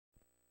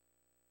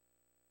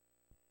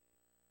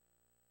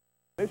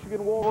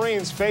Michigan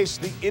Wolverines face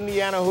the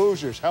Indiana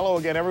Hoosiers. Hello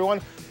again, everyone.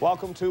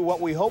 Welcome to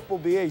what we hope will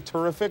be a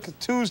terrific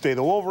Tuesday.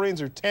 The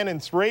Wolverines are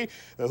 10-3,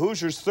 the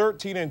Hoosiers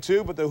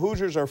 13-2, but the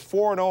Hoosiers are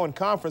 4-0 in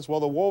conference, while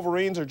the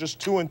Wolverines are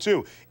just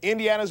 2-2.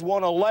 Indiana's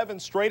won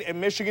 11 straight,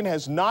 and Michigan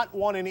has not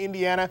won in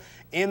Indiana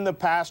in the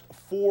past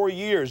 4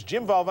 years.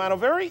 Jim Valvano,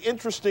 very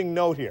interesting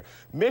note here.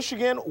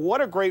 Michigan, what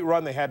a great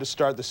run they had to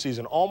start the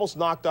season. Almost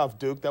knocked off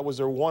Duke. That was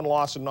their one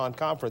loss in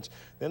non-conference.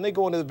 Then they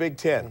go into the Big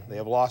Ten. They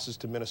have losses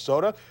to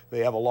Minnesota. They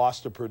have a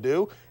loss to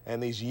Purdue,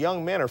 and these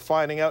young men are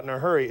finding out in a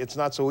hurry it's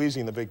not so easy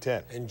in the Big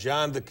Ten. And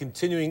John, the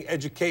continuing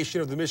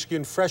education of the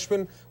Michigan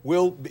freshmen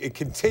will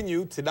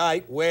continue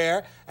tonight,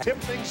 where tip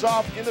things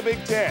off in the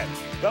Big Ten.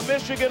 The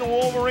Michigan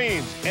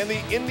Wolverines and the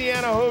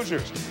Indiana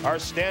Hoosiers are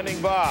standing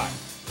by.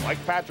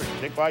 Mike Patrick and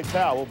Dick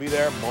Vitale will be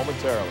there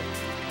momentarily.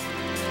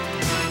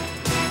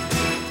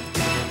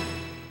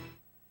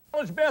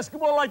 College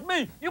basketball like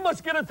me, you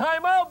must get a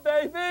timeout,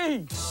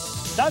 baby.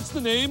 That's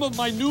the name of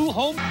my new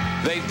home.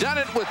 They've done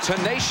it with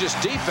tenacious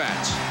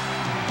defense.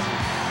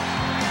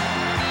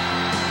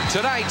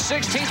 Tonight,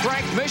 16th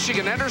ranked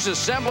Michigan enters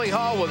Assembly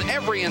Hall with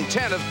every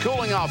intent of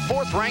cooling off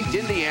 4th ranked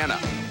Indiana.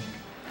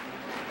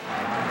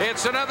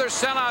 It's another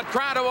sellout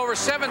crowd of over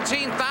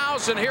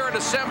 17,000 here at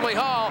Assembly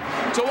Hall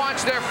to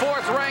watch their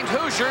 4th ranked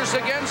Hoosiers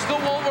against the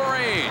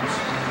Wolverines.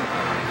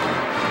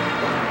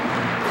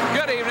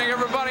 Good evening,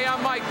 everybody.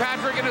 I'm Mike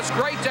Patrick, and it's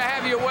great to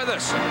have you with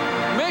us.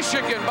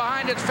 Michigan,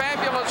 behind its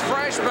fabulous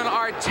freshmen,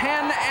 are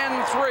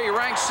 10-3,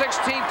 ranked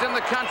 16th in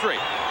the country.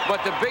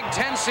 But the Big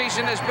Ten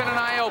season has been an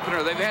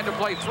eye-opener. They've had to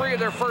play 3 of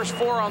their first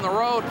 4 on the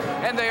road,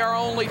 and they are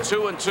only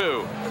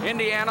 2-2.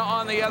 Indiana,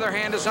 on the other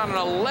hand, is on an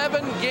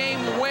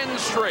 11-game win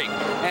streak.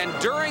 And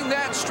during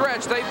that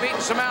stretch, they've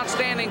beaten some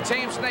outstanding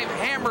teams, and they've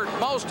hammered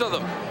most of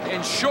them.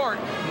 In short,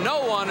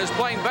 no one is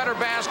playing better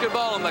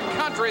basketball in the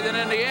country than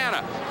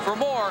Indiana. For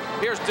more,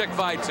 here's Dick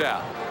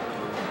Vitale.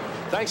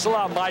 Thanks a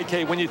lot, Mike.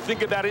 Hey, when you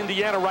think about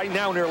Indiana right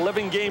now in their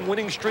 11-game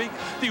winning streak,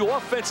 the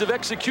offensive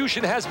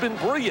execution has been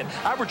brilliant,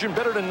 averaging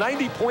better than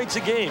 90 points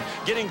a game,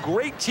 getting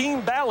great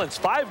team balance,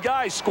 5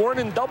 guys scoring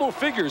in double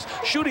figures,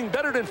 shooting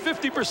better than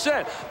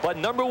 50%. But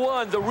number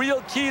one, the real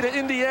key to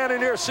Indiana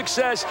and their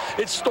success,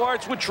 it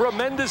starts with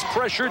tremendous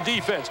pressure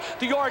defense.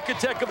 The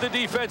architect of the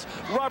defense,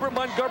 Robert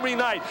Montgomery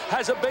Knight,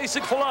 has a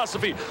basic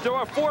philosophy. There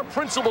are 4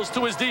 principles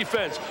to his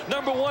defense.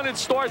 Number one, it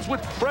starts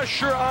with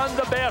pressure on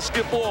the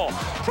basketball.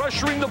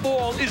 Pressuring the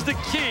ball is the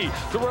key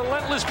to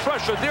relentless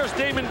pressure. There's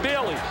Damon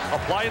Bailey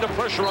applying the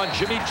pressure on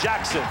Jimmy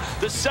Jackson.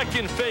 The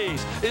second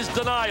phase is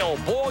denial.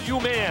 Ball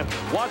you man.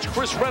 Watch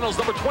Chris Reynolds,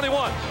 number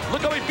 21.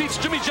 Look how he beats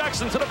Jimmy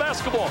Jackson to the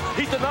basketball.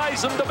 He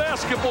denies him the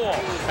basketball.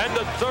 And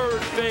the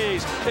third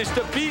phase is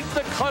to beat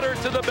the cutter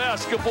to the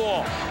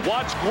basketball.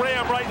 Watch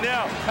Graham right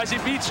now as he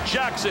beats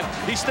Jackson.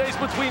 He stays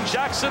between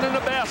Jackson and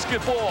the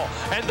basketball.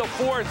 And the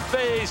fourth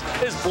phase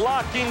is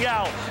blocking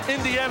out.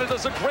 Indiana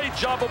does a great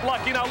job of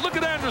blocking out. Look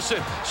at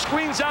Anderson.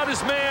 Screens out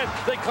his man.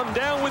 They come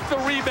down with the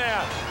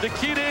rebound. The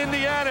key to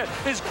Indiana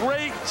is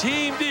great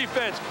team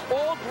defense.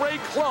 All great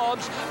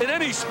clubs in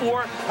any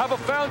sport have a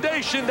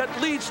foundation that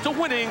leads to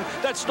winning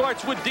that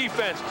starts with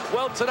defense.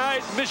 Well,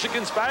 tonight,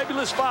 Michigan's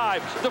fabulous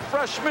 5, the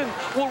freshmen,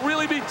 will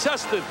really be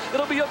tested.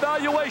 It'll be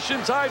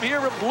evaluation time here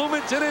in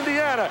Bloomington,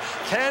 Indiana.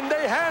 Can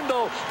they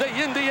handle the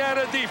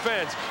Indiana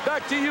defense?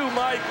 Back to you,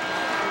 Mike.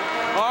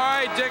 All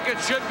right, Dick, it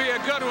should be a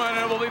good one,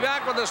 and we'll be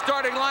back with the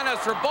starting lineups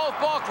for both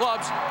ball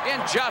clubs in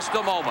just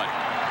a moment.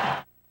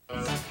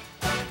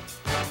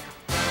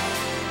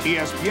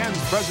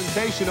 ESPN's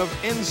presentation of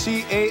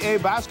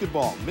NCAA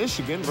basketball,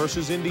 Michigan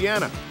versus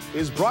Indiana,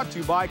 is brought to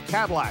you by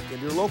Cadillac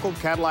and your local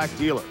Cadillac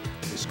dealer.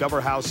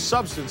 Discover how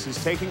substance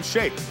is taking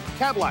shape,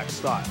 Cadillac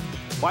style.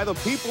 By the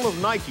people of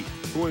Nike,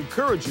 who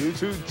encourage you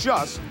to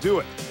just do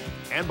it.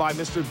 And by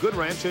Mr.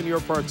 Goodranch and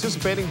your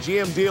participating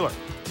GM dealer,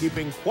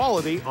 keeping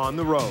quality on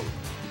the road.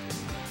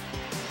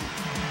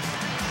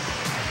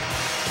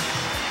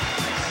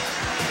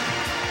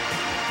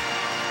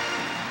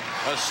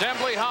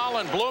 Assembly Hall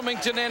in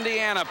Bloomington,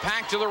 Indiana,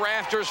 packed to the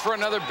rafters for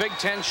another Big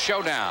Ten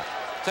showdown.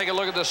 Take a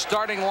look at the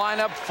starting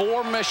lineup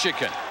for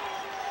Michigan.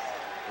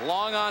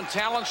 Long on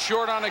talent,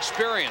 short on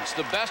experience.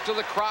 The best of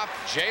the crop,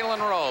 Jalen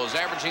Rose,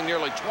 averaging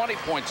nearly 20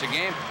 points a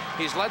game.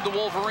 He's led the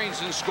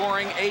Wolverines in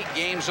scoring 8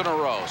 games in a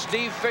row.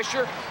 Steve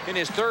Fisher, in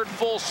his 3rd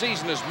full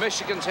season as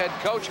Michigan's head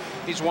coach,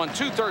 he's won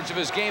 2/3 of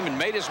his game and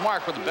made his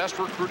mark with the best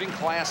recruiting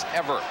class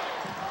ever.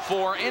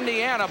 For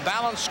Indiana,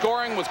 balanced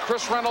scoring with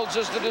Chris Reynolds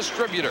as the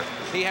distributor.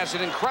 He has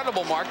an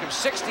incredible mark of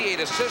 68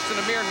 assists and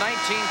a mere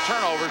 19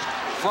 turnovers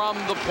from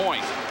the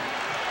point.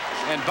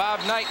 And Bob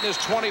Knight, in his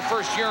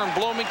 21st year in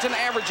Bloomington,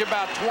 averaged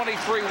about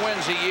 23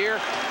 wins a year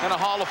and a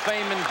Hall of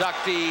Fame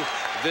inductee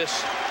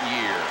this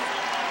year.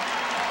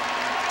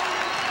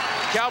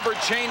 Calbert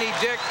Cheney,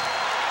 Dick,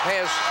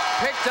 has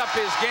picked up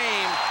his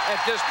game at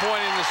this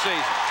point in the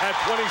season. At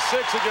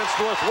 26 against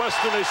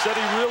Northwestern, they said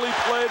he really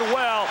played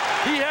well.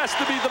 He has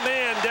to be the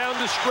man down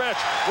the stretch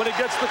when it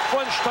gets to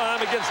crunch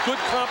time against good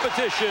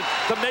competition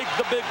to make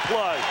the big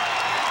play.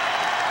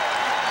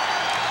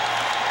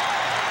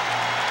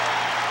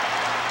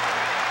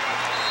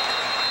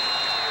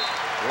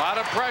 lot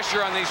of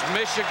pressure on these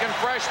Michigan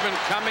freshmen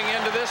coming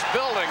into this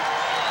building.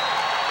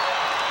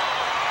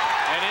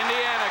 And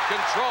Indiana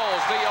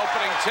controls the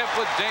opening tip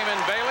with Damon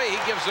Bailey.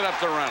 He gives it up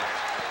to Reynolds.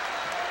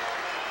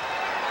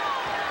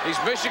 These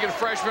Michigan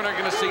freshmen are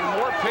going to see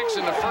more picks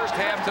in the first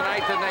half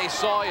tonight than they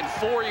saw in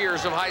 4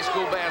 years of high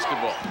school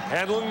basketball.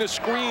 Handling the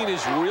screen is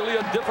really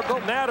a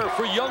difficult matter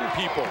for young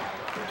people.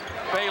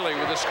 Bailey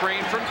with a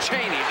screen from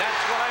Cheney.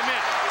 That's what I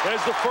meant.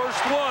 There's the first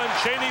one.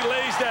 Cheney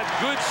lays that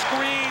good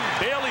screen.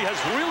 Bailey has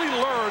really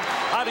learned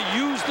how to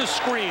use the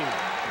screen.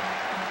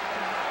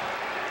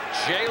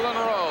 Jalen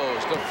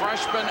Rose, the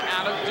freshman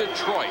out of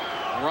Detroit,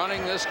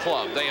 running this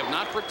club. They have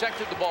not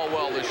protected the ball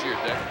well this year,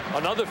 Dick.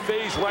 Another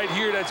phase right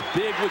here that's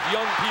big with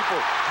young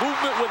people.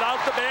 Movement without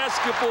the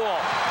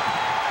basketball.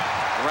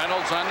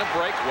 Reynolds on the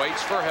break,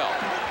 waits for help.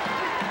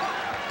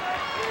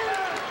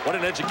 What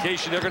an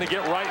education they're going to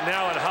get right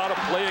now on how to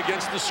play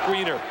against the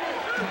screener.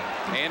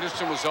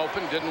 Anderson was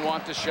open, didn't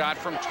want the shot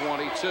from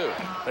 22.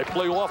 They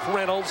play off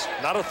Reynolds,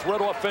 not a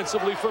threat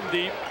offensively from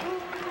deep.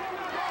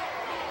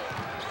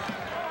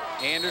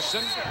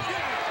 Anderson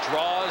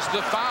draws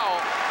the foul.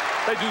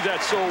 They do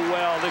that so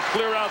well. They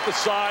clear out the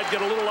side,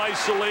 get a little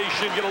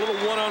isolation, get a little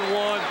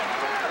one-on-one.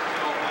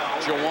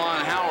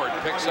 Juwan Howard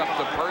picks up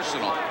the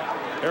personal.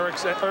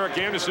 Eric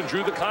Anderson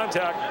drew the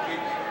contact.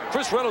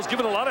 Chris Reynolds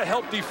giving a lot of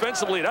help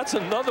defensively. That's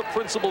another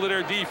principle of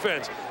their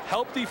defense.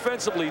 Help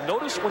defensively.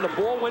 Notice when the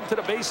ball went to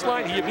the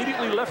baseline, he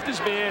immediately left his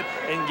man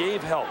and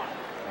gave help.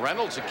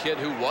 Reynolds, a kid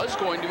who was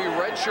going to be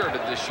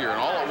redshirted this year, and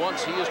all at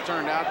once he has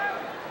turned out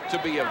to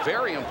be a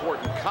very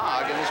important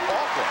cog in this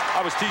ball club.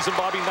 I was teasing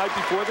Bobby Knight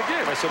before the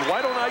game. I said,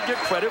 why don't I get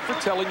credit for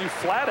telling you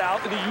flat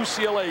out in the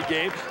UCLA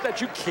game that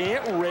you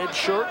can't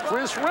redshirt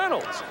Chris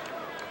Reynolds?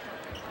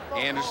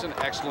 Anderson,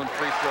 excellent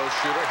free throw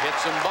shooter,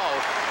 hits them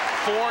both.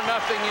 4-0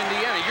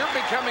 Indiana. You're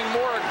becoming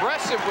more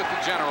aggressive with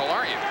the general,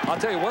 aren't you? I'll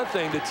tell you one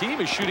thing, the team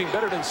is shooting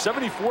better than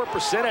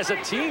 74% as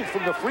a team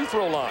from the free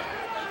throw line.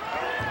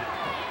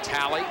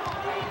 Talley.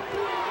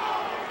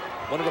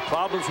 One of the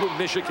problems with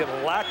Michigan,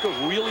 lack of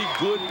really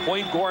good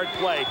point guard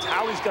play.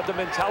 Talley's got the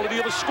mentality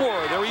of a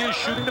scorer. There he is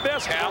shooting the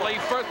basketball. Talley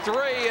for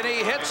three, and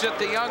he hits it.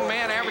 The young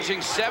man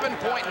averaging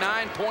 7.9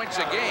 points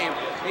a game.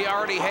 He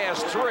already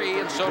has 3,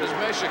 and so does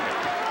Michigan.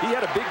 He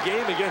had a big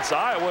game against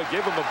Iowa,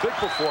 gave him a good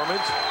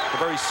performance. A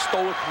very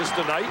stoic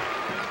Mr. Knight.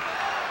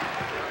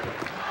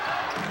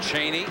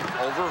 Cheney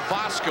over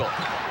Voskuhl.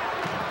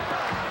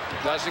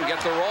 Doesn't get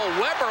the roll.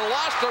 Weber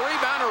lost the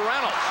rebound to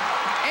Reynolds.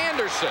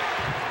 Anderson.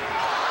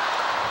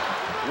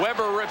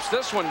 Weber rips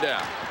this one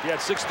down. He had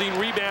 16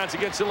 rebounds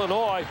against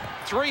Illinois.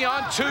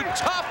 3-on-2,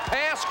 tough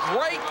pass,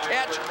 great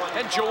catch,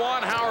 and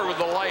Juwan Howard with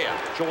the layup.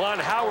 Juwan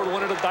Howard,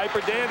 one of the diaper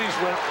dandies,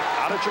 went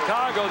out of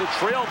Chicago. The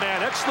trail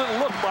man, excellent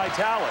look by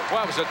Talley.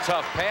 Well, it was a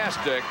tough pass,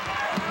 Dick.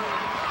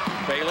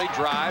 Bailey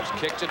drives,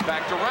 kicks it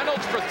back to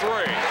Reynolds for 3.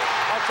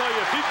 I'll tell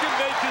you, if he can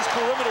make his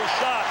perimeter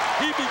shot,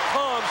 he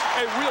becomes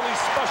a really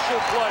special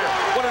player.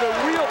 One of the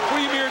real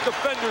premier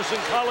defenders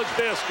in college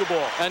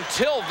basketball.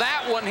 Until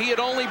that one, he had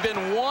only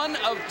been 1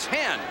 of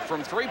 10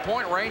 from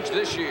three-point range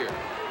this year.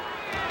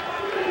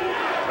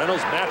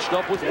 Reynolds matched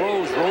up with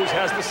Rose. Rose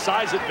has the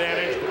size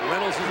advantage, but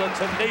Reynolds is a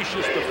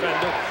tenacious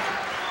defender.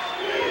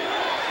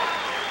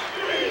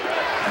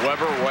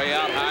 Weber way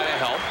out high to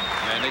help.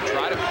 And they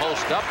try to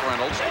post up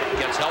Reynolds.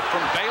 Gets help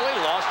from Bailey.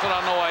 Lost it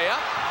on the way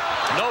up.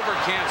 Nover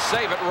can't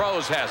save it.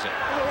 Rose has it.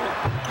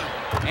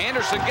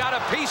 Anderson got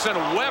a piece, and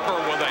Weber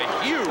with a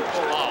huge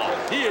ball.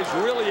 He is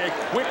really a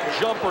quick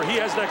jumper. He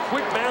has that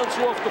quick bounce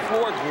off the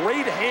floor.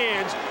 Great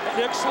hands.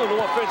 Excellent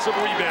offensive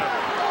rebound.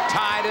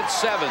 Tied at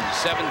 7.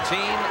 17-16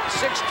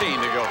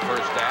 to go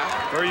first half.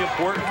 Very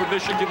important for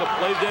Michigan to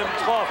play them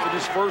tough in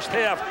this first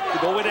half, to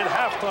go in at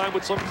halftime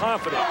with some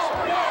confidence.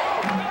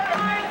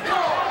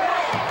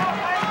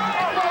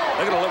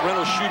 They're going to let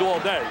Reynolds shoot all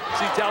day.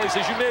 See, Talley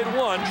says, you made 1,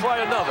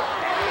 try another.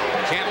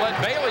 Can't let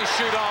Bailey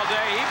shoot all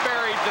day. He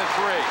buried the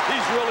 3.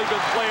 He's really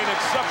been playing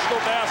exceptional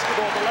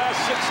basketball the last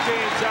 6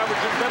 games,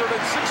 averaging better than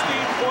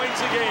 16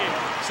 points a game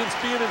since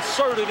being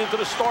inserted into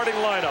the starting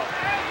lineup.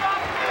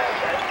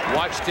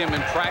 Watched him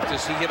in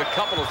practice. He hit a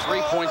couple of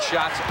three-point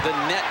shots. The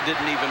net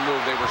didn't even move.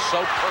 They were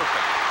so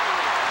perfect.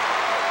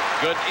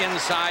 Good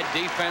inside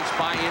defense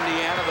by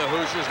Indiana. The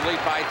Hoosiers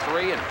lead by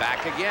 3, and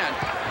back again.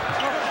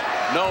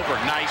 Nover,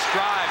 nice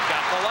drive,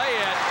 got the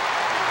lay-in.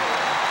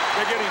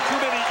 They're getting too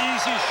many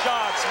easy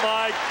shots,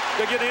 Mike.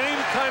 They're getting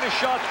any kind of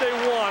shot they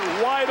want.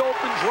 Wide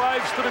open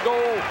drives to the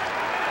goal.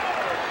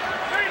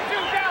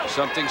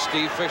 Something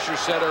Steve Fisher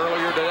said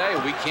earlier today.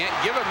 We can't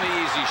give him the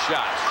easy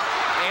shots.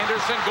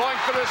 Anderson going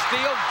for the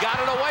steal, got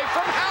it away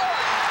from Howard.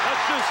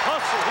 That's just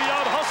hustle. He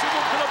out-hustled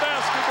him to the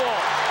basketball.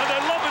 And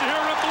they love it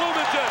here in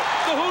Bloomington.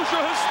 The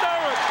Hoosier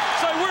hysteric.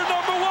 Say, we're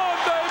number 1,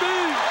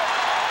 baby.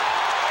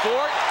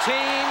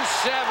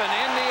 14-7.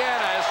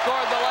 Indiana has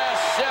scored the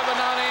last 7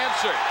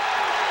 unanswered.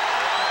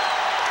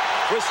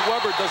 Chris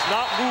Weber does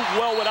not move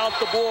well without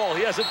the ball.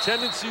 He has a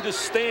tendency to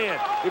stand.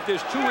 If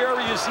there's 2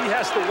 areas he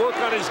has to work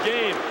on his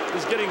game,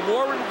 is getting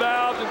more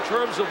involved in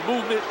terms of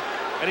movement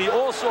And he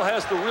also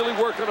has to really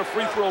work on a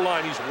free throw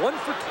line. He's 1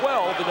 for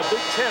 12 in the Big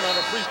Ten on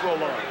a free throw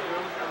line.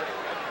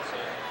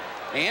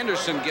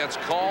 Anderson gets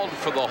called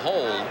for the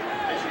hold.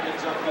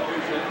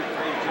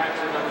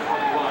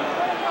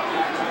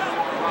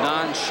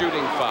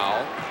 Non-shooting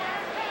foul.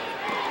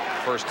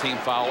 First team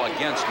foul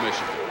against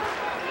Michigan.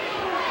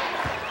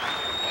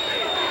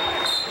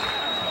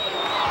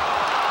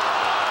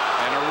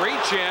 And a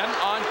reach in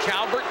on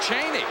Calbert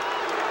Chaney.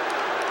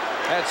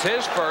 That's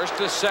his first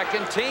to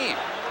second team.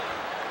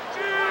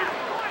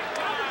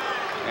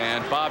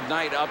 And Bob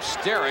Knight up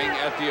staring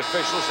at the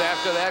officials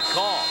after that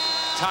call.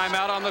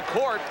 Timeout on the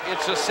court.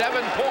 It's a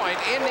 7-point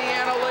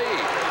Indiana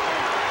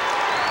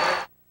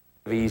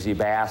lead. Easy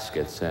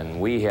baskets,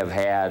 and we have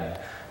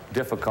had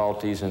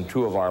difficulties in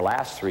 2 of our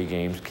last 3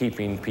 games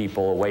keeping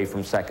people away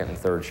from second and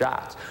third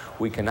shots.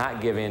 We cannot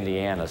give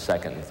Indiana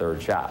second and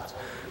third shots.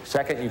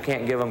 Second, you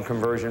can't give them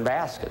conversion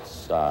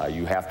baskets.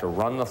 You have to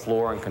run the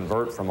floor and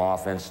convert from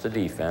offense to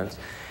defense.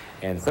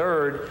 And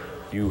third,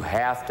 you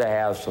have to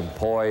have some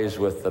poise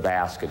with the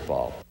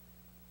basketball.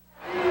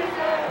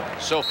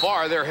 So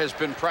far, there has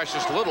been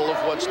precious little of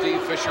what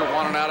Steve Fisher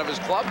wanted out of his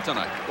club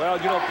tonight. Well,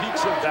 you know,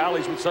 peaks and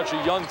valleys with such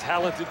a young,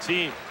 talented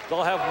team.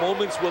 They'll have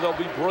moments where they'll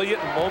be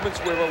brilliant and moments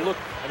where they'll look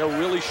and they'll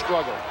really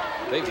struggle.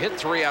 They've hit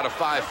 3 out of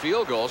 5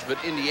 field goals,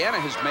 but Indiana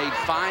has made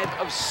 5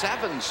 of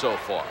 7 so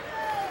far.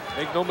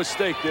 Make no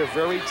mistake, they're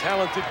very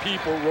talented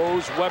people,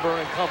 Rose, Weber,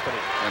 and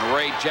company. And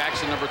Ray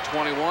Jackson, number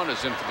 21,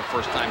 is in for the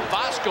first time.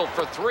 Voskuhl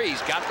for 3.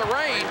 He's got the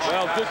range.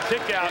 Well, good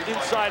kick out,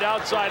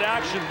 inside-outside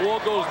action.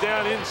 Ball goes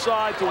down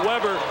inside to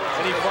Weber,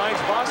 and he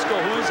finds Voskuhl,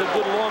 who is a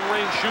good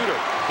long-range shooter.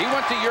 He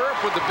went to Europe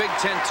with the Big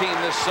Ten team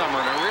this summer,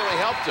 and it really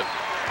helped him.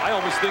 I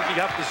almost think you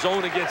have to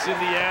zone against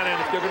Indiana, and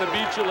if they're going to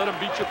beat you, let them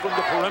beat you from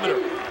the perimeter.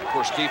 Of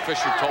course, Steve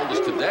Fisher told us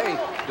today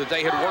that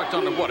they had worked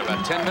on, what,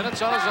 about 10 minutes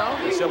on his own?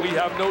 He said, we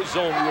have no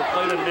zone. We will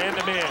play them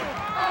man-to-man.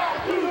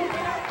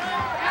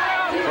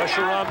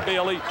 Pressure on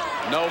Bailey.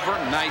 Nover,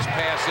 nice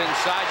pass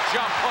inside.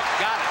 Jump hook,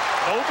 got it.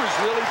 Nover's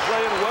really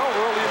playing well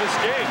early in this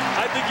game.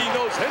 I think he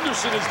knows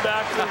Henderson is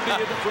back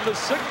from the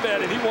sick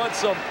bed, and he wants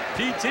some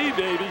PT,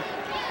 baby.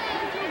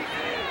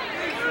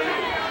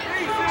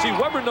 See,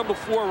 Weber, number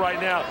 4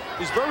 right now,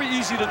 is very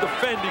easy to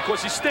defend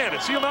because he's standing.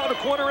 See him out in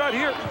the corner out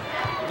here?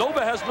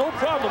 Nova has no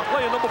problem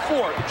playing number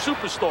 4,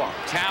 superstar.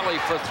 Tally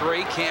for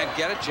 3, can't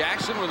get it.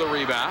 Jackson with a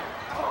rebound.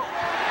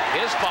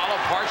 His follow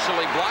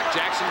partially blocked.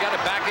 Jackson got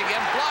it back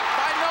again, blocked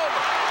by Nova.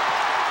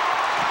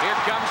 Here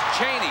comes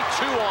Chaney,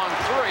 2 on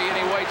 3, and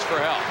he waits for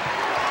help.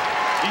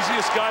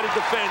 Easiest guy to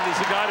defend is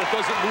the guy that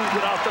doesn't move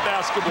without the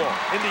basketball.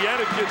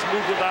 Indiana kids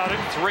move without it.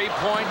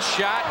 3-point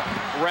shot.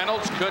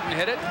 Reynolds couldn't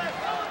hit it.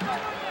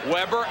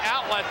 Weber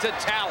outlet to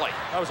Tally.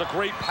 That was a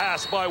great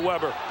pass by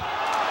Weber.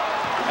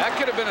 That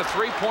could have been a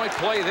 3-point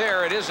play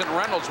there. It isn't.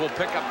 Reynolds will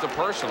pick up the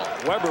personal.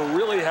 Weber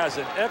really has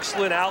an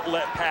excellent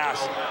outlet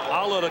pass.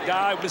 A la the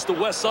guy, Mr.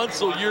 Wes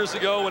Unseld, years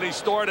ago when he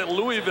started at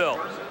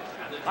Louisville.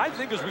 I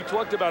think, as we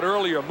talked about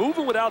earlier,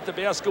 moving without the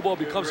basketball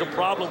becomes a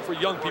problem for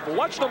young people.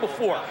 Watch number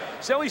 4.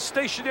 See how he's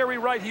stationary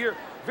right here?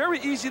 Very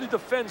easy to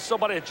defend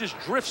somebody that just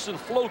drifts and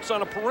floats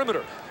on a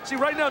perimeter. See,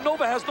 right now,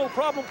 Nova has no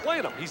problem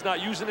playing him. He's not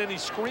using any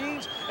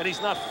screens, and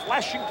he's not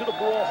flashing to the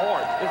ball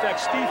hard. In fact,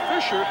 Steve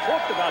Fisher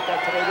talked about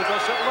that today with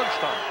us at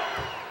lunchtime.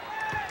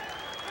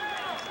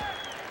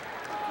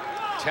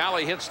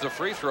 Tally hits the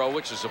free throw,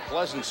 which is a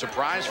pleasant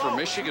surprise for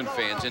Michigan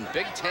fans. In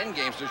Big Ten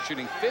games, they're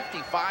shooting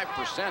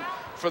 55%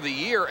 for the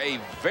year, a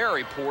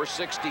very poor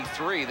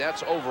 63.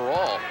 That's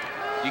overall.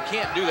 You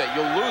can't do that.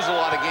 You'll lose a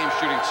lot of games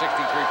shooting 63%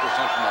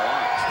 from the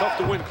line. It's tough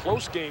to win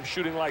close games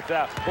shooting like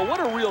that. But what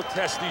a real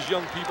test these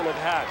young people have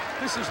had.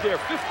 This is their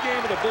 5th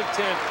game in the Big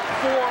Ten,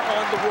 4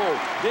 on the road.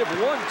 They've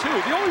won 2.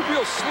 The only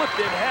real slip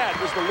they've had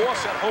was the loss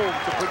at home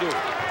to Purdue.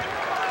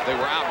 They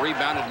were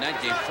out-rebounded in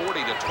that game,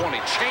 40-20.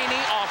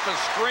 Chaney off a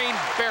screen,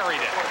 buried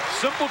it.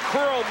 Simple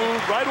curl move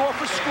right off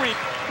a screen.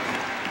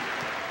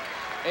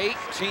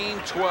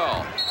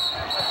 18-12.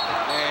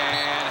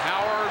 And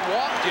Howard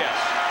walked, yes.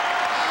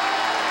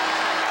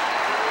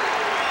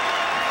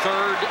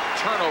 3rd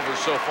turnover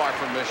so far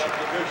from Michigan.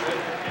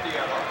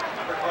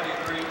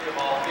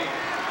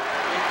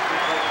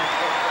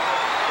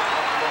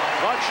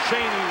 Watch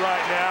Chaney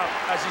right now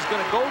as he's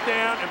going to go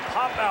down and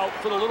pop out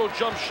for the little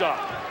jump shot.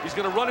 He's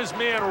going to run his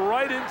man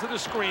right into the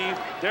screen.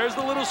 There's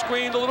the little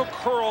screen, the little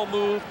curl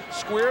move,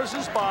 squares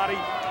his body.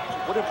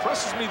 What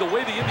impresses me, the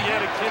way the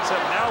Indiana kids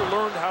have now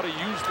learned how to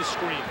use the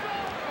screen.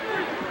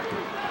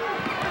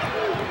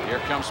 Here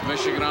comes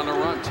Michigan on the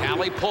run.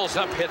 Tally pulls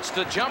up, hits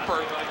the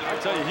jumper. I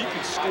tell you, he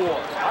can score.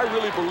 I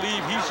really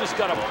believe he's just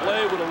got to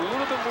play with a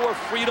little bit more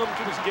freedom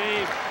to his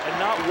game and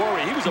not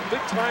worry. He was a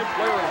big-time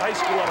player in high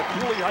school out of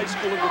Cooley High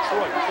School in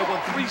Detroit. They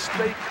won 3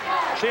 state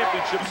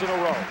championships in a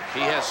row.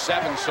 He has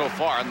 7 so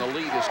far, and the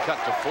lead is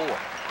cut to 4.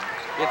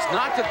 It's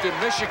not that the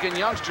Michigan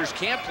youngsters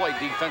can't play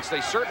defense.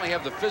 They certainly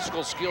have the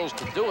physical skills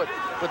to do it,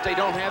 but they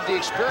don't have the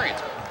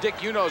experience.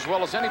 Dick, you know as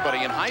well as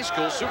anybody, in high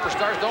school,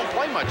 superstars don't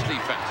play much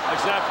defense.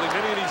 Exactly.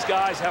 Many of these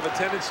guys have a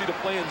tendency to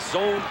play in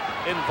zone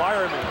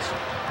environments.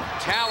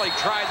 Talley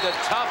tried the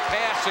tough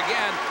pass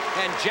again,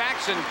 and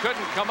Jackson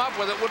couldn't come up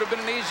with it. Would have been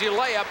an easy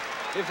layup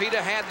if he'd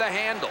have had the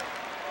handle.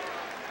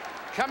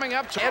 Coming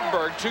up to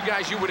Edberg, two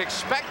guys you would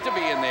expect to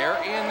be in there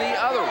in the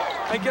other one.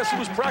 I guess he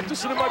was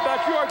practicing in my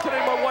backyard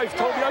today. My wife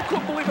told me. I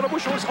couldn't believe it. I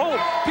wish I was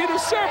home. Peter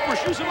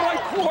Sampras using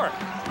right court.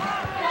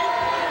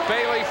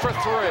 Bailey for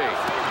three.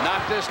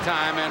 Not this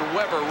time, and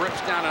Weber rips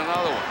down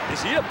another one.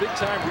 Is he a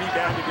big-time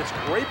rebounder? Gets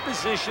great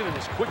position and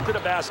is quick to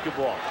the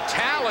basketball.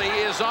 Talley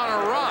is on a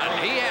run.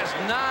 He has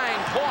 9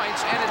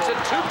 points, and it's a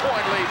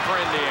 2-point lead for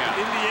Indiana.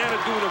 Indiana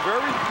doing a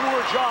very poor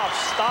job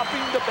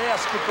stopping the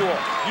basketball.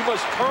 You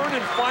must turn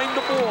and find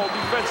the ball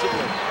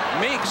defensively.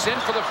 Meeks in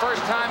for the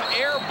first time,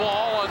 air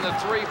ball on the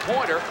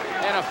three-pointer,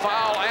 and a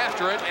foul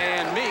after it,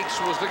 and Meeks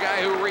was the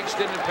guy who reached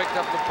in and picked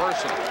up the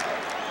personal.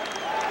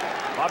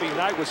 Bobby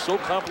Knight was so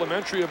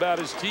complimentary about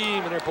his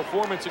team and their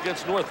performance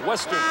against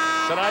Northwestern.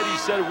 Tonight he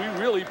said, we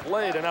really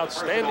played an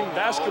outstanding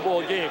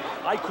basketball game.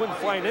 I couldn't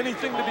find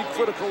anything to be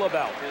critical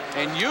about.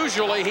 And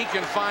usually he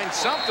can find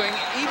something,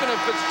 even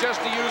if it's just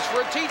to use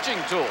for a teaching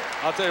tool.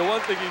 I'll tell you one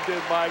thing he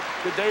did, Mike.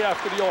 The day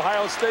after the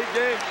Ohio State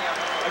game,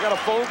 I got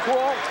a phone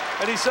call,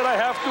 and he said, I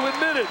have to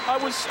admit it. I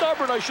was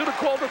stubborn. I should have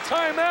called a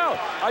timeout.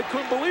 I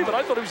couldn't believe it.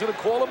 I thought he was going to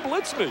call and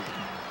blitz me.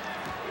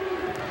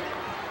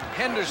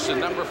 Henderson,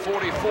 number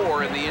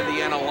 44 in the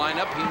Indiana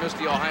lineup. He missed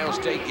the Ohio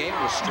State game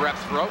with strep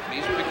throat.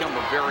 He's become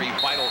a very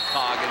vital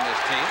cog in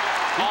this team.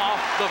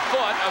 Off the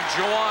foot of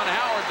Juwan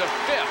Howard, the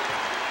 5th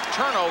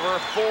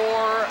turnover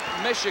for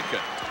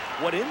Michigan.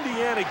 What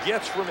Indiana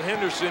gets from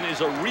Henderson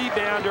is a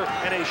rebounder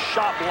and a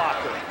shot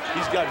blocker.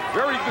 He's got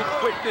very good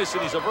quickness,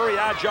 and he's a very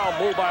agile,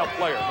 mobile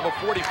player, number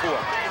 44.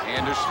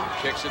 Anderson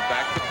kicks it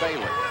back to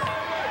Bailey.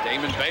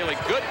 Damon Bailey,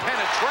 good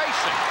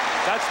penetration.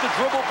 That's the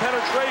dribble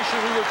penetration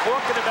we were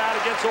talking about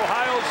against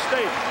Ohio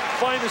State.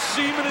 Find the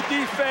seam in the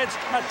defense,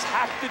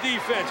 attack the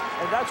defense.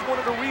 And that's one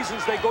of the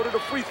reasons they go to the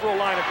free throw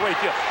line a great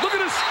deal. Look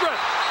at his strip.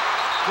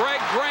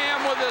 Greg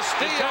Graham with a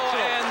steal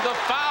and the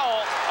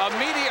foul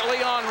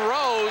immediately on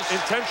Rose.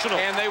 Intentional.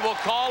 And they will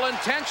call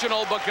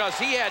intentional because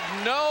he had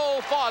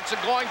no thoughts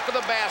of going for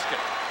the basket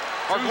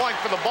or going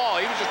for the ball.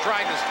 He was just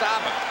trying to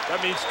stop it.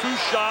 That means 2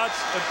 shots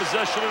and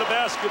possession of the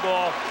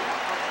basketball.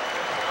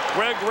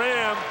 Greg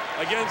Graham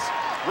against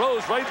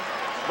Rose right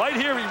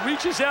here. He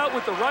reaches out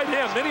with the right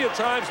hand. Many a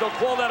times they'll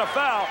call that a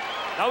foul.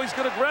 Now he's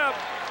going to grab.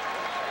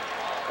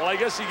 Well, I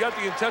guess he got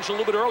the intention a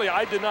little bit earlier.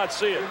 I did not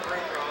see it.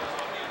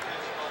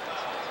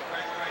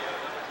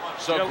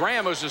 So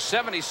Graham, who's a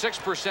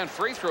 76%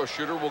 free throw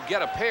shooter, will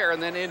get a pair,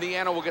 and then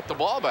Indiana will get the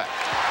ball back.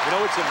 You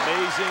know, it's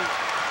amazing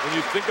when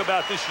you think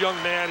about this young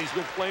man. He's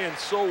been playing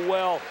so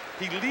well.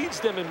 He leads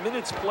them in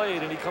minutes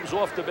played, and he comes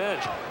off the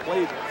bench.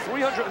 Played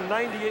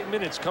 398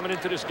 minutes coming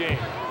into this game.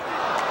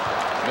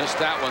 Missed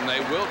that one.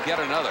 They will get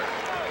another.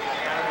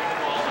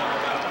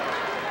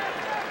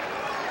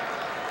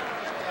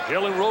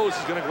 Jalen Rose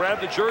is going to grab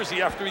the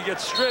jersey after he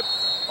gets stripped.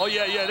 Oh,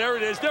 yeah, there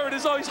it is. There it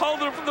is. Oh, he's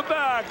holding it from the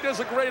back. There's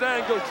a great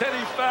angle.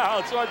 Kenny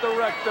fouled. So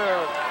direct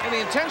there. And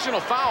the intentional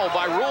foul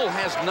by rule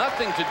has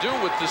nothing to do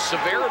with the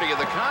severity of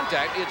the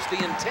contact. It's the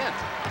intent.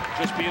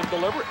 Just being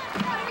deliberate.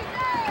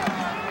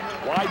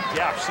 Wide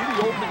gaps. See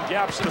the open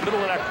gaps in the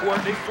middle of that court.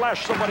 They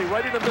flash somebody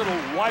right in the middle,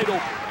 wide open.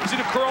 See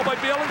the curl by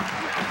Bailey?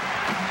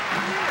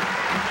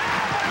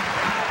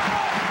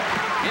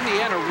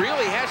 Indiana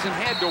really hasn't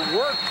had to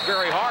work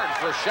very hard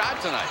for a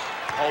shot tonight.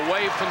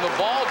 Away from the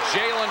ball,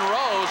 Jalen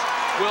Rose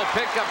will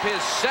pick up his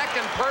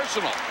 2nd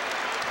personal.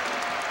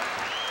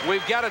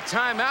 We've got a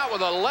timeout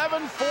with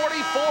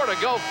 11:44 to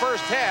go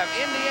first half.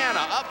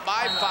 Indiana up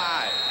by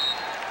 5.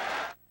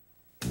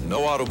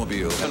 No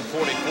automobiles.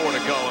 10:44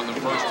 to go in the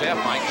first half.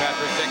 Mike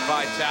Patrick, Dick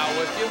Vitale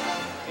with you.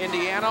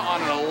 Indiana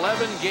on an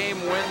 11-game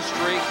win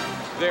streak.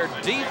 Their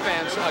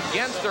defense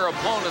against their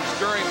opponents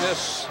during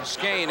this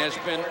skein has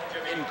been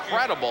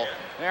incredible.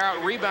 They're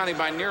out rebounding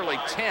by nearly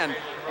 10,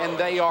 and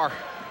they are,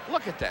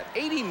 look at that,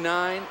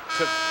 89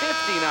 to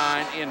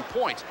 59 in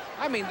points.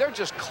 I mean, they're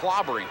just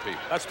clobbering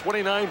people. That's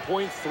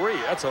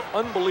 29.3. That's an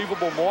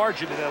unbelievable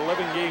margin in that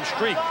 11-game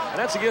streak, and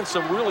that's against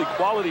some really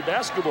quality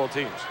basketball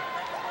teams.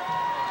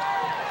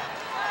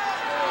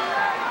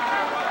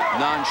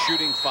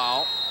 Non-shooting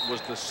foul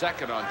was the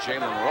 2nd on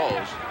Jalen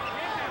Rose.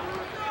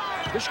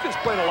 Michigan's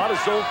playing a lot of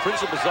zone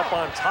principles up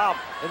on top,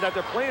 and that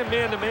they're playing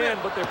man-to-man,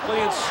 but they're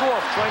playing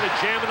soft, trying to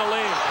jam in the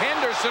lane.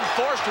 Henderson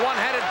forced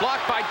one-handed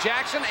block by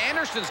Jackson.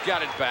 Anderson's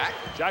got it back.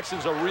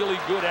 Jackson's a really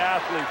good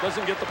athlete.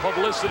 Doesn't get the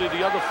publicity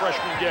the other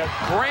freshmen get.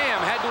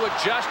 Graham had to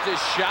adjust his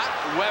shot.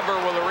 Weber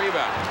with a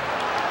rebound.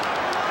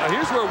 Now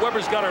here's where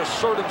Weber's got to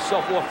assert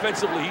himself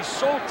offensively. He's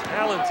so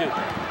talented.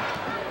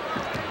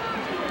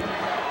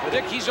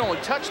 Dick, he's only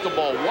touched the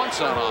ball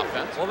once on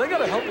offense. Well, they got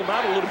to help him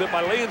out a little bit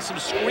by laying some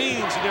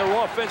screens in their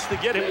offense to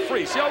get him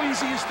free. See how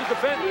easy he is to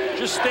defend?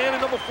 Just stand at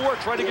number 4,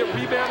 try to get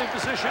rebounding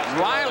position.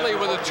 Riley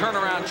with a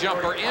turnaround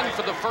jumper in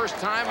for the first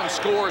time and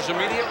scores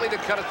immediately to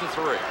cut it to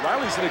 3.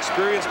 Riley's an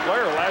experienced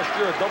player. Last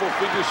year, a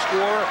double-figure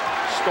scorer.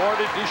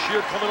 Started this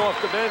year coming off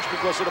the bench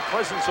because of the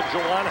presence of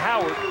Juwan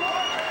Howard.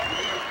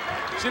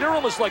 See, they're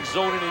almost like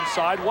zoning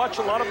inside. Watch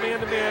a lot of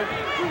man-to-man.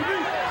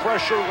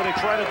 pressure when they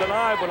try to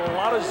deny, but a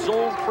lot of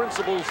zone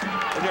principles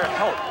in their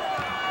help.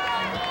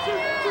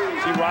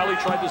 See, Riley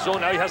tried to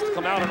zone. Now he has to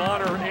come out and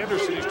honor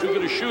Anderson. He's too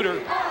good a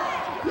shooter.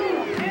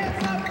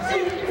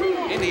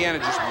 Indiana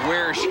just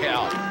wears you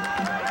out.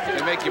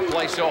 They make you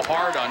play so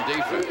hard on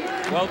defense.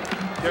 Well,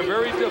 they're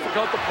very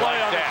difficult to play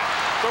on that.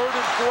 Third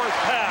and fourth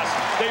pass.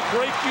 They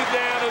break you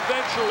down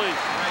eventually.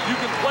 You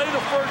can play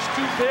the first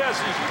two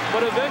passes,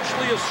 but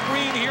eventually a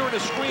screen here and a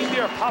screen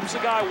there pops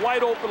a guy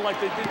wide open like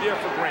they did there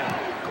for Graham.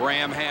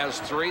 Graham has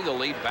 3, the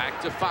lead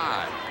back to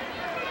 5.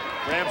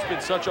 Graham's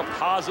been such a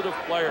positive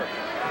player.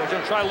 They're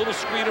going to try a little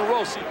screen and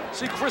roll.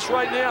 See Chris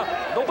right now,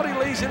 nobody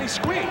lays any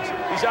screens.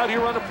 He's out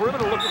here on the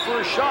perimeter looking for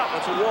a shot.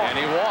 That's a walk. And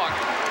he walked.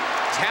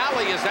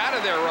 Talley is out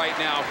of there right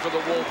now for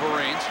the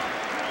Wolverines.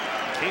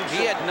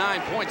 He had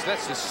 9 points.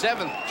 That's the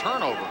 7th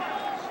turnover.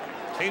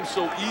 Came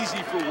so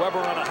easy for Weber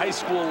on a high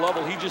school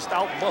level. He just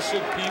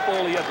out-muscled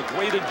people. He had the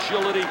great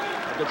agility.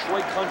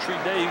 Detroit Country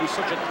Day, he was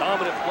such a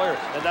dominant player.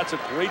 And that's a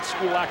great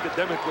school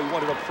academically,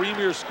 one of the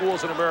premier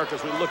schools in America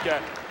as we look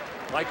at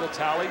Michael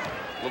Talley.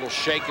 Little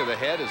shake of the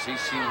head as he's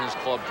seen his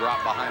club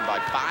drop behind by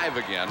 5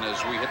 again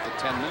as we hit the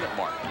 10-minute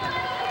mark.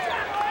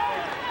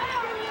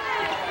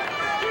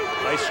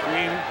 Nice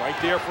screen right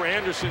there for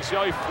Anderson. See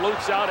how he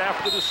floats out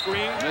after the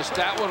screen? Missed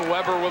that one.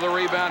 Weber with a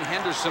rebound.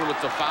 Henderson with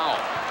the foul.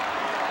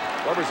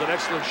 Weber's an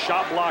excellent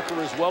shot blocker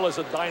as well as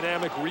a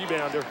dynamic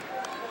rebounder.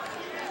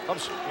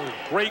 Comes from a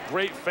great,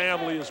 great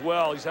family as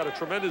well. He's had a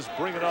tremendous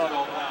bringing up.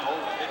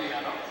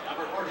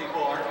 Number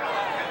 44,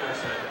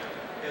 Henderson.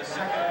 His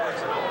second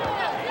personal.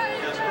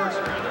 His first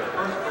personal.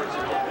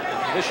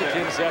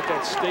 Michigan's at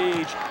that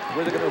stage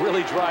where they're going to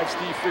really drive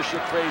Steve Fisher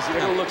crazy.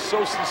 They're going to look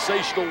so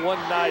sensational one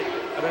night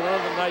and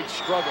another night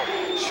struggle.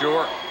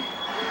 Sure.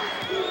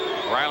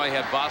 Riley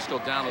had Bosco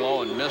down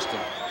low and missed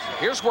him.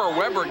 Here's where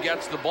Weber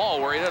gets the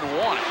ball where he didn't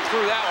want it.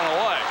 Threw that one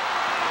away.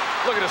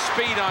 Look at the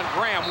speed on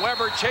Graham.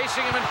 Weber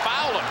chasing him and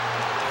fouled him.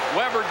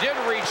 Weber did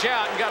reach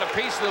out and got a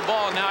piece of the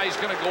ball, and now he's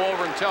going to go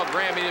over and tell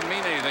Graham he didn't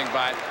mean anything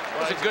by it. It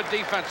was a good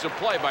defensive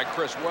play by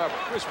Chris Weber.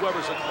 Chris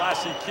Weber's a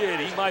classy kid.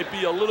 He might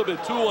be a little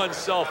bit too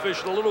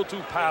unselfish and a little too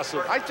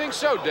passive. I think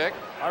so, Dick.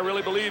 I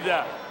really believe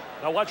that.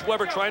 Now watch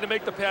Weber trying to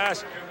make the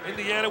pass.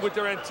 Indiana with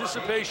their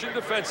anticipation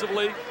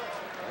defensively.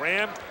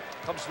 Graham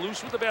comes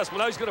loose with the basketball.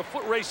 Now he's going to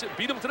foot race it,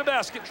 beat him to the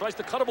basket, tries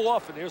to cut him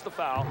off, and here's the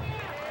foul.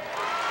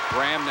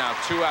 Graham now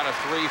 2 out of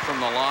 3 from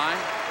the line.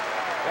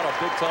 What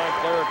a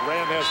big-time player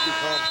Graham has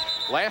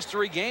become. Last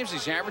 3 games,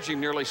 he's averaging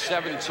nearly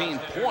 17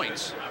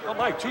 points. Well,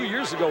 Mike, 2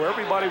 years ago,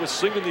 everybody was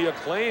singing the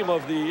acclaim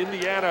of the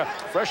Indiana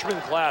freshman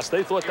class.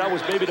 They thought that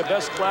was maybe the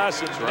best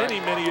class in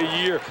many, many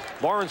a year.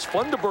 Lawrence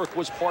Funderburk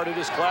was part of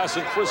this class,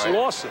 and Chris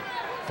Lawson.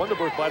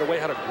 Funderburk, by the way,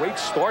 had a great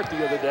start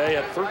the other day,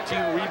 had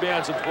 13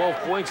 rebounds and 12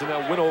 points in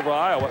that win over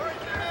Iowa.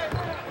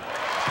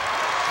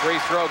 Free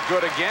throw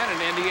good again,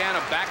 and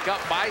Indiana back up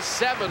by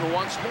 7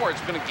 once more. It's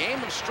been a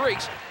game of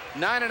streaks.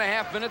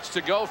 9.5 minutes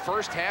to go,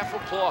 first half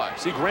of play.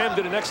 See, Graham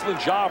did an excellent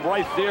job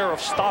right there of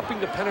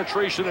stopping the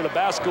penetration of the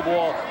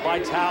basketball by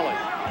Talley.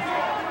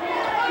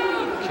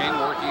 King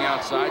working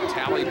outside,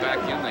 Talley back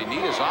in. They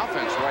need his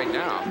offense right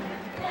now.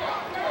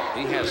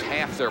 He has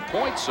half their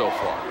points so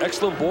far.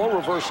 Excellent ball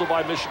reversal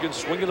by Michigan,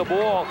 swinging the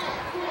ball.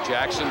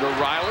 Jackson to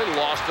Riley,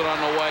 lost it on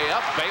the way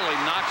up. Bailey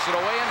knocks it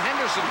away, and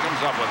Henderson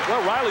comes up with it.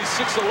 Well, Riley's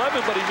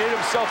 6'11", but he made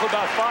himself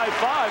about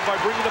 5'5" by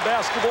bringing the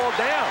basketball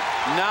down.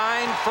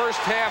 9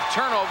 first-half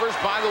turnovers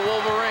by the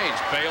Wolverines.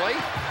 Bailey,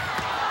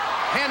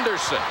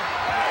 Henderson.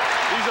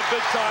 He's a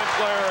big-time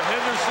player.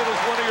 Henderson is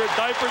one of your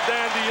diaper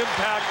dandy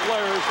impact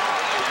players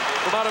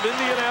from out of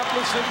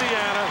Indianapolis,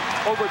 Indiana.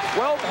 Over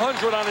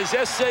 1,200 on his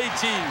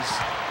SATs.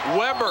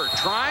 Weber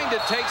trying to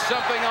take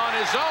something on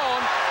his own.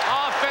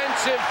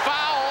 Offensive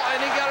foul,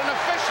 and he got an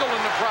official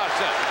in the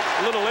process.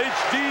 A little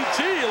HDT,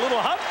 a little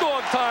hot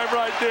dog time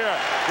right there.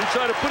 He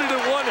tried to put it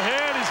in one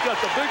hand. He's got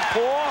the big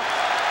paw.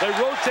 They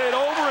rotate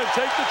over and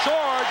take the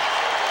charge.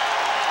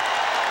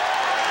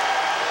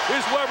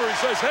 Here's Weber. He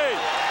says, hey,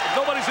 if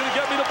nobody's going to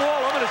get me the ball,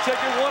 I'm going to take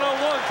it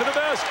one-on-one to the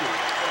basket.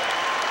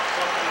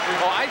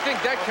 Well, I think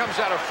that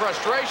comes out of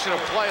frustration, a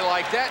play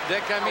like that,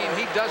 Dick. I mean,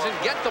 he doesn't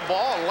get the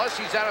ball unless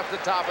he's out at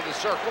the top of the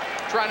circle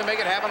trying to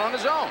make it happen on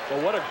his own. Well,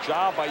 what a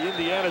job by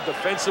Indiana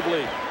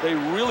defensively. They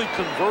really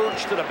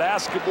converged to the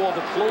basketball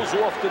to close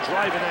off the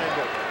driving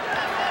angle.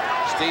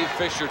 Steve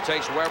Fisher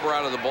takes Weber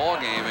out of the ball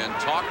game and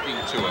talking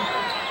to him.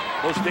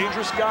 Most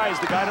dangerous guy is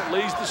the guy that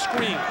lays the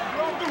screen.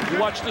 You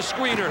watch the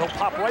screener, he'll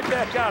pop right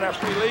back out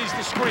after he lays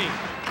the screen.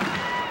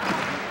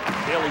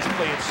 Bailey's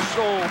playing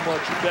so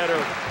much better.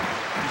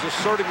 He's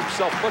asserting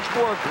himself much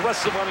more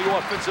aggressive on the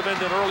offensive end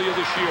than earlier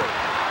this year.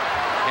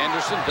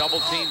 Henderson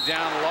double teamed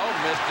down low,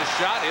 missed the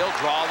shot. He'll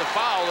draw the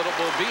foul. It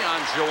will be on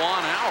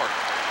Juwan Howard.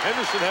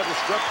 Henderson had the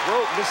strep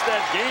throat, missed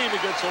that game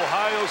against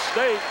Ohio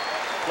State.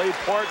 Played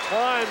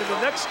part-time in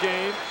the next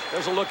game.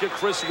 There's a look at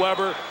Chris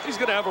Weber. He's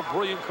going to have a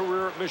brilliant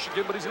career at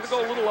Michigan, but he's going to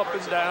go a little up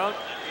and down.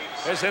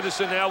 There's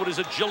Henderson now with his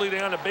agility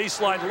on the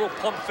baseline, a little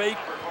pump fake.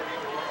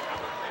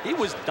 He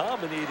was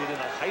dominated in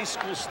a high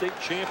school state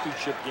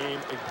championship game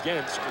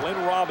against Glenn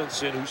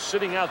Robinson, who's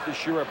sitting out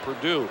this year at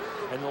Purdue.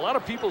 And a lot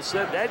of people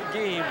said that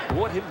game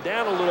brought him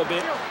down a little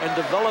bit and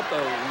developed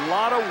a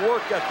lot of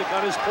work ethic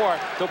on his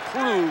part to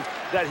prove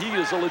that he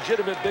is a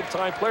legitimate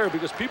big-time player,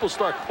 because people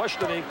start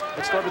questioning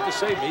and started to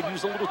say maybe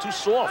he's a little too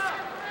soft.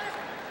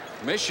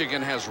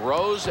 Michigan has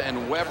Rose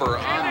and Weber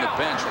on the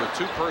bench with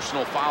 2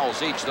 personal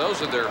fouls each.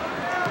 Those are their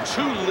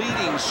 2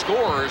 leading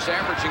scorers,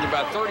 averaging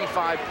about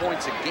 35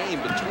 points a game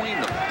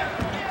between them.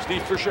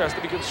 Steve Fisher has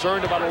to be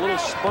concerned about a little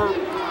spurt.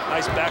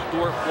 Nice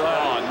backdoor play.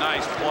 Oh,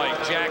 nice play.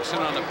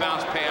 Jackson on the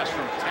bounce pass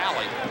from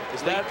Talley.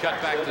 Is that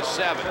cut back to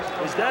 7?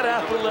 Is that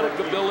athletic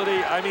ability?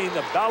 I mean,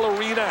 the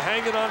ballerina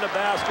hanging on the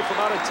basket from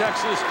out of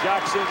Texas,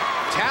 Jackson.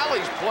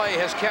 Talley's play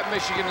has kept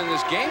Michigan in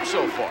this game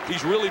so far.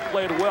 He's really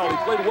played well. He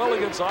played well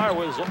against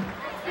Iowa as well.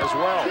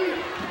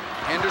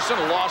 Henderson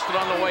lost it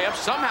on the way up.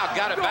 Somehow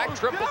got it back.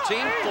 Triple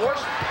team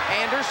forced.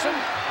 Anderson.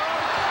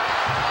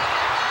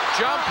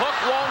 Jump hook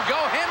won't go.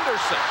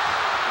 Henderson.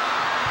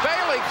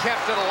 Bailey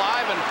kept it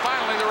alive, and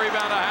finally the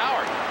rebound to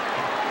Howard.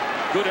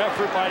 Good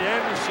effort by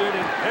Anderson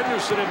and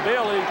Henderson and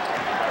Bailey.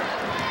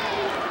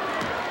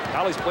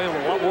 Talley's playing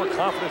with a lot more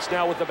confidence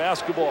now with the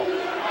basketball.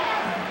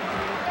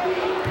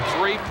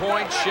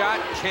 3-point shot.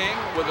 King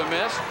with a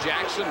miss.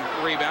 Jackson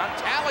rebound.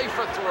 Talley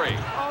for 3.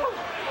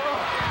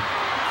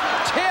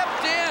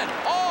 Tipped in.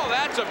 Oh,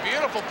 that's a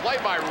beautiful play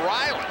by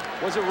Riley.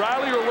 Was it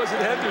Riley or was it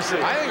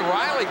Henderson? I think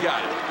Riley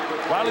got it.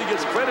 Riley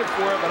gets credit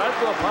for it, but I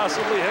thought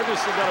possibly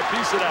Henderson got a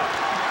piece of that.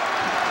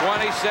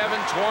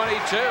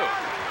 27-22.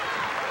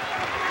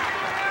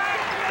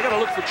 They got to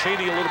look for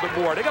Chaney a little bit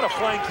more. They got to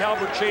find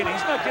Calvert Chaney.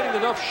 He's not getting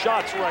enough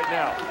shots right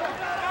now.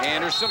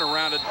 Anderson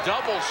around a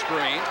double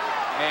screen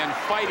and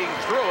fighting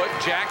through it.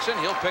 Jackson,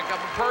 he'll pick up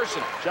a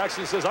person.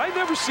 Jackson says, I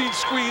never seen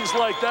screens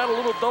like that, a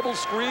little double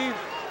screen.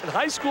 In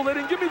high school, they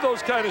didn't give me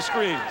those kind of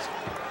screens.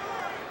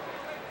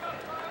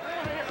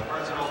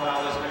 Personal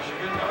foul is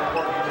Michigan, number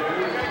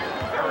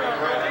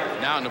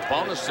 42. Now in the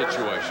bonus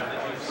situation.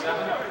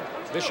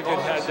 Michigan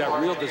had that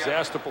real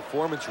disaster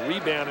performance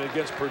rebounding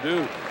against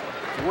Purdue.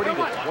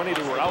 40-20,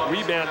 they were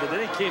out-rebounded.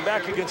 Then he came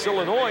back against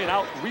Illinois and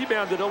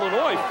out-rebounded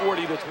Illinois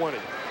 40-20.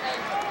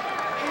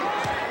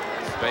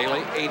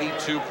 Bailey,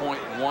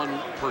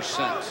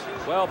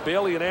 82.1%. Well,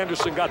 Bailey and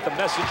Anderson got the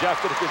message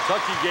after the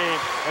Kentucky game,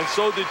 and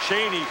so did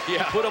Chaney. He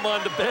put him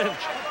on the bench.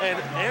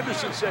 And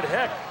Anderson said,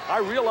 heck, I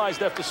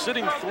realized after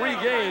sitting 3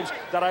 games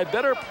that I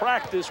better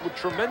practice with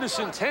tremendous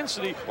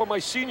intensity or my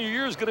senior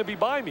year is going to be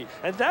by me.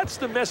 And that's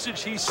the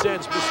message he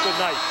sends, Mr.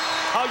 Knight.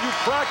 How you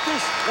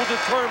practice will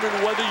determine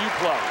whether you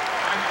play.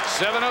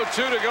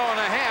 7:02 to go in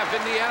a half.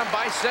 Indiana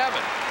by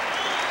 7.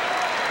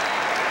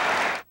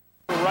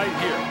 Right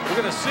here. We're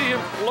going to see him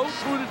float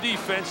through the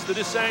defense to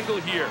this angle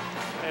here.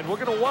 And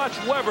we're going to watch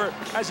Weber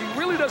as he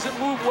really doesn't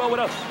move well with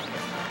us.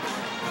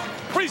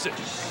 Freeze it.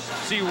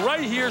 See,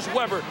 right here's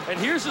Weber, and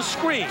here's a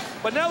screen.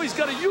 But now he's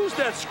got to use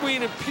that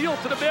screen and peel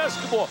to the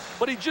basketball.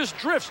 But he just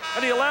drifts,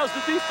 and he allows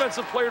the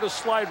defensive player to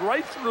slide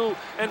right through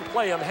and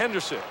play him,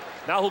 Henderson.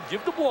 Now he'll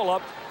give the ball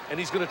up, and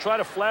he's going to try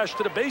to flash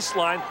to the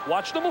baseline.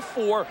 Watch number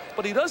 4,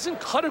 but he doesn't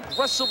cut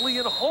aggressively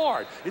and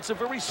hard. It's a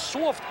very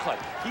soft cut.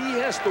 He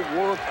has to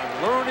work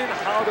on learning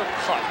how to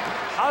cut,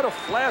 how to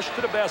flash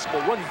to the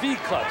basketball, run V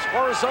cuts,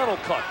 horizontal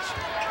cuts.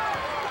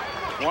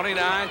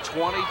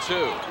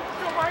 29-22.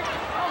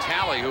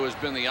 Talley, who has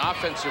been the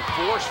offensive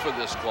force for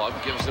this club,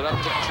 gives it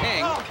up to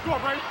King.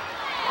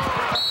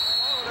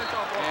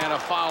 And a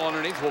foul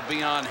underneath will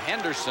be on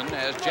Henderson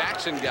as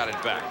Jackson got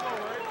it back.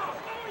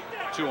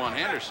 2 on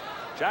Henderson.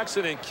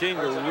 Jackson and King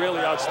are really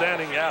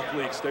outstanding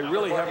athletes. They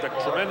really have the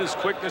tremendous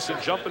quickness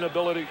and jumping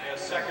ability.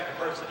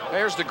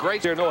 There's the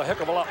great. They know a heck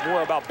of a lot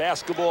more about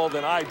basketball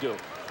than I do.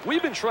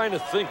 We've been trying to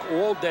think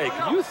all day.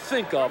 Can you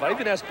think of, I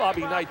even asked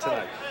Bobby Knight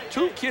tonight,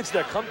 2 kids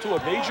that come to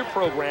a major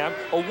program,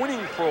 a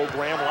winning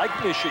program like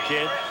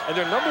Michigan, and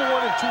their number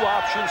 1 and 2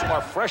 options are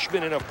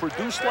freshmen and have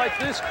produced like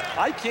this?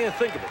 I can't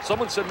think of it.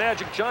 Someone said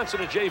Magic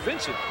Johnson and Jay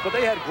Vincent, but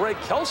they had Greg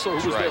Kelso,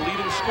 who was their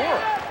leading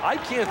scorer. I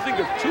can't think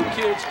of 2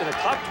 kids in a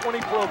top 20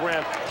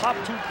 program, top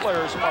 2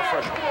 players are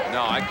freshmen.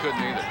 No, I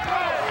couldn't either.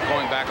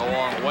 Going back a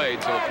long way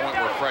to the point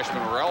where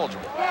freshmen were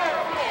eligible.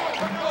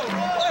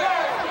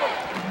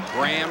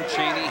 Graham,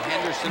 Chaney,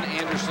 Henderson,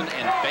 Anderson,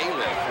 and Bailey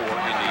for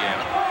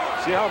Indiana.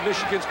 See how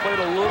Michigan's played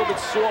a little bit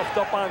soft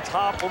up on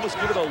top, almost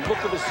give it a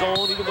look of a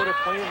zone, even though they're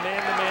playing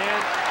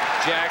man-to-man.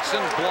 Jackson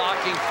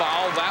blocking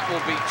foul. That will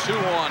be 2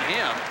 on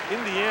him.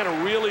 Indiana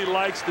really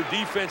likes the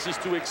defenses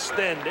to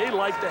extend. They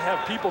like to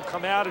have people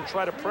come out and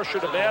try to pressure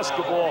the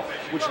basketball,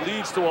 which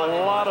leads to a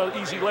lot of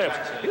easy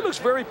layups. He looks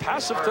very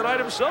passive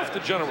tonight himself, the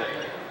general.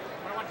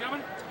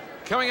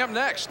 Coming up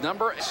next,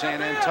 number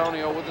San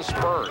Antonio with the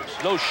Spurs.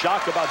 No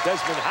shock about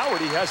Desmond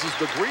Howard. He has his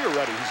degree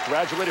already. He's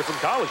graduated from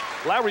college.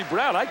 Larry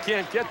Brown, I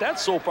can't get that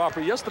soap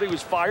opera. Yesterday he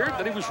was fired,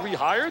 then he was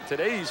rehired.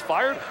 Today he's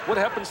fired. What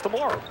happens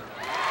tomorrow?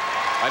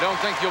 I don't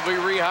think he'll be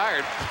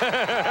rehired.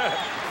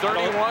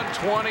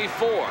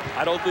 31-24.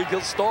 I don't think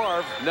he'll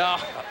starve. No.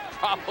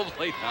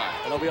 Probably not.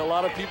 And there'll be a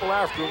lot of people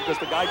after him because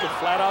the guy can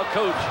flat out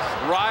coach.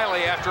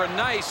 Riley after a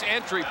nice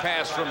entry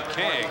pass from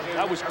King.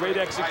 That was great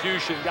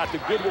execution. Got the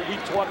good, what we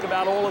talk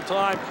about all the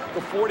time, the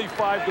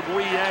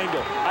 45-degree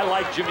angle. I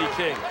like Jimmy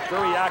King.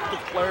 Very active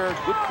player,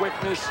 good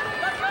quickness.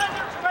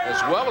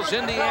 As well as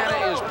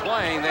Indiana is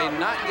playing, they're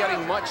not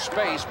getting much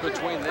space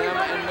between them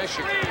and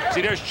Michigan.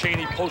 See, there's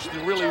Cheney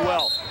posting really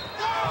well.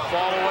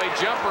 Fall away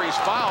jumper, he's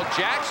fouled.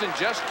 Jackson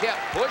just kept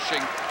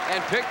pushing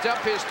and picked up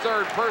his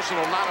third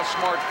personal. Not a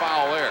smart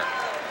foul there.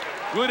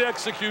 Good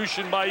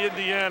execution by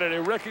Indiana. They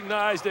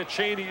recognize that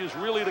Cheney is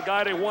really the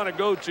guy they want to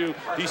go to.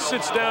 He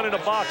sits down in a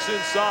box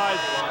inside.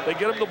 They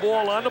get him the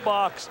ball on the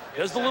box.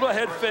 There's the little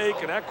head fake,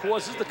 and that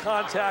causes the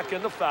contact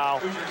and the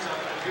foul.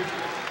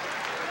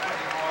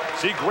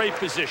 See, great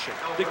position.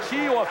 The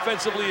key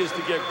offensively is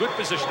to get good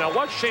position. Now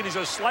watch Cheney. He's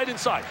going to slide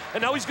inside,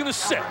 and now he's going to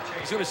sit.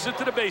 He's going to sit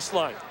to the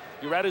baseline.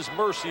 You're at his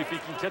mercy if he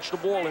can catch the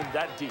ball in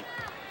that deep.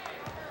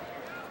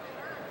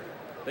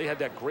 They had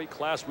that great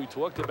class we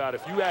talked about.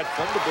 If you add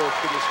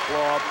Thunderbird to this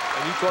club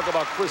and you talk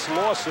about Chris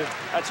Lawson,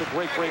 that's a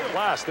great, great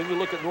class. Then you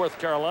look at North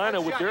Carolina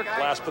with their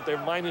class, but they're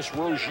minus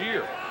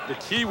Rozier. The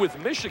key with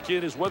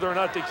Michigan is whether or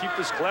not they keep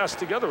this class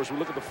together as we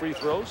look at the free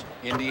throws.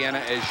 Indiana,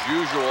 as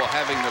usual,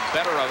 having the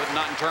better of it,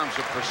 not in terms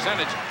of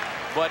percentage,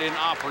 but in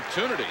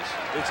opportunities.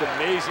 It's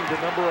amazing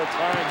the number of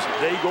times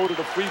they go to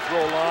the free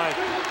throw line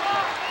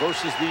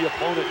versus the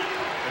opponent.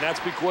 And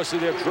that's because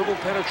of their dribble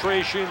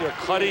penetration, their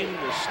cutting,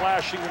 their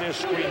slashing, and their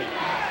screening.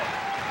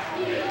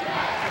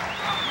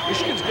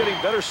 Michigan's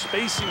getting better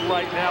spacing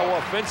right now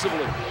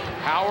offensively.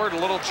 Howard, a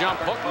little jump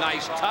hook,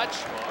 nice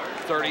touch.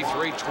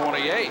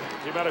 33-28.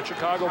 Came out of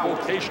Chicago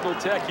Vocational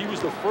Tech. He was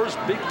the first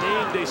big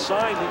name they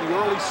signed in the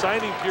early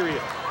signing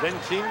period. Then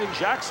King and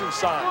Jackson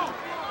signed.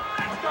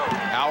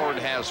 Howard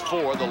has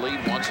 4. The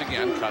lead once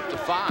again cut to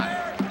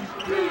 5.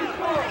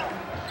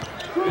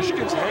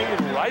 Michigan's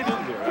hanging right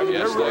in there. I mean,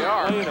 yes, they're really they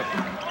are. Playing a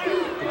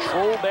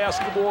control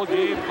basketball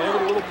game, playing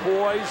with a little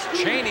poise.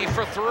 Cheney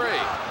for 3.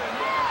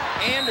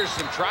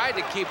 Anderson tried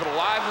to keep it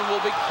alive and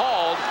will be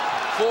called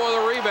for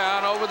the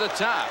rebound over the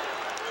top.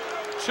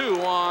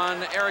 2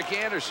 on Eric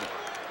Anderson.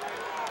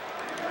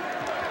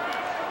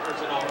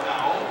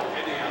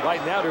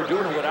 Right now, they're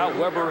doing it without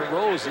Weber and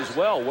Rose as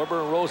well.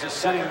 Weber and Rose is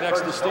sitting next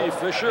to Steve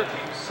Fisher.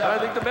 And I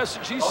think the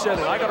message he's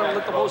sending, I got to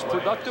let the most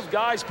productive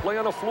guys play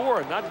on the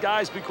floor, and not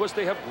guys because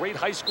they have great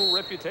high school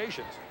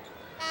reputations.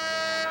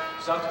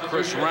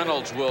 Chris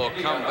Reynolds will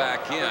come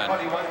back in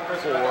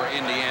for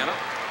Indiana.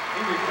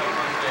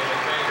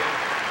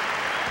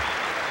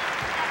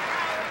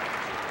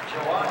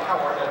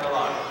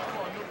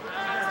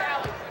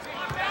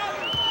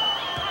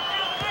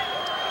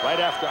 Right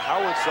after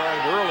Howard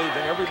signed early,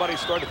 then everybody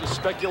started to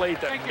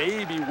speculate that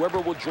maybe Weber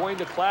will join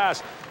the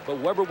class. But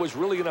Weber was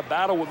really in a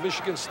battle with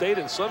Michigan State,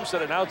 and some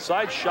said an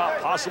outside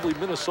shot, possibly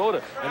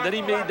Minnesota. And then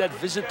he made that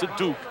visit to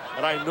Duke.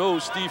 And I know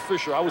Steve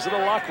Fisher. I was in the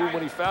locker room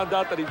when he found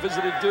out that he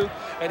visited Duke,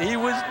 and he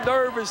was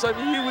nervous. I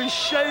mean, he was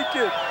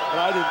shaking. And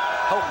I didn't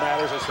help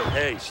matters. I said,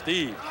 hey,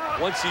 Steve,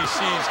 once he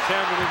sees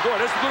Cameron and Gore,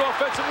 that's a good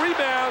offensive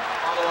rebound.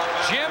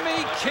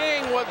 Jimmy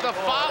King with the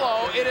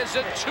follow. It is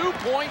a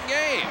 2-point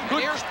game.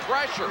 Here's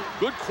pressure.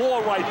 Good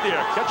call right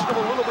there. Catching him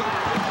a little bit.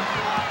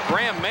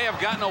 Graham may have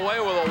gotten away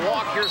with a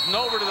walk. Here's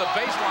Nover to the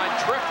baseline.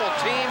 Triple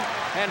team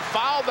and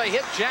foul. They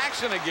hit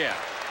Jackson again.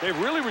 They've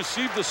really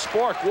received the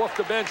spark off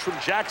the bench from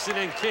Jackson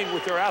and King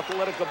with their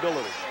athletic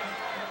ability.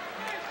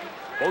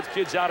 Both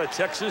kids out of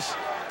Texas.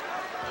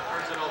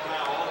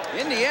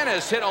 Indiana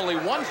has hit only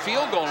 1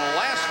 field goal in the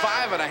last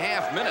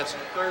 5.5 minutes,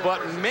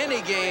 but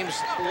many games,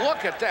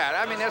 look at that.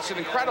 I mean, that's an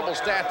incredible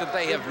stat that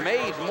they have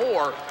made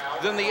more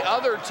than the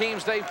other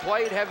teams they've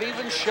played have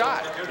even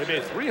shot. They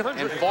made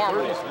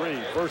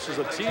 333 versus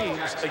the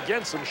teams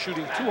against them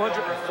shooting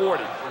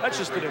 240. That's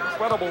just an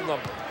incredible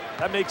number.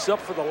 That makes up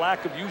for the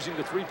lack of using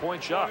the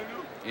three-point shot.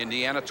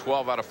 Indiana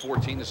 12 out of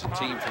 14 is a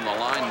team from the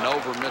line.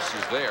 Nover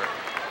misses there.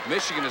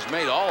 Michigan has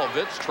made all of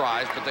its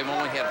tries, but they've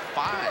only had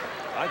 5.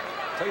 I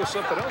tell you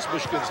something else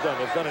Michigan's done.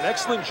 They've done an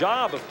excellent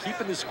job of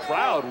keeping this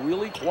crowd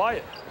really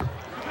quiet.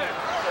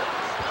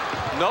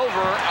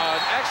 Nover,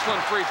 an excellent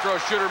free throw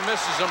shooter,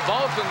 misses them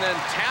both, and then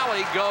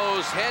Talley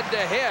goes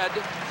head-to-head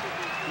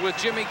with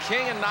Jimmy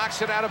King and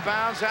knocks it out of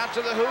bounds out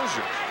to the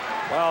Hoosiers.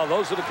 Well,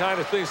 those are the kind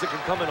of things that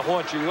can come and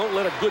haunt you. You don't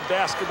let a good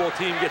basketball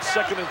team get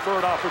second and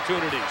third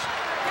opportunities.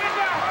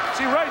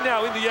 See, right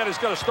now, Indiana's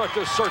got to start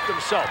to assert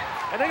themselves.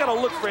 And they got to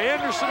look for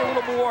Anderson a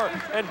little more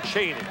and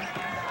Cheney.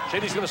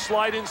 Cheney's going to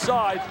slide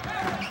inside.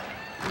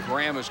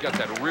 Graham has got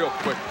that real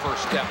quick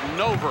first step.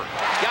 Nover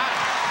got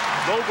it.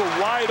 Nover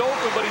wide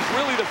open, but he's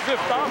really the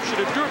 5th option.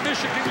 If you're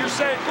Michigan, you're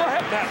saying, go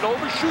ahead, Matt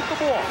Nover, shoot the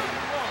ball.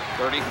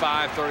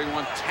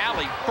 35-31.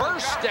 Talley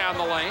bursts down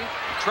the lane.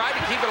 Tried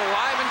to keep it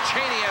alive, and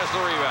Cheney has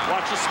the rebound.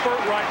 Watch the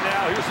spurt right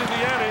now. Here's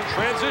Indiana in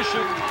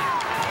transition.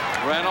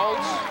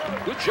 Reynolds.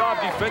 Good job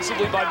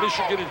defensively by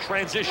Michigan in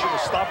transition to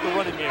stop the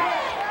running game.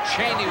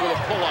 Cheney with a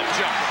pull-up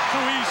jumper.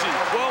 Too easy.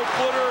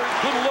 12-footer.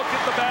 Good look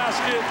at the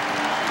basket.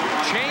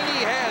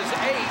 Cheney has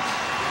 8,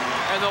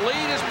 and the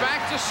lead is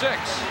back to 6.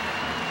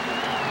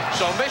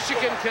 So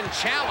Michigan can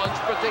challenge,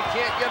 but they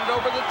can't get it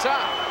over the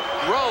top.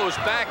 Rose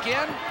back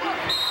in.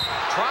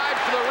 Tried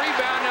for the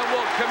rebound and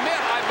will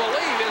commit, I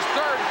believe, his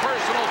third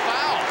personal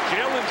foul.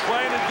 Jalen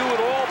trying to do it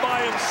all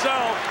by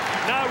himself.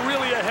 Not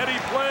really a heady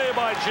play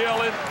by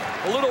Jalen.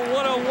 A little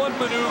one-on-one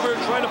maneuver,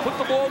 trying to put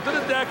the ball to the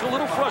deck, a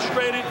little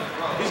frustrated.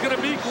 He's going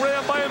to beat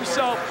Graham by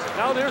himself.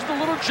 Now there's the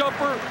little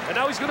jumper, and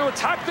now he's going to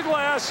attack the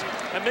glass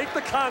and make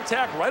the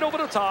contact right over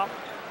the top.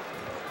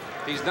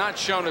 He's not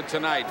shown it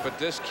tonight, but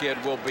this kid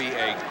will be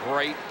a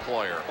great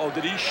player. Oh,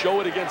 did he show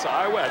it against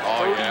Iowa at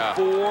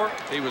 34? Yeah.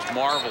 He was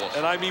marvelous.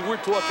 And I mean, we're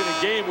talking a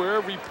game where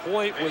every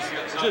point was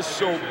just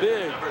so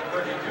big.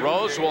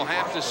 Rose will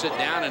have to sit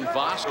down, and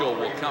Vasco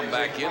will come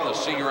back in, the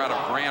senior out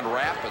of Grand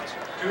Rapids.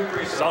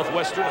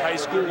 Southwestern High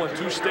School won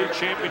 2 state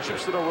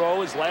championships in a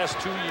row his last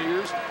 2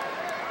 years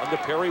under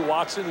Perry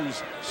Watson,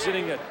 who's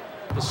sitting at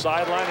the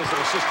sideline as an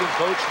assistant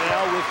coach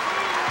now with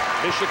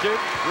Michigan.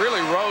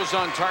 Really Rose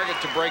on target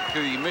to break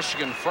the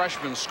Michigan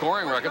freshman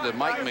scoring record that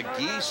Mike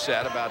McGee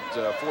set about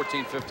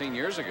 14, 15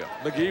 years ago.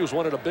 McGee was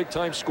one of the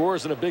big-time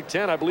scorers in the Big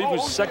Ten. I believe he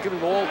was second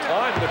in all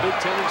time in the Big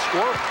Ten in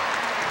scoring.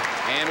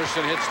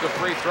 Anderson hits the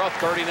free throw,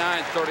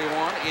 39-31.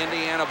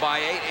 Indiana by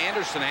 8.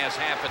 Anderson has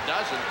half a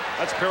dozen.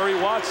 That's Perry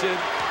Watson.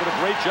 Did a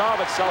great job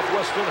at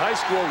Southwestern High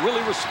School. Really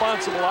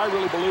responsible, I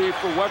really believe,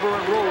 for Weber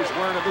and Rose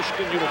wearing a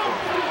Michigan uniform.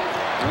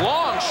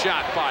 Long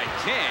shot by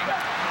King.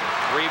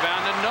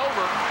 Rebound to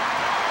Nover.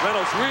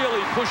 Reynolds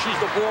really pushes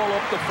the ball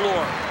up the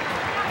floor.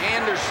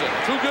 Anderson.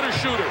 Too good a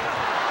shooter.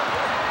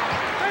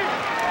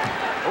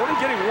 Only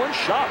getting one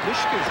shot.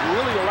 Michigan's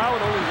really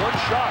allowing only one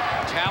shot.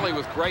 Talley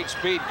with great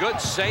speed.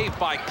 Good save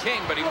by King,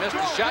 but he missed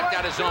the shot,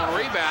 got his own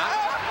rebound.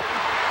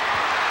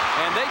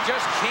 And they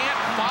just can't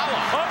follow.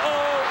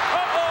 Uh-oh!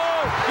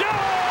 Uh-oh! Yeah!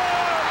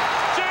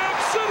 Jam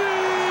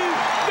City!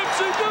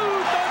 Dipsy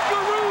Dude,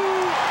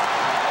 Dunkaroo!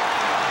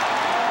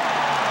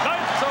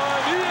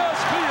 Nighttime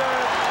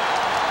ESPN.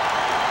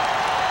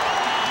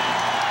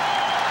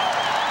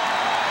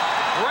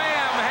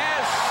 Graham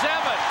has 7.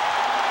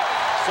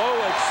 So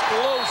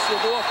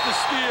explosive off the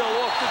steal,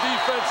 off the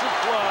defensive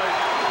play.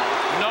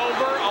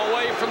 Nover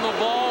away from the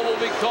ball will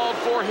be called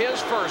for his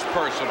first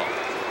personal.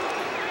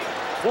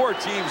 4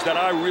 teams that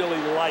I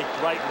really like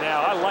right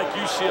now. I like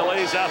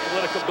UCLA's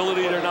athletic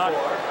ability. They're not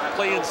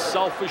playing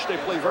selfish. They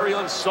play very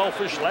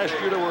unselfish. Last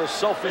year they were a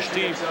selfish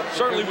team.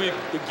 Certainly we've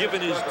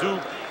given his due.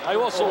 I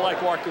also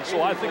like Arkansas.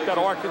 I think that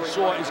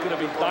Arkansas is going to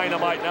be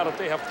dynamite now that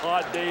they have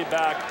Todd Day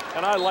back.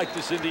 And I like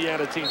this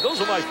Indiana team. Those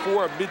are my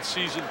 4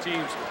 mid-season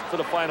teams for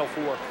the Final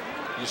Four.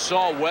 You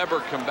saw Weber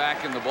come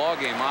back in the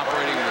ballgame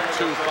operating with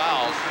 2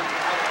 fouls.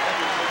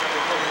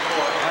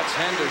 That's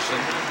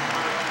Henderson.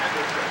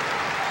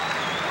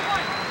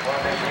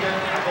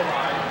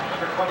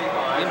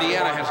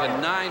 Indiana has a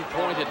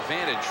 9-point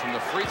advantage from the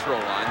free throw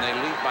line. They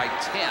lead by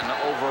 10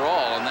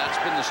 overall, and that's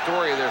been the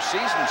story of their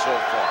season so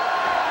far.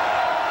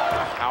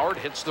 Howard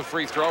hits the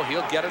free throw.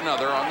 He'll get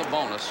another on the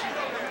bonus.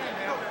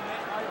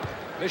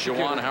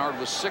 Juwan Howard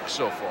was 6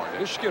 so far.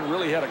 Michigan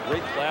really had a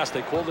great class.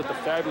 They called it the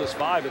Fabulous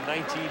Five in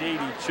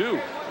 1982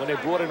 when they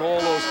brought in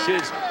all those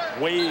kids,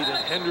 Wade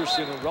and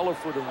Henderson and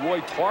Relaford and Roy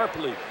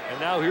Tarpley. And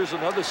now here's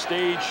another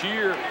stage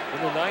here in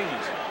the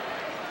 90s.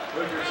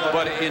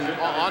 But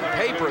on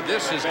paper,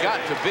 this has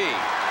got to be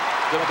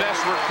the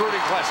best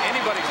recruiting class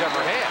anybody's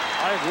ever had.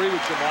 I agree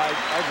with you, Mike.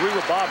 I agree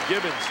with Bob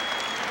Gibbons.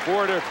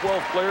 4 of their 12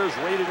 players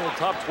rated in the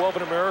top 12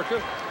 in America.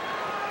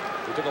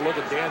 We took a look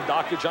at Dan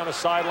Dockage on the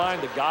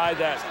sideline, the guy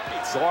that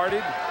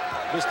guarded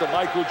Mr.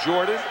 Michael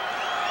Jordan.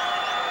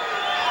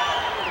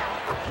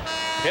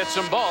 Hits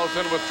them both,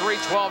 and with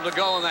 3:12 to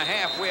go in the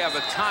half, we have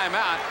a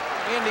timeout.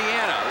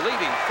 Indiana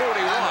leading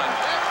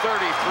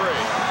 41-33.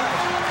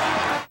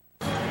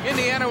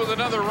 Indiana with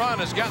another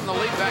run has gotten the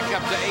lead back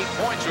up to 8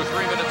 points with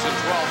 3 minutes and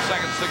 12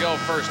 seconds to go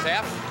first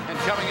half. And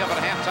coming up at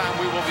halftime,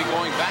 we will be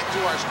going back to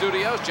our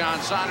studios.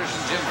 John Saunders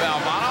and Jim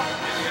Valvano.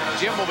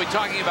 Jim will be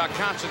talking about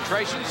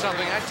concentration,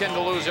 something I tend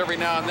to lose every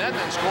now and then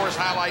scores,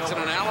 highlights,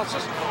 and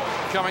analysis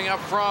coming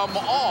up from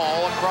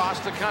all across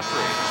the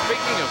country.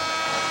 Speaking of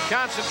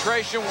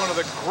concentration, one of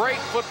the great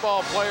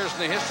football players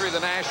in the history of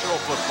the National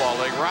Football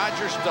League,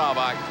 Roger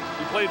Staubach.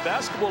 He played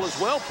basketball as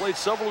well, played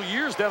several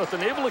years down at the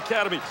Naval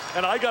Academy,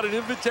 and I got an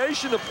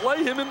invitation to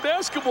play him in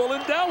basketball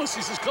in Dallas.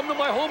 He says, come to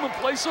my home and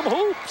play some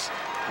hoops.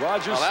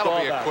 Roger Staubach.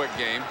 That'll be a quick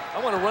game. I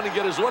want to run and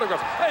get his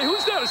autograph. Hey,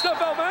 who's that? Is that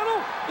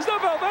Valvano? Is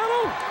that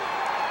Valvano?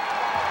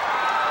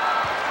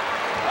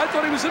 I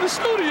thought he was in the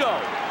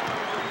studio.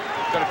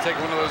 Got to take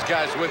one of those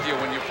guys with you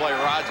when you play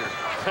Roger.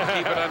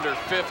 Keep it under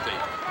 50.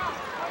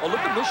 Oh, look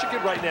at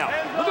Michigan right now.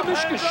 Look at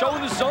Michigan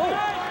showing the zone.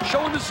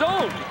 Showing the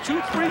zone.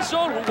 2-3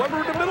 zone with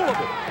Weber in the middle of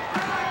it.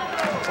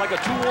 It's like a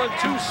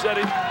 2-1-2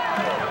 setting.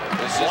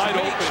 This is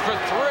Meeks for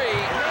 3,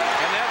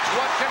 and that's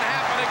what can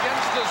happen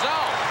against the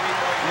zone.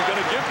 You're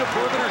going to give the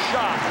perimeter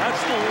shot. That's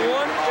the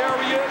one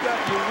area that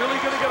you're really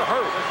going to get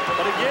hurt.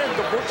 But again,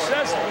 the book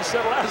says, we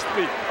said last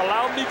week,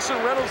 allow Meeks and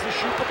Reynolds to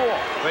shoot the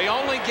ball. They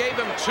only gave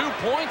him 2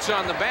 points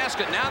on the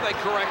basket. Now they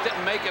correct it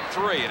and make it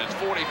 3, and it's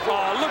 44.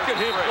 Oh, look at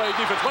him play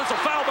defense. What's a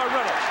foul by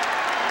Reynolds?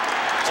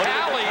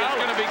 Tally is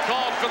going to be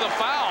called for the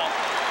foul.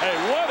 Hey,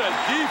 what a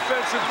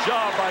defensive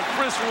job by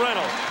Chris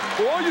Reynolds.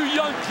 For all you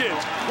young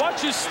kids,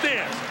 watch his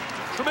stance.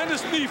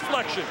 Tremendous knee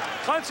flexion,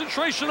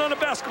 concentration on the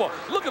basketball.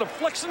 Look at him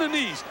flexing the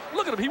knees.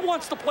 Look at him, he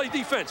wants to play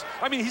defense.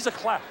 I mean, he's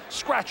a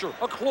scratcher,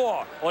 a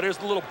claw. Oh, there's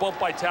the little bump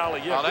by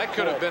Tally. Yeah, well, that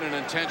could have been an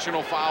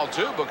intentional foul,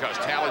 too, because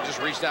Tally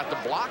just reached out to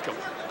block him.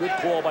 Good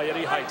call by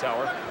Eddie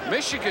Hightower.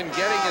 Michigan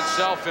getting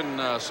itself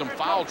in some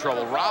foul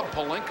trouble. Rob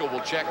Pelinka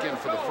will check in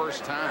for the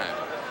first time.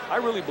 I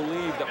really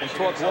believe that we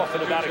talk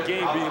often about a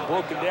game being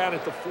broken down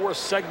into 4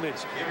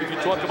 segments if you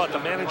talk about the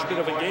management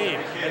of a game.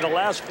 And the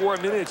last 4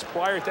 minutes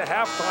prior to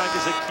halftime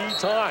is a key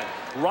time.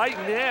 Right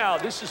now,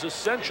 this is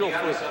essential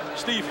for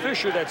Steve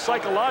Fisher that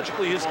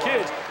psychologically his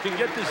kids can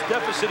get this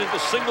deficit into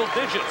single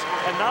digits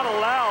and not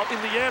allow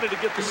Indiana to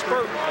get the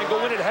spurt and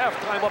go in at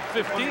halftime up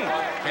 15.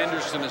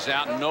 Henderson is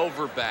out,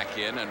 Nover back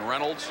in, and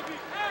Reynolds,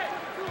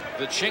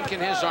 the chink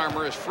in his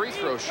armor is free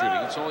throw shooting.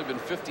 It's only been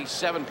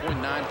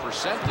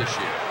 57.9% this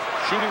year.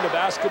 Shooting the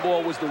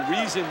basketball was the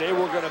reason they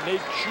were going to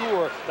make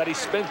sure that he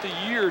spent the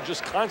year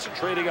just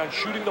concentrating on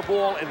shooting the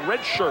ball and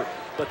redshirt.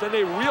 But then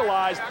they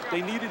realized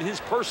they needed his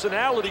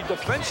personality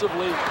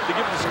defensively to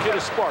give this kid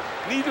a spark.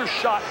 Neither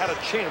shot had a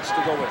chance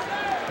to go in.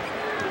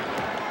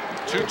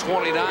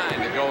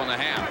 2:29 to go in the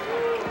half.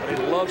 But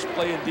he loves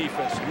playing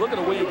defense. Look at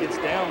the way he gets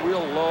down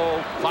real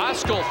low.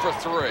 Voskuhl for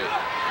 3.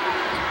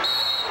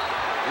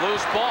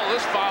 Loose ball.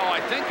 This foul,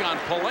 I think, on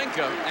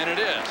Pelinka, and it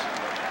is.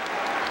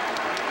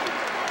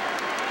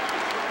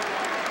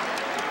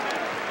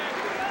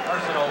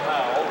 Personal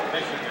foul,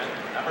 Michigan,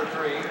 number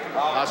 3.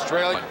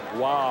 Australia.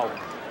 Wow.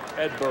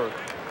 Edberg.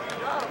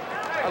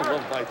 I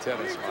love my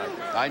tennis,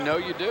 Mike. I know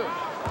you do.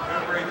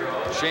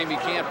 Shame you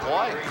can't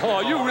play.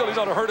 Oh, you really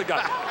know to hurt a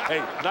guy.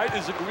 Hey, Knight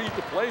has agreed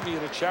to play me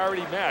in a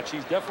charity match. He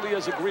definitely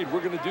has agreed.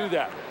 We're going to do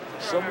that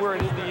somewhere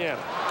in Indiana.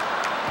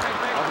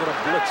 I'm going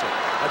to blitz him.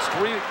 That's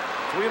three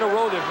in a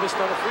row they've missed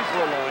on the free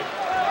throw line.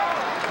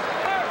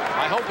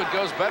 I hope it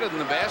goes better than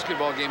the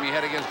basketball game you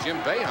had against Jim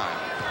Boeheim.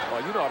 Well,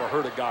 you know how to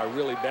hurt a guy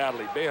really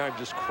badly. Boeheim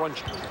just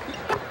crunched him.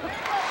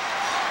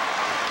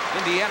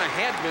 Indiana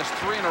had missed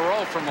 3 in a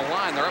row from the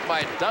line. They're up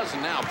by a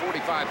dozen now,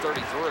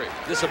 45-33.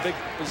 This is a big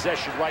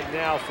possession right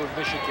now for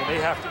Michigan. They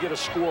have to get a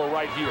score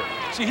right here.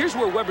 See, here's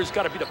where Weber's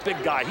got to be the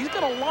big guy. He's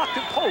got a locked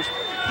in post.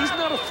 He's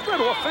not a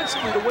threat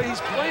offensively the way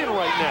he's playing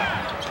right now.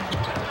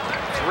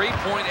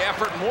 3-point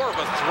effort, more of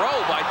a throw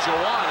by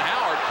Juwan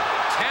Howard.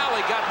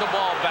 Tally got the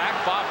ball back.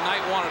 Bob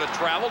Knight wanted to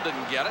travel,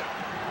 didn't get it.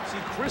 See,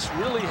 Chris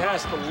really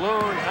has to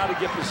learn how to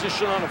get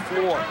position on the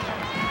floor.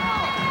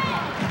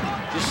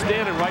 Just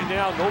standing right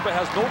now, Nova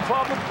has no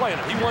problem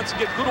playing him. He wants to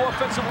get good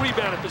offensive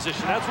rebounding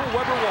position. That's what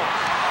Weber wants.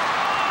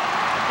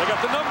 They got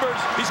the numbers.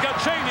 He's got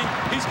Chaney.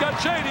 He's got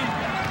Chaney.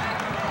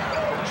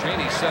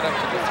 Chaney set up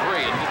to the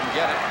 3 and didn't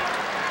get it.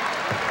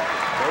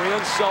 Very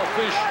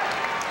unselfish.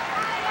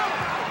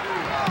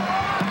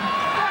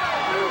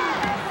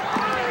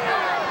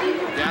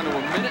 Down to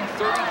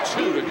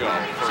 1:32 to go.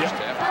 First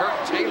half. Kirk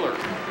Taylor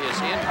is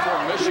in for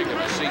Michigan,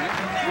 the senior.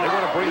 They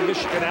want to bring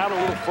Michigan out a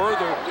little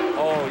further.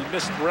 Oh, he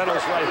missed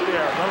Reynolds right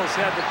there. Reynolds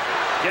had the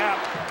gap.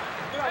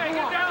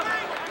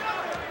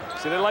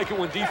 See, they like it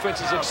when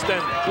defense is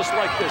extended, just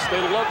like this. They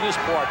love this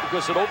part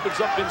because it opens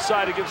up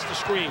inside against the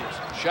screens.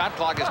 Shot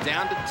clock is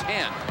down to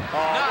 10.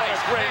 Oh, nice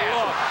great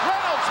look.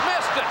 Reynolds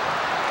missed it.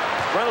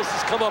 Reynolds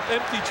has come up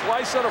empty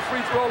twice on a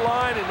free throw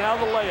line, and now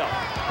the layup.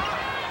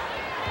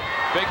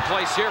 Big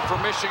place here for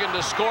Michigan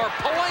to score.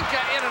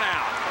 Pelinka in and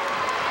out.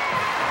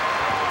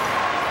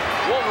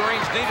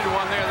 Wolverines needed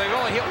one there. They've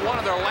only hit one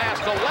of their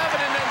last 11,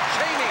 and then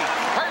Chaney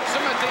hurts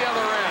them at the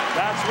other end.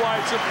 That's why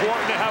it's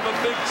important to have a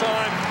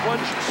big-time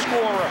clutch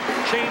scorer.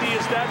 Chaney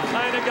is that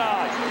kind of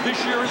guy. This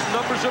year his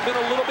numbers have been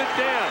a little bit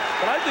down,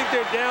 but I think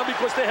they're down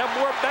because they have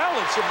more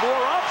balance and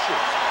more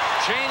options.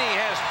 Chaney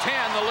has 10.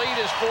 The lead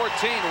is 14.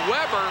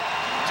 Weber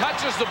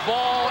touches the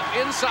ball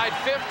inside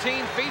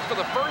 15 feet for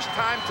the first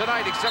time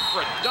tonight, except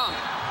for a dunk.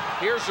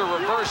 Here's a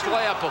reverse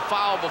layup, a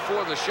foul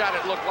before the shot.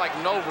 It looked like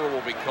Nover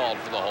will be called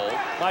for the hold.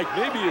 Mike,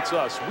 maybe it's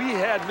us. We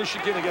had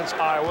Michigan against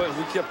Iowa, and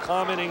we kept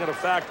commenting on the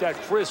fact that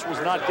Chris was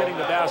not getting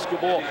the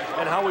basketball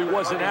and how he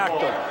wasn't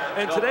active.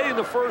 And today in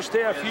the first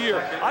half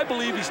here, I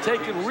believe he's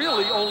taken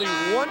really only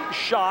one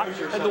shot,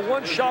 and the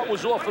one shot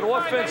was off an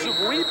offensive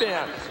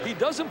rebound. He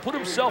doesn't put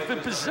himself in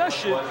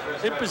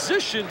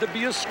position to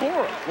be a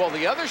scorer. Well,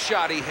 the other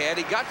shot he had,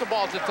 he got the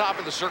ball at the top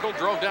of the circle,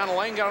 drove down the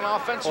lane, got an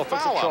offensive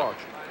foul charge.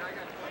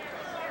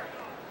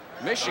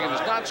 Michigan has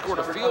not scored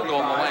a field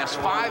goal in the last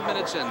 5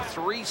 minutes and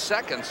 3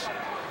 seconds.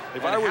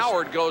 And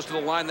Howard goes to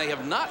the line. They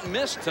have not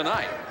missed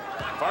tonight.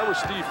 If I were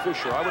Steve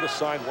Fisher, I would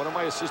assign one of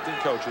my assistant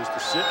coaches to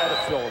sit at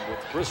a film with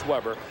Chris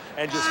Weber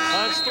and just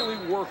constantly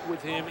work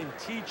with him and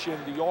teach him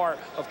the art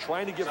of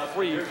trying to get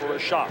free for a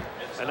shot.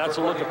 And that's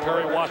a look at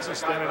Perry Watson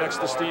standing next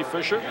to Steve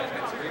Fisher.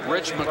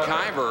 Rich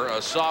McIver,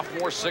 a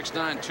sophomore, 6'9",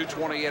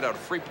 228 out of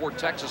Freeport,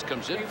 Texas,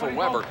 comes in for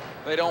Weber.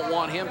 They don't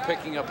want him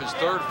picking up his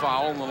third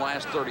foul in the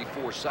last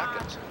 34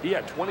 seconds. He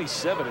had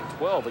 27 and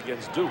 12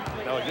 against Duke.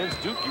 Now,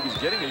 against Duke, he was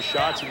getting his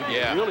shots, and he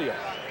was really a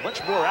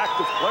much more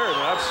active player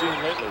than I've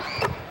seen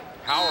lately.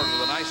 Howard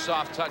with a nice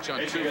soft touch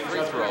on 2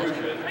 free throws.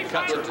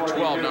 Cuts it to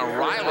 12. Now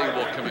Riley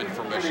will come in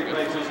for Michigan.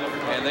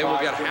 And they will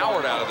get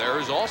Howard out of there,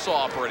 who's also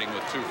operating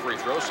with 2 free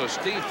throws. So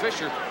Steve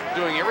Fisher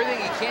doing everything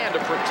he can to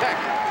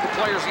protect the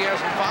players he has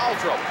in foul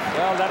trouble.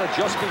 Well, that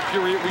adjustment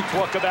period we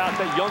talk about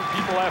that young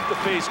people have to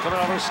face coming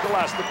out of the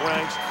Scholastic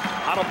ranks,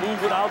 how to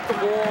move without the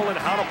ball and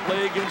how to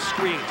play against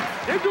screens.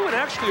 They're doing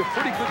actually a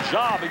pretty good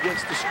job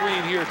against the screen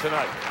here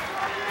tonight.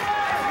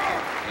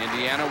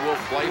 Indiana will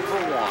play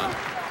for 1.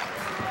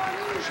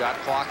 Shot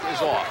clock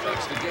is off.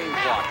 That's the game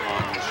clock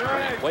on the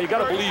screen. Well, you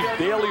got to believe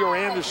Bailey or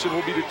Anderson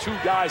will be the 2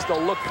 guys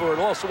they'll look for.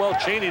 And also, well,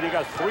 Cheney, they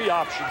got 3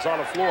 options on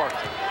the floor.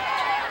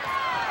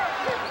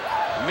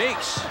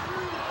 Meeks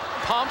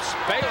pumps.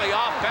 Bailey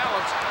off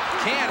balance.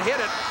 Can't hit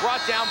it.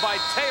 Brought down by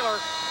Taylor.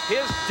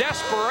 His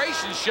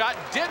desperation shot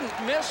didn't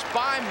miss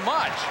by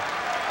much.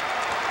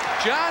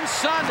 John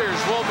Saunders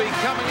will be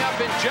coming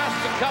up in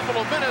just a couple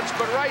of minutes,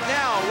 but right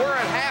now we're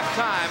at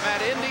halftime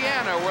at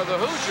Indiana, where the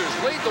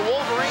Hoosiers lead the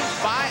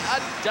Wolverines by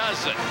a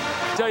dozen.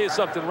 I'll tell you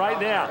something right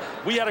now.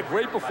 We had a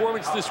great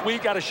performance this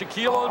week out of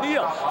Shaquille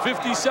O'Neal.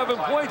 57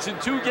 points in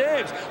 2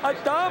 games. A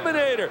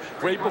dominator.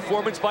 Great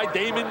performance by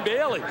Damon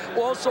Bailey.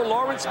 Also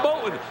Lawrence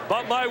Moten.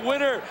 But my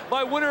winner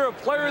of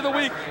Player of the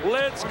Week,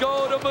 let's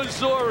go to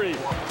Missouri.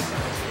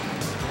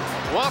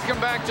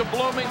 Welcome back to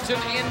Bloomington,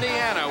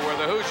 Indiana, where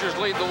the Hoosiers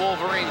lead the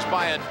Wolverines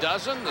by a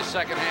dozen. The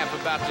second half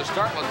about to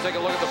start. Let's take a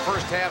look at the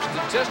first half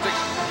statistics.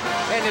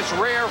 And it's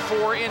rare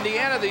for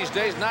Indiana these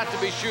days not to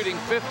be shooting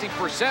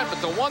 50%,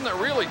 but the one that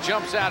really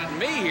jumps out at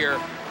me here,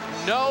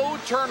 no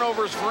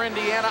turnovers for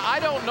Indiana. I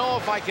don't know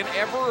if I can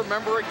ever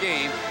remember a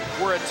game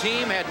where a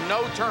team had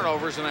no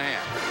turnovers in a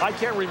half. I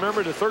can't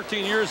remember the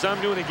 13 years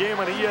I'm doing a game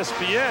on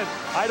ESPN.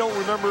 I don't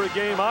remember a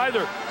game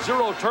either.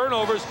 0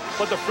 turnovers,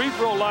 but the free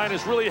throw line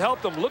has really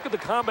helped them. Look at the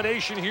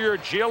combination here,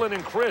 Jalen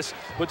and Chris.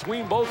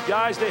 Between both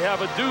guys, they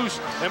have a deuce,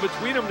 and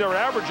between them, they're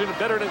averaging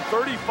better than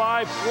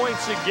 35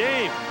 points a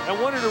game.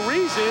 And one of the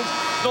reasons,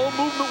 no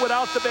movement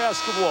without the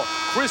basketball.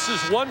 Chris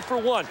is 1 for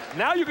 1.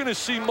 Now you're going to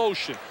see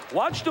motion.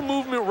 Watch the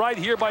movement right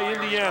here by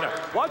Indiana.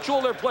 Watch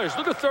all their players.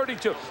 Look at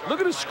 32. Look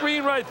at the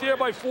screen right there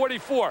by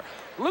 44.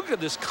 Look at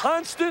this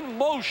constant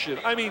motion.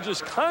 I mean,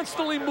 just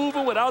constantly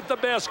moving without the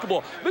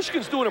basketball.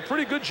 Michigan's doing a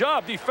pretty good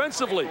job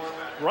defensively.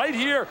 Right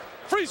here,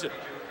 freeze it.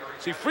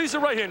 See, freeze it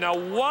right here. Now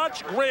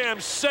watch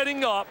Graham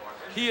setting up.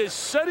 He is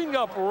setting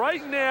up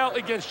right now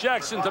against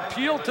Jackson to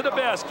peel to the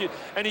basket,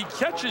 and he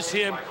catches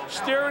him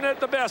staring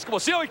at the basketball.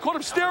 See how he caught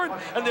him staring?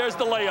 And there's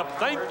the layup.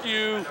 Thank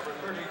you.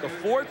 The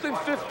 4th and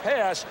 5th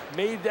pass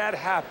made that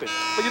happen.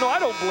 But, you know, I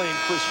don't blame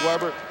Chris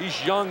Webber.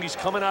 He's young. He's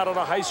coming out of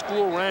the high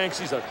school ranks.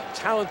 He's a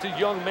talented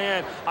young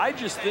man. I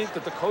just think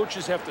that the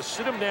coaches have to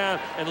sit him down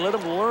and let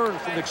him learn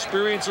from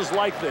experiences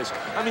like this.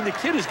 I mean, the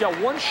kid has got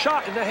 1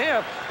 shot in the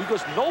half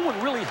because no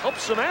one really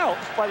helps him out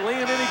by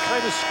laying any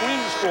kind of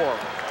screens for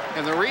him.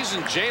 And the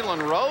reason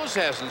Jalen Rose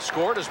hasn't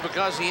scored is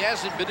because he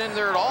hasn't been in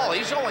there at all.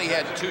 He's only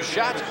had 2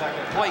 shots,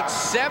 played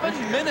 7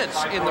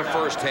 minutes in the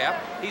first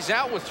half. He's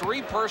out with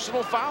 3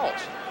 personal fouls.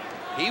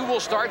 He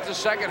will start the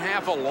second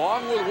half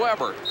along with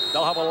Webber.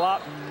 They'll have a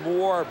lot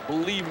more,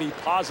 believe me,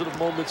 positive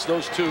moments,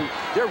 those 2.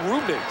 They're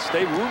roommates.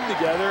 They room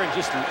together and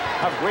just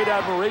have great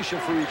admiration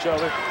for each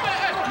other.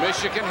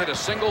 Michigan hit a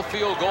single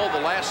field goal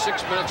the last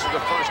 6 minutes of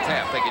the first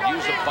half. They could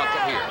use a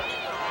bucket here.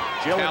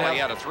 Kelly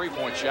had a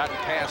 3-point shot and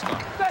passed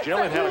on.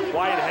 Jalen had a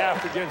quiet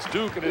half against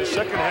Duke, and in the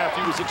second half,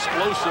 he was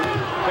explosive.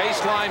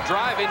 Baseline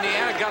drive.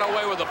 Indiana got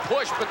away with a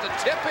push, but the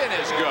tip-in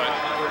is good.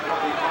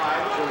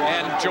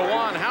 And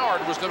Juwan Howard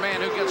was the man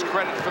who gets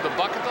credit for the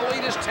bucket. The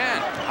lead is 10.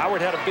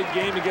 Howard had a big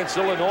game against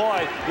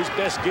Illinois. His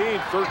best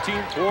game, 13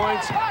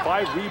 points,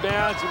 5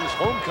 rebounds in his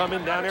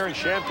homecoming down there in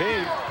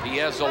Champaign. He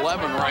has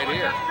 11 right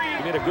here.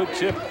 He made a good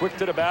tip, quick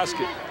to the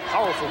basket.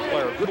 Powerful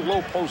player, good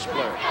low post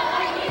player.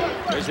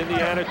 There's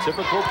Indiana,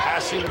 typical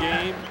passing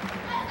game.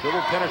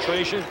 Dribble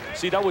penetration.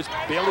 See, that was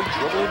Bailey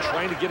dribbling,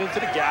 trying to get into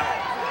the gap.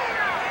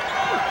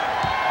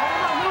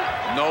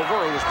 Nova,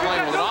 who was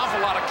playing with an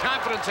awful lot of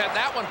confidence, had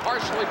that one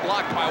partially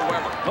blocked by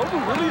Webber. Nova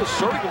really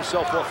asserting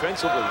himself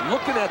offensively,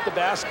 looking at the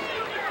basket.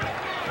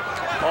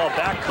 Oh,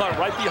 back cut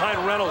right behind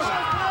Reynolds.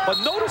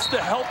 But notice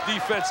the help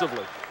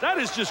defensively. That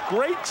is just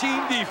great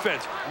team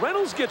defense.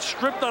 Reynolds gets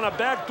stripped on a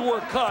backdoor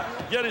cut,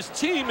 yet his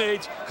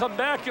teammates come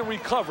back and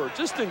recover.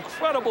 Just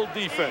incredible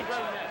defense.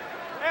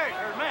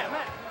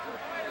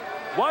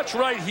 Watch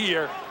right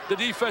here, the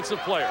defensive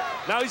player.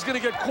 Now he's going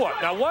to get caught.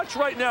 Now watch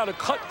right now the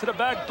cut to the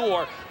back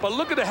door, but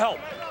look at the help.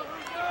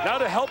 Now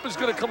the help is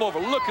going to come over.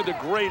 Look at the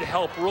great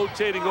help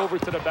rotating over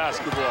to the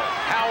basketball.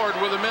 Howard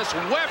with a miss.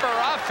 Webber,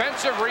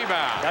 offensive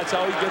rebound. That's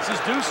how he gets his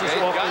deuces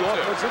off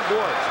the offensive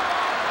boards.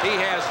 He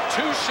has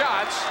 2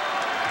 shots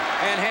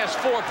and has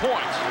 4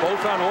 points.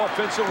 Both on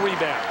offensive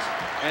rebounds.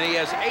 And he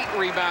has 8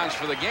 rebounds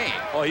for the game.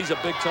 Oh, he's a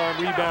big-time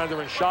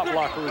rebounder and shot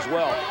blocker as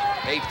well.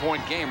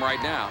 8-point game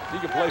right now. He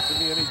can play for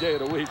me any day of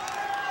the week.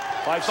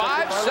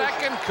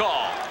 5-second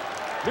call.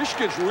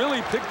 Michigan's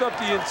really picked up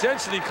the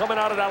intensity coming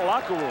out of that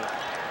locker room.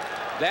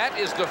 That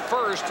is the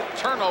first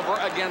turnover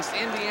against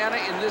Indiana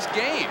in this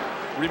game.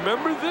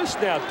 Remember this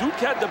now. Duke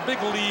had the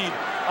big lead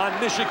on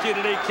Michigan,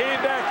 and they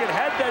came back and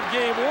had that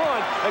game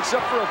won,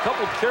 except for a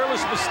couple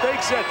careless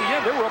mistakes at the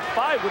end. They were up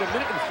 5 with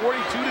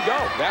 1:42 to go.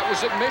 That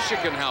was at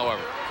Michigan,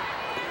 however.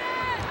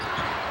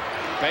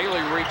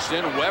 Bailey reached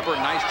in. Weber,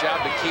 nice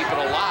job to keep it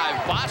alive.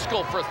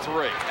 Bosco for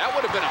 3. That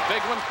would have been a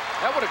big one.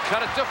 That would have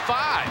cut it to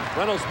 5.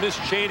 Reynolds missed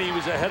Cheney. He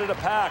was ahead of the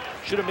pack.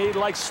 Should have made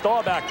like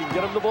Staubach and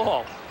get him the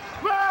ball.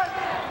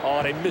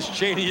 Oh, they missed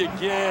Cheney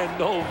again.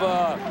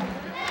 Nova.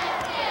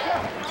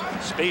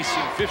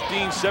 Spacing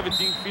 15,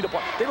 17 feet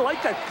apart. They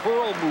like that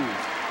curl move.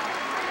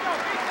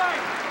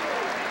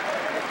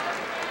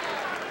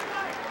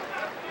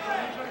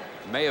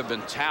 May have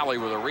been Talley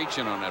with a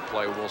reach-in on that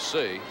play. We'll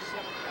see.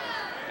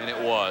 And it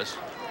was.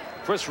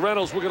 Chris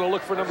Reynolds, we're going to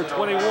look for number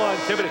 21. Oh,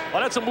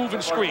 that's a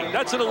moving screen.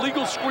 That's an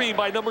illegal screen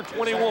by number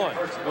 21.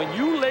 When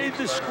you laid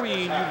the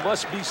screen, you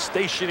must be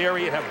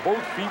stationary and have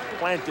both feet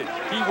planted.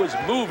 He was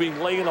moving,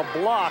 laying a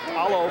block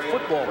a la a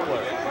football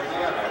player.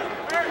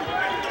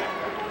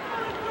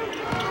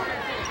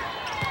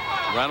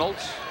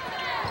 Reynolds,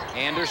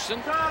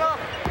 Anderson.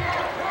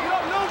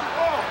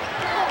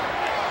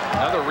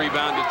 Another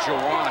rebound to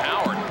Jawan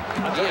Howard.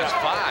 He has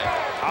 5.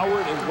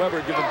 Howard and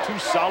Weber give him 2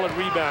 solid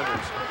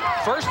rebounders.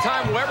 First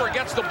time Weber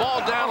gets the ball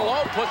down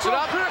low, puts it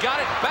up, got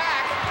it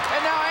back,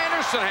 and now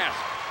Anderson has it.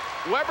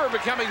 Weber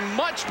becoming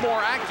much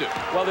more active.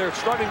 Well, they're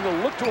starting to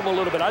look to him a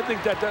little bit. I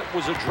think that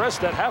was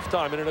addressed at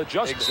halftime in an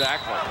adjustment.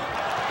 Exactly.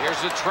 Here's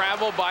the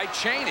travel by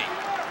Cheney.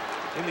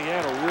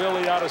 Indiana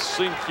really out of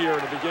sync here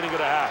in the beginning of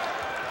the half.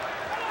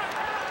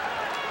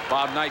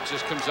 Bob Knight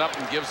just comes up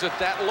and gives it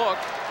that look.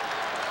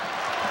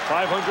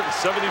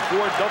 574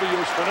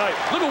 W's for Knight.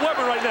 Look at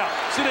Weber right now.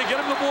 See, they get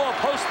him the ball,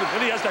 post him,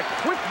 and he has that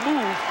quick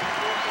move.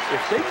 If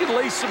they can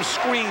lay some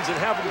screens and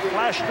have him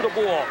flash to the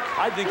ball,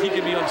 I think he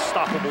can be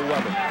unstoppable,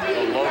 Weber.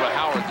 Low to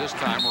Howard this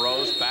time.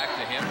 Rose back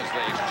to him as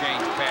they exchange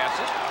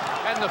passes.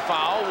 And the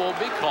foul will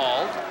be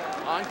called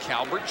on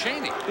Calbert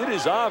Cheney. It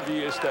is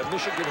obvious that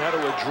Michigan had to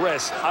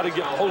address how to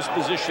get post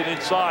position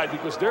inside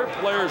because their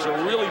players are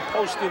really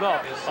posting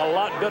up a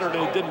lot better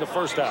than they did in the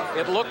first half.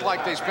 It looked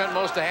like they spent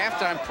most of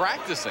halftime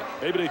practicing.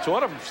 Maybe they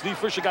taught him. Steve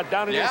Fisher got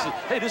down and said,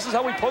 hey, this is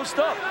how we post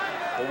up.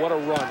 But what a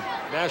run.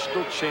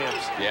 National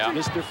champs. Yeah.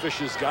 Mr.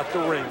 Fisher's got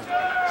the ring.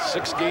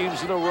 6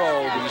 games in a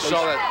row. You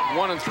saw that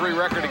 1-3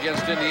 record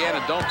against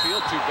Indiana. Don't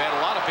feel too bad.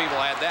 A lot of people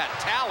had that.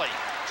 Talley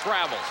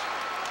travels.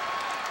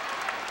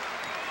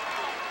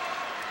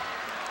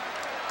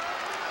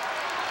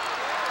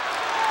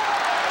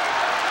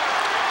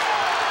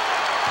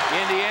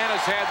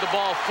 Indiana's had the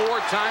ball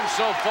 4 times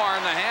so far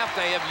in the half.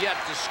 They have yet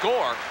to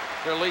score.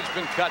 Their lead's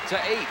been cut to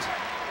 8.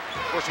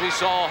 Of course, we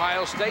saw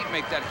Ohio State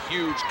make that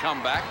huge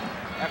comeback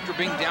after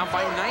being down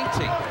by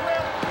 19.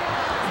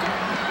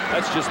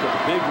 That's just a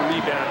big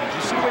rebound. Did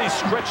you see the way he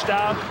stretched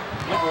out,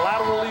 went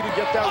laterally to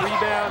get that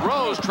rebound?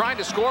 Rose trying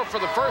to score for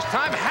the first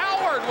time.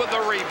 Howard with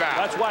the rebound.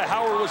 That's why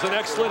Howard was an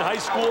excellent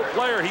high school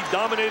player. He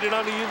dominated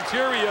on the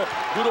interior.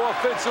 Good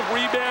offensive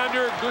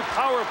rebounder, good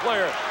power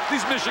player.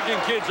 These Michigan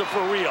kids are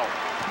for real.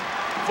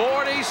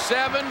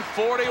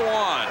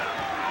 47-41.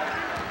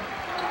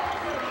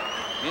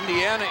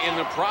 Indiana in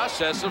the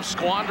process of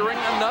squandering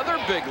another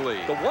big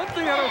lead. The one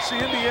thing I don't see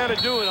Indiana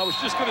doing, I was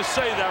just going to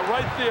say that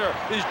right there,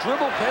 is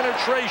dribble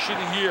penetration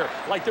here,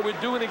 like they were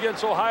doing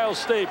against Ohio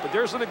State. But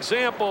there's an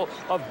example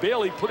of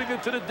Bailey putting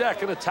it to the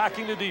deck and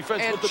attacking the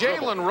defense and with the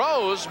dribble. Jalen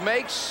Rose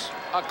makes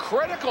a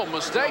critical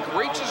mistake,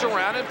 reaches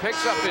around and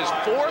picks up his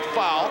 4th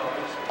foul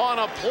on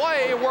a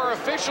play where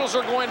officials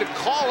are going to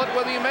call it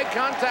whether you make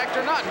contact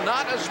or not.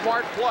 Not a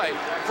smart play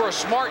for a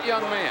smart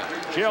young man.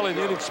 Jalen,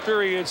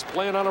 inexperienced,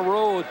 playing on the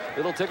road.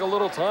 It'll take a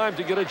little time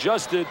to get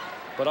adjusted.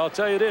 But I'll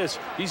tell you this,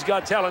 he's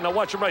got talent. Now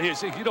watch him right here.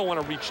 See, you don't want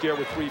to reach there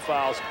with 3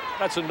 fouls.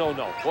 That's a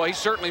no-no. Well, he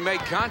certainly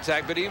made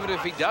contact, but even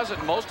if he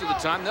doesn't, most of the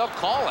time they'll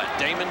call it.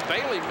 Damon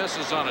Bailey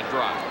misses on a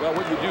drive. Well,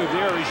 what you do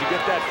there is you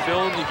get that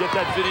film, you get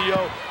that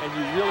video, and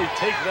you really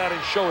take that and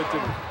show it to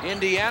them.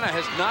 Indiana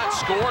has not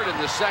scored in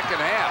the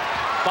second half.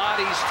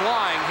 Bodies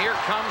flying. Here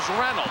comes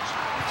Reynolds.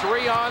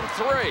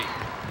 3-on-3.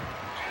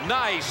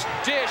 Nice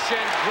dish,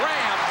 and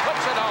Graham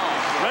puts it on.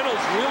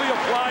 Reynolds really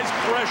applies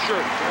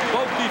pressure,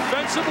 both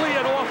defensively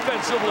and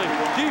offensively.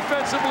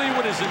 Defensively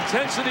with his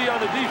intensity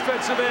on the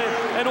defensive end,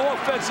 and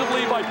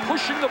offensively by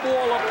pushing the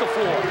ball up the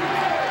floor.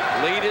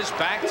 Lead is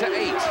back to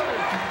 8.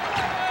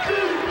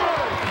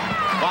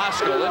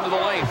 Bosco into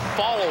the lane.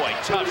 Follow-away.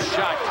 Tough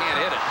shot. Can't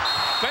hit it.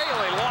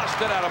 Bailey lost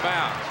it out of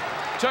bounds.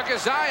 Took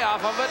his eye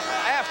off of it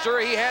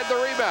after he had the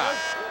rebound.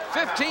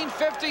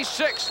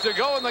 15:56 to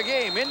go in the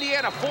game.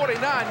 Indiana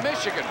 49,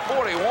 Michigan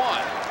 41.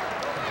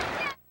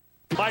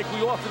 Mike,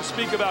 we often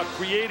speak about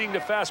creating the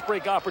fast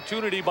break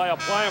opportunity by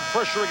applying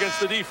pressure against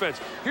the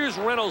defense. Here's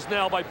Reynolds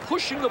now by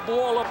pushing the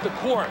ball up the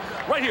court.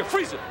 Right here,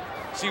 freeze it.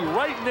 See,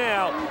 right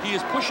now, he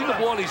is pushing the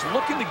ball, and he's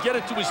looking to get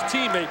it to his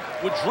teammate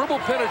with dribble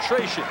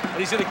penetration. And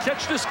he's going to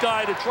catch this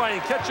guy to try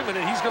and catch him, and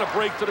then he's going to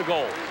break to the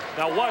goal.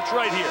 Now watch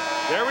right here.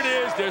 There it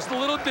is. There's the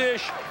little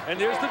dish, and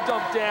there's the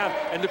dump down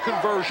and the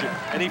conversion,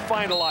 and he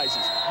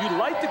finalizes. You'd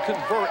like to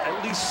convert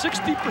at least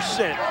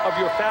 60% of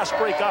your fast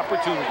break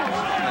opportunities.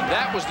 And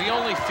that was the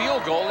only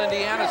field goal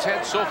Indiana's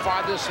had so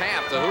far this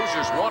half. The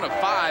Hoosiers 1 of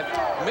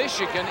 5.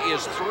 Michigan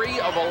is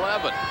 3 of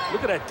 11.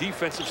 Look at that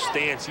defensive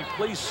stance. He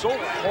plays so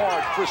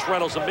hard, Chris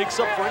Reynolds, and makes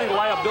up for any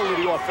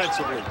liability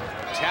offensively.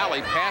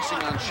 Tally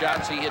passing on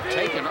shots he had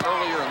taken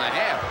earlier in the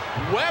half.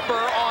 Weber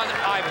on,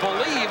 I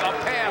believe, a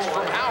pass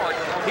from Howard.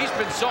 He's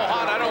been so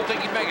hot, I don't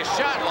think he'd make a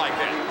shot like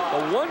that.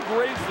 The one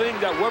great thing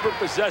that Weber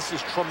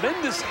possesses,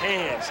 tremendous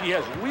hands. He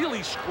has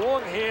really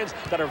strong hands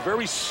that are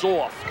very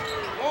soft.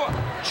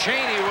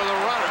 Cheney with a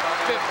runner,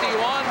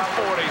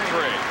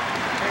 51-43.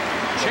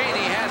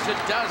 Cheney has a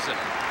dozen.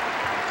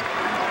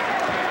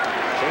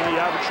 Cheney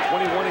averaged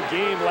 21 a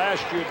game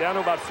last year, down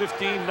to about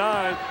 15-9.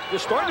 They're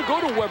starting to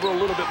go to Weber a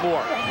little bit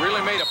more.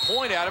 Really made a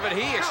point out of it.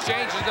 He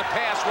exchanges the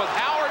pass with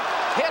Howard,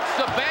 hits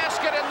the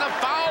basket, and the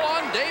foul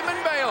on Damon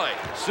Bailey.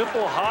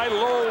 Simple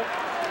high-low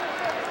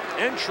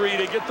entry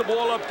to get the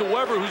ball up to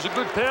Weber, who's a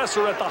good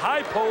passer at the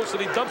high post,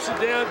 and he dumps it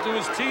down to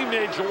his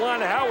teammate,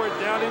 Juwan Howard,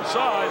 down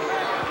inside.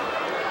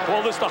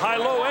 Call this the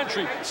high-low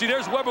entry. See,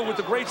 there's Weber with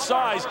the great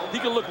size. He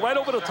can look right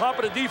over the top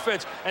of the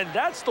defense, and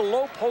that's the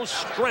low post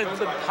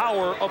strength and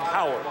power of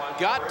Howard.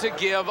 Got to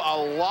give a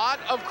lot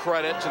of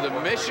credit to the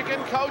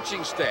Michigan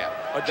coaching staff.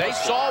 They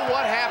saw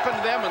what happened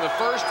to them in the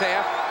first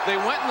half. They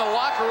went in the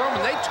locker room,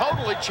 and they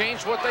totally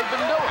changed what they've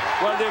been doing.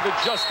 Well, they've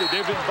adjusted.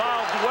 They've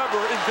involved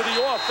Weber into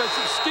the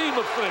offensive scheme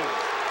of things.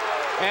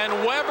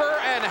 And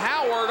Weber and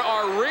Howard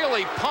are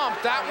really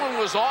pumped. That one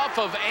was off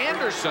of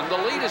Anderson.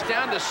 The lead is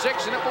down to 6,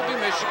 and it will be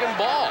Michigan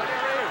ball.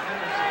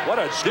 What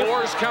a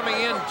scores coming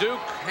in. Duke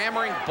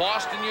hammering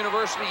Boston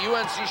University,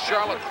 UNC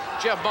Charlotte.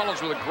 Jeff Mullins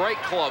with a great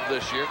club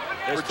this year.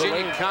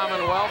 Virginia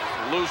Commonwealth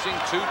losing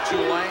to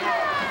Tulane.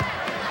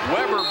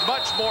 Weber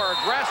much more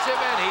aggressive,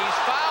 and he's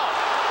fouled.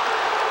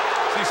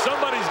 See,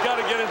 somebody's got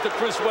to get into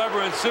Chris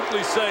Weber and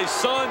simply say,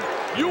 son,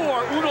 you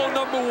are Uno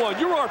 #1.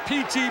 You're our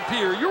PT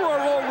peer. You're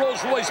our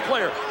Rolls-Royce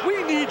player.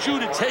 We need you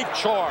to take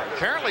charge.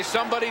 Apparently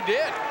somebody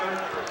did.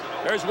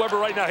 There's Weber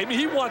right now. I mean,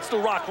 he wants to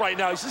rock right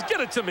now. He says,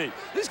 get it to me.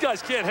 These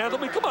guys can't handle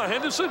me. Come on,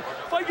 Henderson.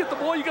 If I get the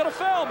ball, you got to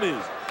foul me.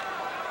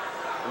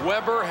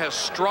 Weber has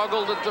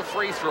struggled at the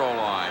free throw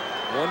line.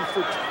 1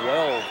 for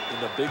 12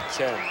 in the Big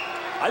Ten.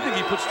 I think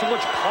he puts too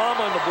much palm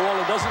on the ball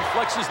and doesn't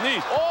flex his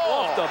knees.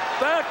 Off the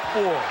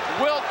backboard.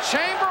 Wilt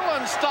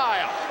Chamberlain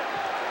style.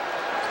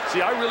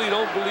 See, I really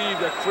don't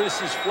believe that Chris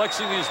is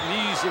flexing his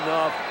knees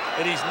enough,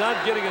 and he's not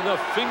getting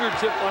enough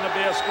fingertip on the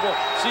basketball.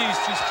 See, he's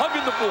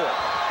hugging the ball.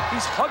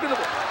 He's hugging the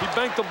ball. He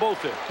banked them both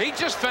in. He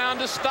just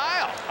found his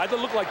style. I didn't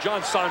look like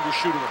John Saunders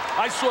shooting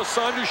him. I saw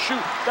Saunders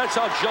shoot. That's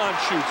how John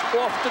shoots,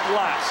 off the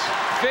glass.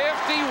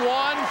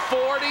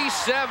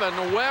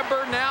 51-47.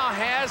 Weber now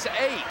has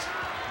 8.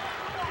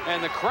 And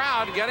the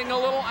crowd getting a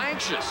little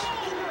anxious.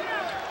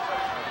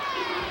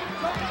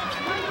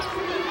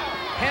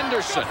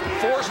 Henderson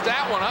forced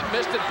that one up,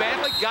 missed it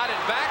badly, got it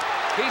back.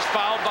 He's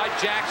fouled by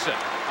Jackson.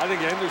 I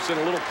think Henderson,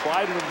 a little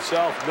pride in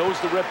himself, knows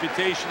the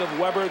reputation of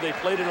Weber. They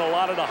played in a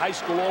lot of the high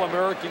school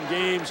All-American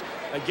games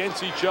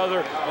against each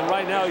other. And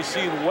right now he's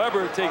seeing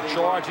Weber take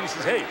charge. He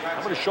says, hey,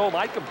 I'm going to show him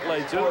I can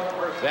play too.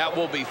 That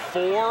will be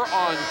 4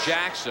 on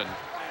Jackson.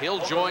 He'll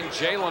join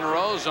Jalen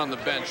Rose on the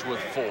bench with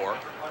 4.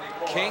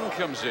 King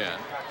comes in.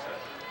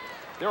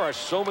 There are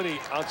so many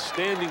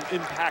outstanding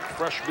impact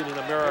freshmen in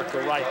America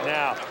right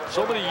now.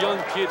 So many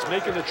young kids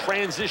making the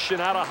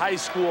transition out of high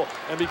school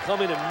and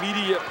becoming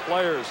immediate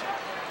players.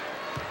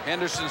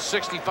 Henderson's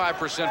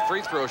 65%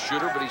 free throw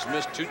shooter, but he's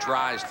missed 2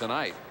 tries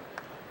tonight.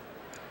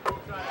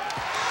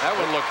 That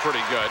would look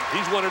pretty good.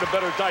 He's one of the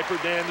better diaper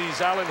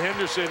dandies, Alan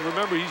Henderson.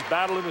 Remember, he's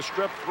battling a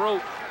strep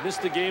throat.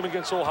 Missed the game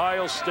against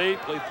Ohio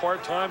State, played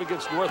part-time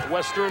against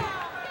Northwestern.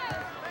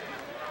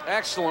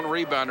 Excellent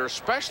rebounder,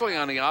 especially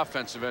on the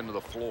offensive end of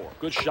the floor.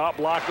 Good shot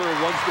blocker,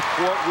 runs the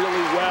court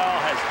really well,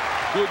 has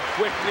good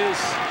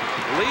quickness.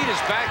 Lead is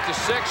back to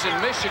 6, and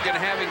Michigan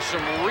having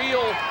some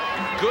real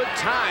good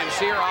times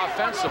here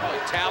offensively.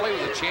 Tally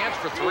with a chance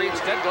for 3,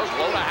 instead goes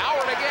low to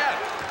Howard again.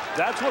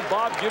 That's what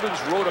Bob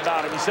Gibbons wrote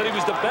about him. He said he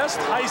was the best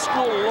high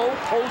school low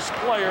post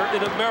player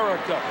in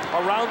America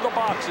around the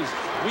boxes.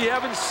 We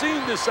haven't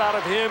seen this out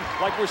of him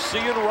like we're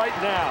seeing right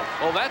now.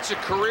 Well, that's a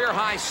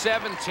career-high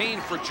 17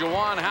 for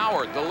Juwan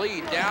Howard. The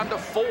lead down to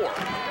 4.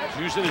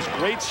 Using his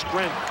great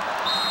strength.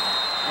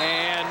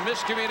 And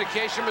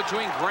miscommunication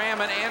between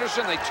Graham and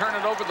Anderson. They turn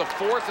it over, the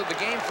 4th of the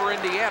game for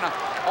Indiana,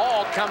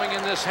 all coming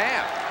in this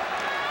half.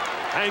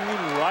 Hanging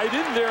right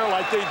in there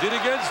like they did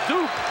against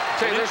Duke.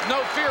 Say, there's no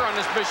fear on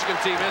this Michigan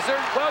team, is there?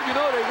 Well, you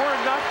know, they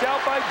weren't knocked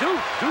out by Duke.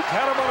 Duke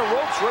had them on the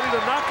ropes ready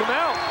to knock them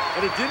out,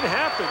 and it didn't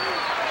happen.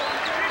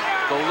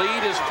 The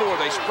lead is 4.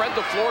 They spread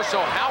the floor, so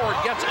Howard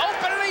gets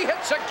open, and he He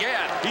hits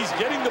again. He's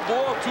getting the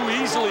ball too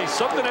easily,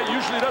 something that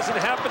usually doesn't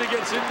happen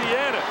against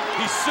Indiana.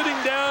 He's sitting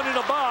down in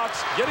a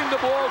box, getting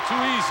the ball too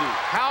easy.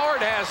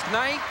 Howard has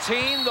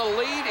 19. The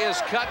lead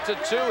is cut to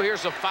 2.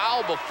 Here's a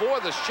foul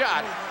before the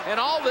shot. And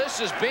all this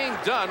is being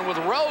done with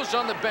Rose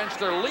on the bench,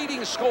 their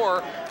leading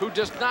scorer, who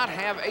does not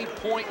have a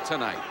point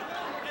tonight.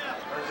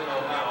 Personal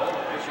foul,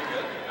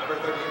 Michigan, number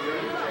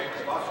 33,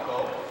 James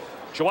Bosco.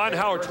 Juwan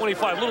Howard,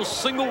 25, little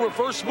single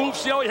reverse move.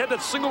 See how he had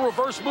that single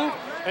reverse move?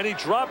 And he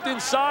dropped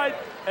inside.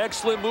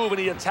 Excellent move,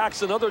 and he attacks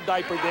another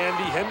diaper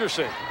dandy,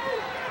 Henderson.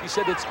 He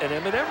said it's an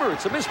M&M or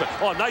it's a mismatch.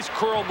 Oh, nice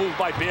curl move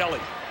by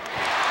Bailey.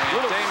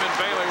 And Damon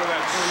Bailey with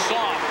that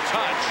soft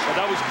touch. And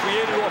that was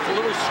created off a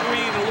little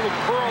screen, a little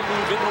curl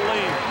move in the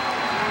lane.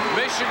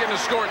 Michigan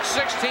has scored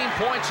 16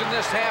 points in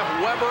this half.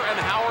 Weber and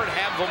Howard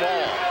have the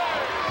ball.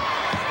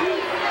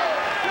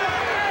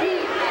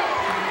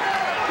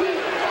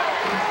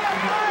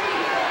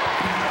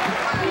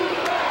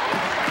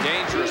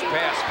 Dangerous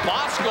pass.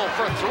 Bosco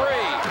for 3.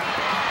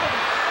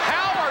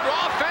 Howard,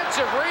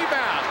 offensive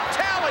rebound.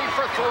 Tally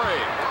for 3.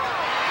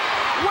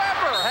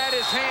 Weber had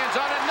his hands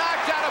on it,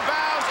 knocked out of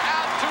bounds,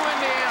 out to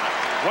Indiana.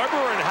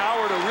 Weber and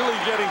Howard are really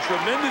getting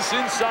tremendous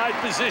inside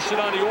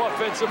position on the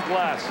offensive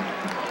glass.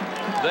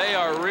 They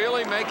are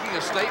really making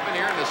a statement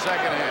here in the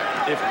second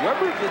half. If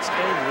Weber gets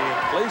angry and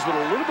plays with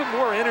a little bit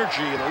more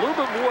energy and a little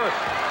bit more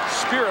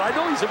spirit, I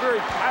know he's a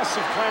very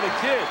passive kind of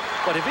kid,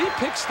 but if he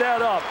picks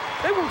that up,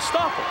 they won't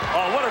stop him.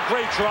 Oh, what a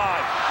great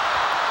drive.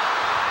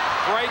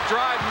 Great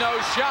drive, no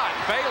shot.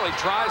 Bailey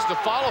tries to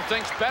follow,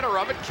 thinks better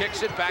of it,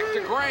 kicks it back to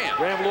Graham.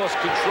 Graham lost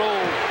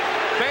control.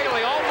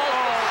 Bailey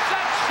almost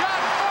set shot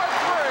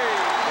for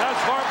 3.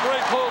 That's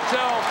Heartbreak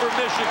Hotel for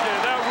Michigan.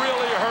 That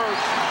really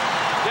hurts.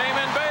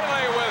 Damon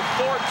Bailey with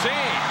 14.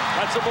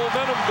 That's a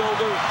momentum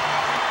builder.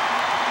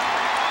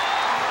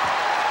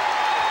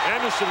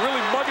 Anderson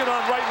really mugging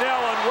on right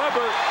now on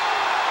Weber.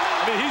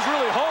 I mean, he's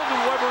really holding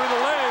Weber in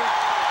the lane.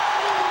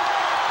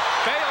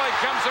 Bailey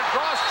comes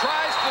across,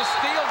 tries to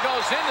steal,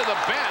 goes into the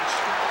bench.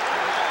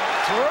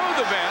 Through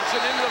the bench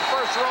and into the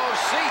first row of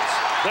seats.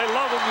 They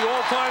love him, the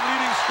all-time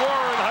leading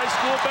scorer in high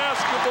school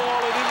basketball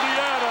in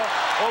Indiana.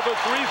 Over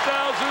 3,000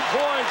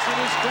 points in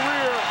his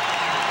career.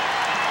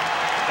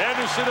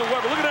 Anderson and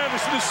Weber. Look at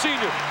Anderson, the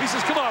senior. He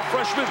says, come on,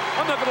 freshman.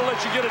 I'm not going to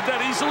let you get it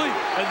that easily.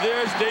 And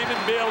there's Damon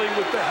Bailey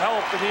with the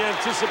help and the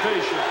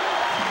anticipation.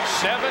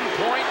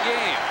 7-point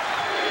game.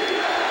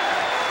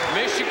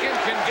 Michigan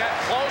can get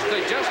close.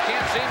 They just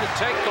can't seem to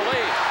take the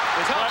lead.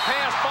 Tough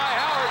pass by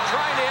Howard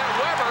trying to hit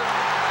Weber,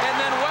 and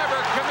then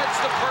Weber commits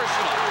the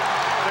personal.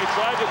 They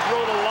tried to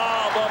throw the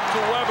lob up to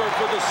Weber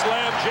for the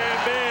slam jam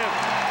man.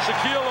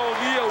 Shaquille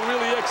O'Neal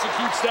really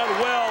executes that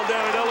well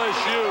down at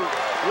LSU.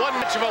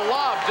 Wasn't much of a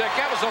lob, Dick.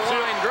 That was a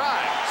line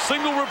drive.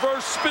 Single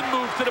reverse spin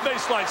move to the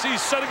baseline. See,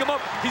 he's setting him up.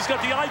 He's got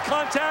the eye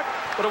contact,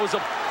 but it was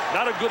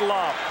not a good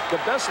lob.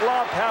 The best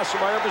lob passer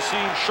I ever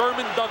seen,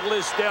 Sherman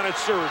Douglas down at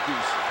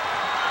Syracuse.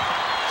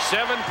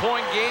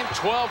 7-point game,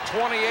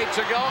 12:28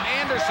 to go.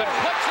 Anderson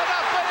puts it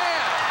up and in.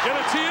 Get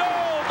a TO,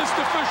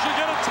 Mr. Fisher.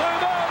 Get a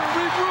timeout and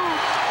regroup.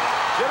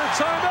 Get a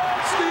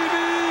timeout,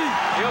 Stevie.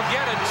 He'll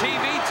get a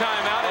TV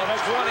timeout in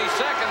 20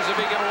 seconds if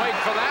he can wait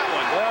for that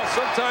one. Well,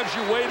 sometimes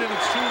you wait and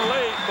it's too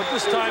late, but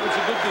this time it's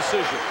a good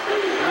decision.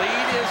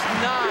 Lead is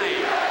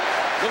 9.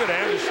 Look at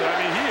Anderson. I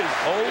mean, he is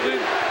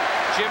holding.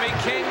 Jimmy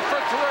King for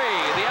 3.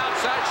 The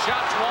outside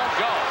shots won't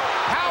go.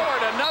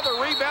 Howard, another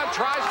rebound,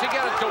 tries to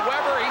get it to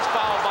Weber. He's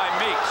fouled by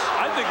Meeks.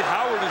 I think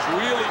Howard is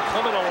really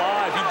coming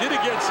alive. He did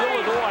against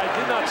Illinois. I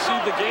did not see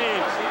the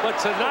game, but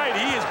tonight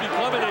he is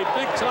becoming a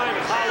big-time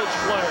college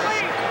player.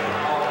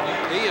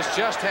 He has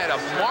just had a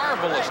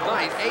marvelous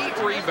night. 8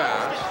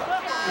 rebounds,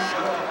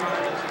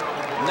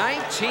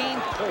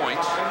 19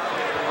 points.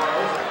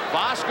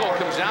 Bosco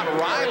comes out.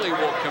 Riley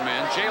will come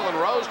in.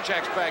 Jalen Rose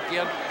checks back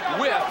in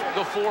with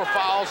the 4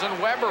 fouls, and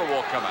Weber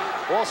will come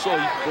out. Also,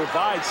 he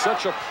provides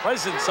such a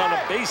presence on a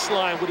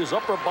baseline with his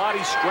upper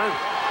body strength.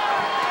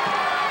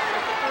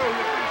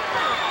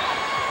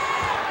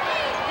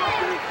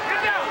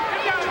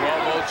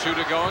 12:02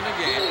 to go in the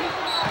game.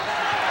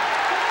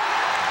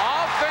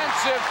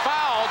 Offensive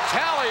foul.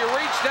 Tally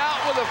reached out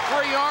with a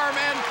free arm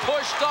and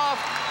pushed off.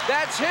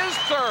 That's his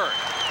 3rd.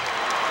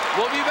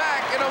 We'll be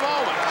back in a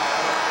moment.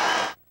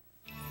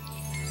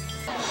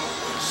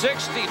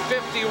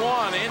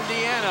 60-51.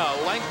 Indiana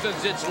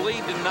lengthens its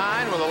lead to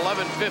 9 with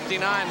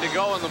 11:59 to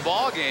go in the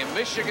ball game.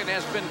 Michigan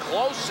has been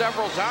close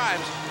several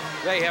times.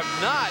 They have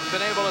not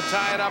been able to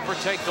tie it up or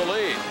take the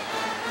lead.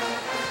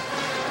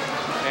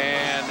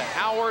 And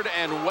Howard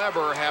and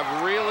Weber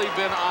have really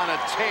been on a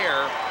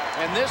tear.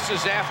 And this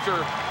is after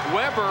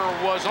Weber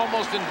was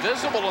almost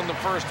invisible in the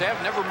first half,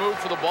 never moved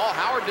for the ball.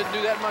 Howard didn't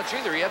do that much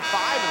either. He had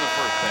 5 in the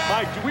first half.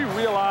 Mike, do we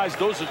realize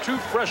those are 2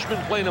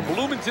 freshmen playing in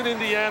Bloomington,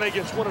 Indiana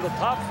against one of the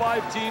top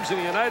 5 teams in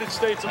the United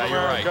States of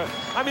America?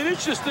 Right. I mean,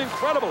 it's just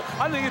incredible.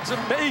 I think it's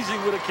amazing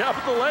with a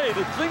capital A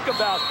to think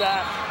about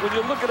that when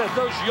you're looking at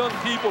those young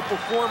people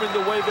performing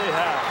the way they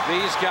have.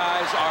 These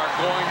guys are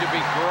going to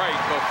be great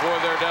before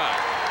they're done.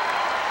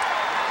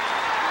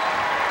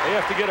 They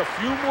have to get a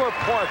few more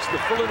parts to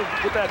fill in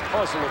with that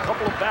puzzle. A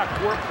couple of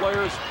backcourt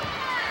players.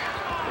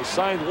 They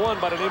signed one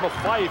by the name of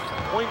Five,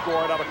 point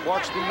guard out of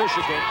Clarkston,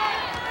 Michigan.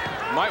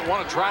 Might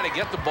want to try to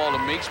get the ball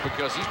to Meeks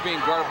because he's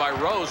being guarded by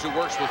Rose, who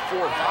works with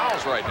 4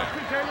 fouls right now.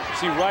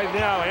 See, right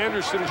now,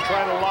 Anderson is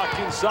trying to lock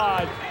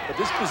inside, but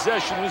this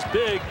possession is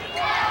big.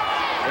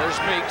 There's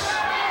Meeks.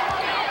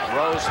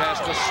 Rose has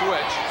to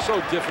switch.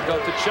 So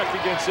difficult to check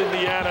against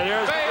Indiana.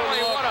 There's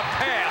Bailey, what a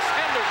pass.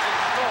 Henderson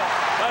scores.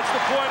 That's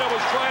the point I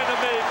was trying to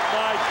make,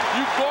 Mike.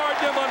 You guard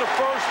them on the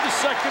first, the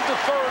second, the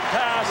third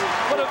pass,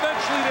 but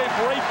eventually they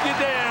break you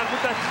down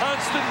with that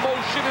constant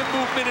motion and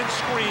movement and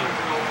screen.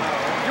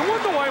 You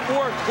wonder why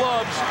more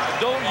clubs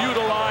don't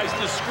utilize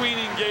the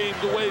screening game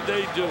the way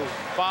they do.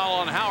 Foul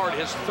on Howard,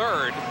 his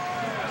 3rd.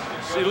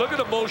 See, look at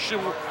the motion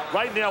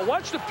right now.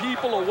 Watch the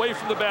people away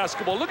from the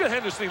basketball. Look at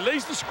Henderson. He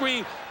lays the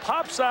screen,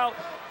 pops out.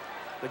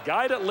 The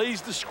guy that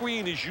lays the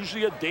screen is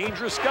usually a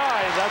dangerous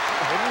guy, and that's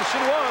what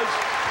Henderson was.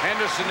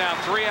 Henderson now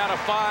 3 out of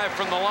 5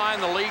 from the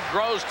line. The lead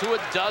grows to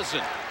 12.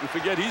 You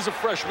forget he's a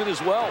freshman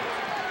as well.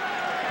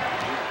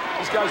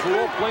 These guys were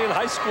all playing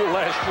high school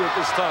last year at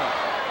this time.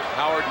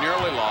 Howard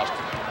nearly lost.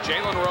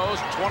 Jalen Rose,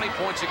 20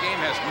 points a game,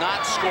 has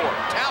not scored.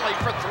 Tally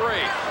for 3.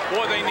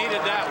 Boy, they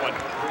needed that one.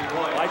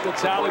 Michael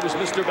Talley was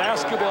Mr.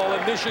 Basketball in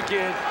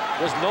Michigan,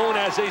 was known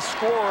as a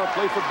scorer,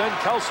 played for Ben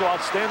Kelso,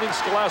 outstanding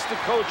scholastic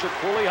coach at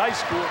Cooley High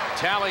School.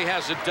 Tally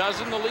has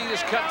 12. The lead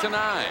is cut to 9.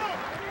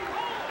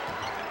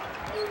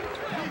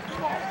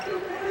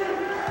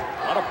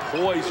 A lot of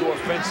poise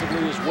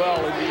offensively as well,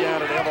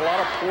 Indiana. They have a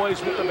lot of poise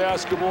with the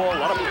basketball, a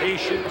lot of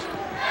patience.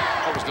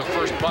 That was the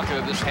first bucket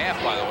of this half,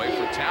 by the way,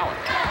 for Talley.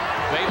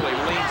 Bailey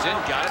leans in,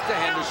 got it to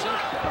Henderson.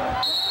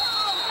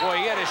 Boy,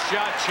 he had his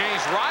shot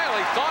changed.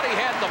 Riley thought he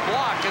had the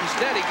block.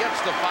 Instead, he gets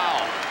the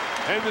foul.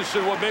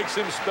 Henderson, what makes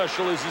him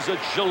special is his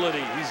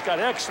agility. He's got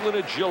excellent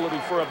agility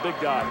for a big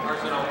guy.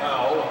 Personal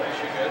foul,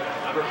 Michigan,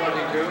 number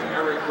 22,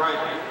 Eric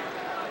Riley.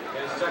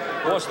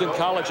 Boston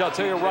College, I'll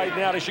tell you right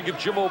now, they should give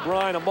Jim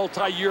O'Brien a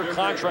multi-year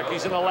contract.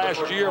 He's in the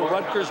last year.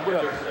 Rutgers with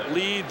a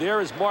lead.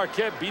 There is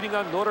Marquette beating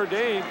on Notre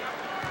Dame.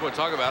 Boy,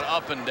 talk about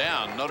up and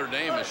down. Notre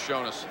Dame has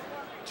shown us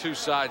 2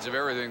 sides of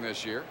everything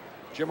this year.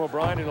 Jim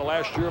O'Brien in the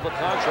last year of a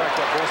contract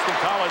at Boston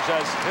College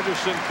as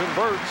Henderson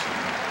converts.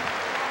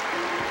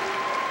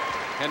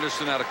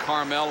 Henderson out of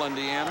Carmel,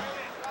 Indiana.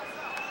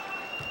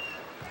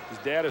 His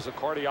dad is a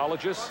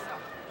cardiologist,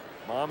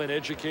 mom an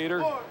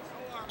educator.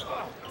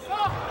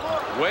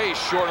 Way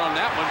short on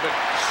that one, but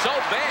so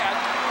bad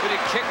that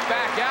it kicked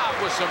back out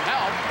with some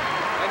help,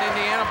 and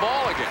Indiana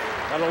ball again.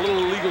 Got a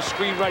little illegal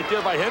screen right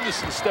there by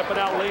Henderson,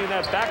 stepping out, laying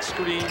that back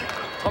screen.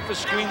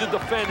 Toughest screen to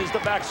defend is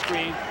the back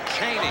screen.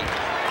 Chaney.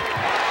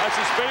 That's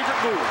his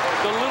favorite move,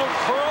 the little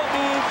curl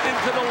move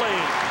into the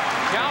lane.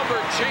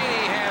 Calvert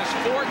Chaney has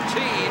 14,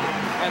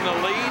 and the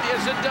lead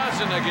is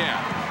 12 again.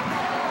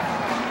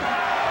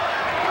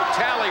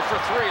 Tally for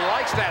 3,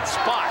 likes that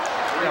spot.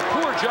 Yeah,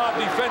 poor job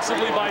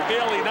defensively by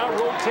Bailey, not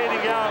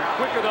rotating out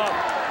quick enough.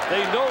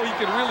 They know he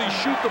can really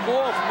shoot the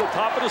ball from the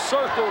top of the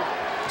circle.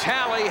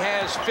 Tally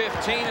has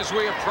 15 as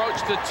we approach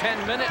the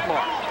 10-minute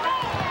mark.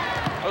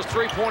 Those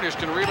 3-pointers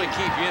can really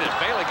keep you in it.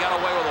 Bailey got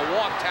away with a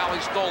walk. Tally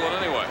stole it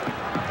anyway.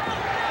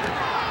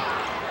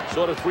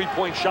 Saw the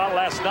 3-point shot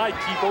last night.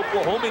 Keep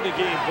Oklahoma in the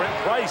game. Brent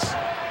Price.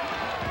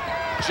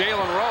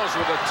 Jalen Rose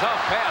with a tough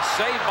pass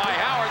saved by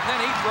Howard, and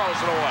then he throws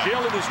it away.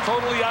 Jalen is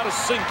totally out of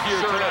sync here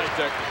tonight.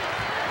 Dick.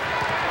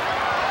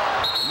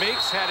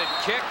 Meeks had it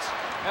kicked.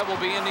 That will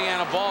be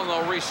Indiana ball, and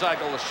they'll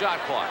recycle the shot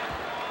clock.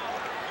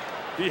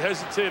 He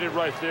hesitated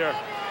right there.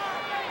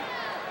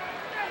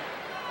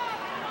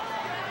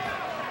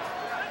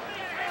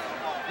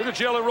 Look at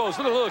Jalen Rose.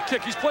 Look at a little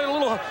kick. He's playing a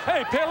little.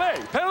 Hey, Pele.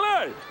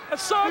 Pele.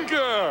 That's so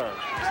good.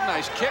 It's a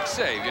nice kick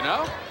save, you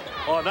know?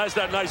 Oh, nice,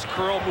 that nice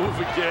curl move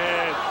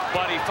again.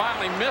 But he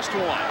finally missed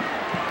one.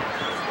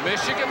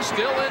 Michigan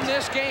still in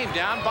this game,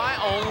 down by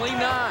only 9.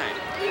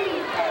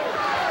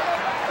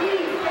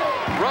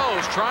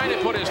 Rose trying to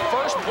put his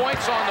first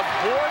points on the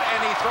board, and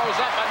he throws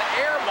up an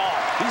air ball.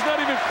 He's not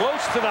even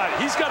close tonight.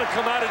 He's got to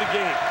come out of the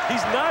game.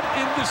 He's not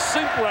in the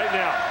sync right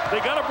now.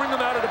 They got to bring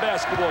him out of the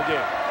basketball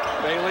game.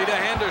 Bailey to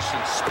Henderson.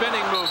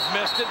 Spinning move.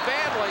 Missed it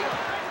badly.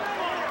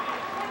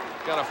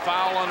 Got a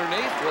foul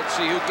underneath. Let's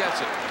see who gets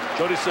it.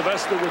 Jody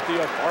Sylvester with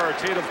the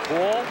authoritative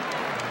call.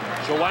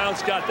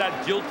 Jawan's got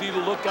that guilty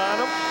look on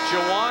him.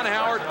 Jawan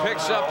Howard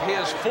picks up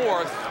his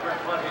 4th.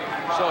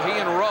 So he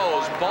and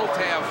Rose both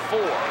have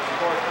 4.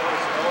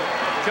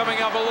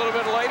 Coming up a little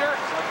bit later,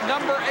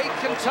 number 8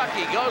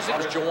 Kentucky goes in.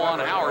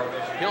 Jawan Howard.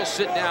 He'll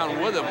sit down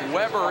with him.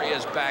 Weber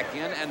is back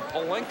in, and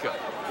Palenka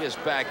is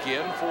back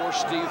in for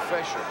Steve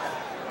Fisher.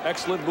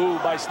 Excellent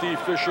move by Steve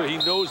Fisher. He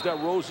knows that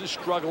Rose is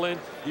struggling.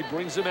 He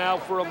brings him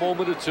out for a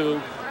moment or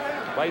two.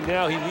 Right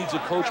now, he needs a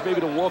coach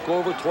maybe to walk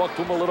over, talk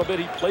to him a little bit.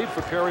 He played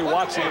for Perry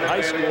Watson in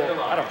high school.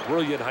 Had a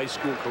brilliant high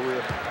school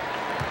career.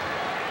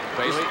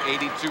 Bailey,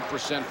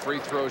 82% free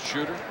throw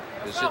shooter.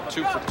 Is hit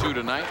 2 for 2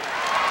 tonight.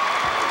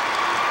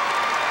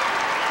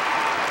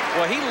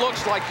 Well, he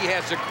looks like he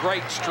has a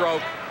great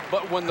stroke,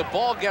 but when the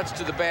ball gets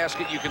to the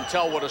basket, you can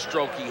tell what a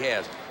stroke he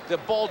has. the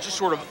ball just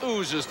sort of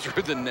oozes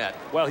through the net.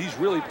 Well, he's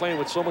really playing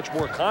with so much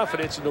more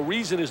confidence, and the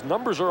reason his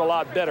numbers are a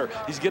lot better.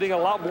 He's getting a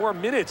lot more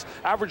minutes,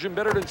 averaging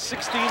better than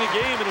 16 a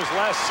game in his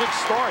last 6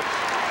 starts.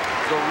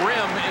 The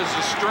rim is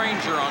a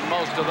stranger on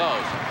most of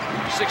those.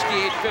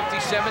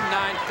 68-57,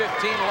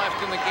 9:15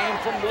 left in the game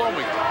from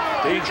Bloomington.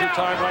 Danger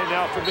time right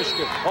now for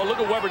Michigan. Oh, look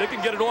at Weber. They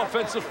can get an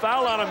offensive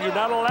foul on him. You're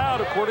not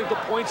allowed, according to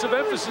points of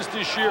emphasis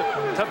this year,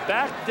 to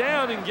back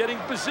down and getting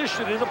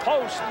position in the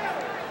post.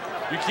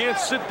 You can't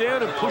sit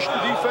down and push the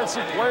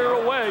defensive player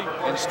away.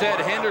 Instead,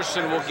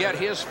 Henderson will get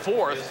his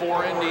 4th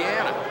for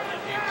Indiana.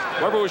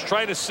 Weber was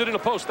trying to sit in the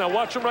post. Now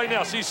watch him right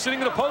now. See, he's sitting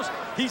in the post.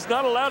 He's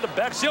not allowed to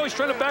back. See how he's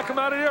trying to back him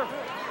out of there?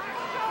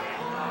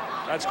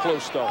 That's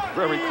close, though.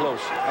 Very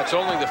close. That's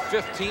only the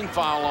 15th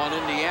foul on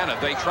Indiana.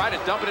 They tried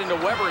to dump it into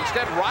Weber.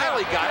 Instead,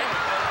 Riley got it.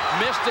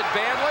 Missed it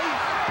badly.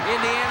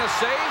 Indiana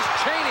saves.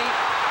 Chaney.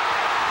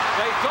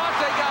 They thought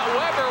they got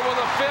Weber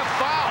with a 5th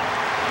foul.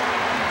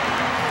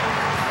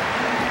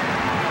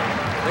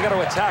 They got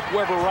to attack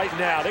Weber right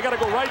now. They got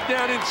to go right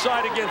down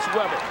inside against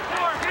Weber.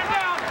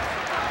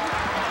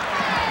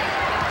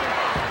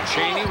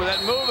 Chaney with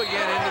that move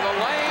again into the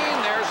lane.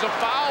 There's a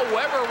foul.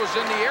 Weber was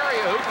in the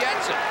area. Who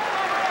gets it?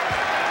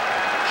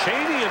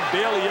 Chaney and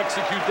Bailey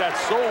execute that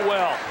so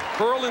well,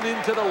 curling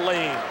into the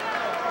lane.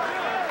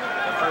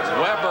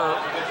 Weber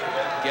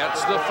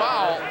gets the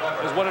foul.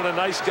 Is one of the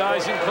nice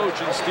guys in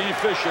coaching, Steve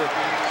Fisher.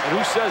 And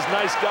who says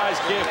nice guys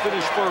can't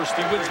finish first?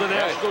 He wins the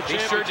national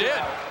championship. He sure did.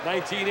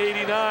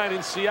 1989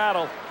 in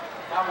Seattle.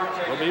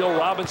 O'Neal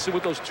Robinson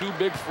with those 2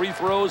 big free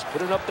throws,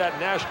 putting up that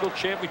national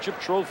championship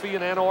trophy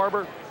in Ann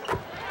Arbor.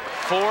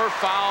 4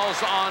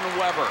 fouls on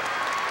Weber.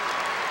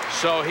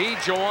 So he,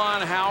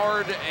 Juwan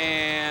Howard,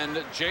 and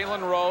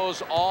Jalen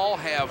Rose all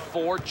have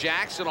 4.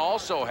 Jackson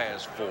also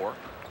has 4.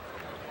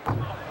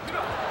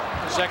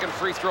 Second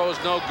free throw is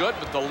no good,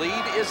 but the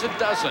lead is a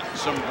dozen.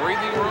 Some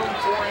breathing room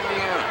for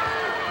Indiana.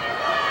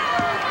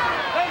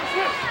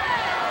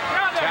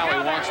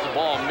 Talley wants the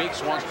ball.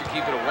 Meeks wants to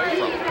keep it away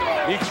from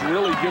him. Meeks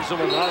really gives him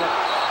another.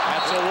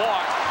 That's a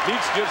walk.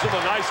 Meeks gives him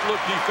a nice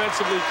look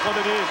defensively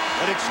coming in.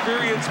 An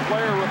experienced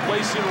player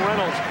replacing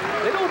Reynolds.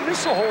 They don't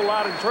miss a whole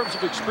lot in terms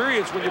of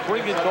experience when you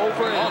bring in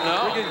Dover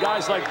and bring in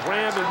guys like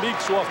Graham and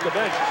Meeks off the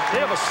bench.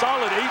 They have a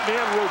solid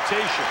 8-man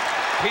rotation.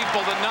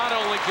 People that not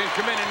only can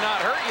come in and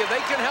not hurt you, they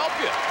can help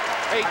you.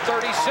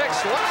 8:36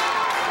 left.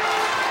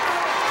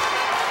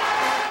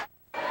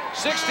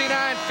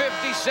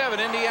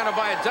 69-57, Indiana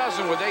by a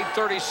dozen with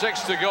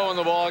 8:36 to go in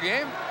the ball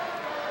game.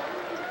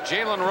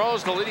 Jalen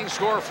Rose, the leading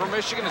scorer for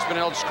Michigan, has been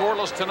held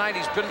scoreless tonight.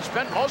 He's been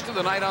spent most of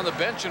the night on the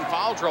bench in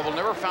foul trouble,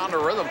 never found a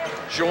rhythm.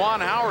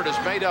 Juwan Howard has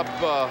made up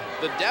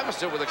the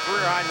deficit with a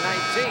career-high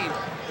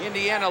 19.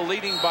 Indiana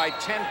leading by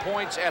 10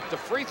 points at the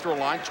free throw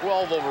line,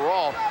 12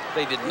 overall.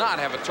 They did not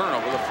have a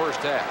turnover the first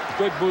half.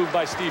 Good move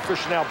by Steve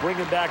Fisher now,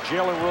 bringing back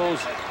Jalen Rose,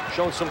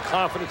 showing some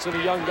confidence in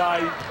a young guy.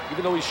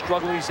 Even though he's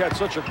struggling, he's had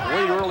such a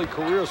great early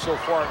career so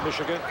far at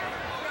Michigan.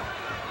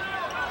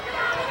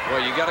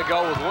 Well, you got to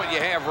go with what you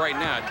have right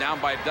now. Down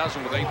by a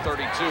dozen with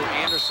 8:32.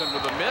 Anderson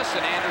with a miss,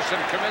 and Anderson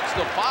commits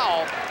the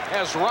foul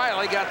as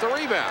Riley got the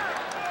rebound.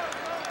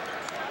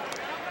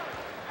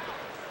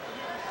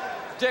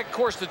 Dick, of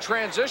course, the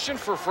transition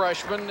for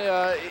freshmen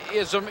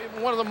is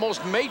one of the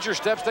most major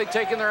steps they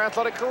take in their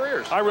athletic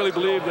careers. I really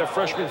believe that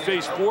freshmen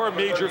face 4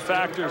 major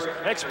factors.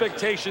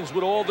 Expectations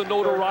with all the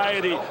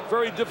notoriety,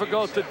 very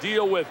difficult to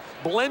deal with.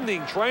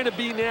 Blending, trying to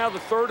be now the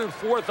 3rd and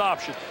 4th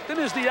option. Then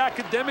there's the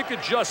academic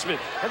adjustment.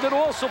 And then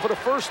also, for the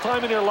first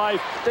time in their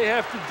life, they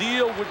have to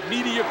deal with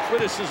media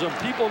criticism.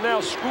 People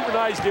now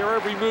scrutinize their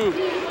every move.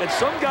 And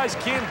some guys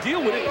can't deal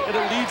with it, and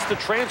it leads to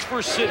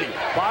transfer city.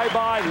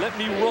 Bye-bye, let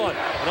me run.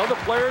 And other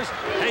players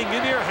hang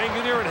in there,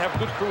 and have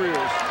good careers.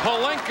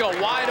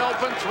 Pelinka, wide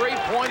open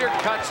three-pointer,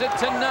 cuts it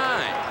to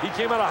 9. He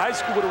came out of high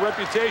school with a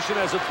reputation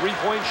as a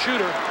three-point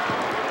shooter.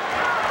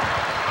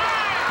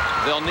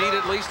 They'll need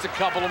at least a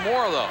couple of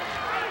more, though.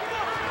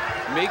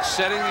 Meeks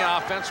setting the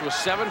offense with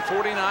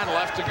 7:49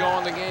 left to go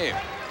in the game.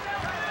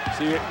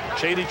 See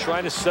Chaney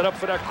trying to set up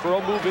for that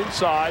curl move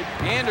inside.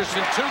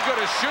 Anderson, too good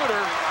a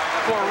shooter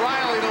for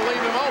Riley to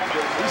leave him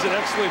open. He's an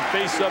excellent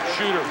face-up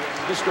shooter.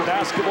 Mr.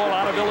 Basketball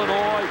out of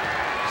Illinois.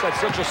 He's had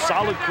such a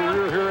solid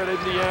career here at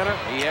Indiana.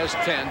 He has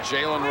 10.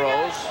 Jalen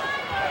Rose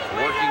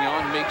working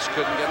on Meeks,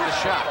 couldn't get the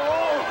shot.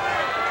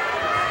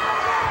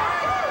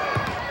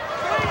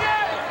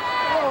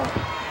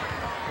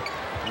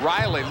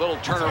 Riley, little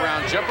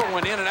turnaround jumper,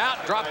 went in and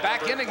out, dropped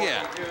back in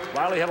again.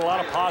 Riley had a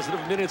lot of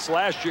positive minutes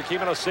last year. Came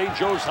out of St.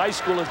 Joe's High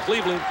School in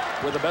Cleveland,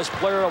 where the best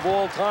player of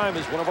all time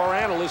is one of our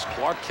analysts.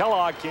 Clark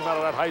Kellogg came out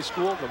of that high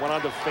school and went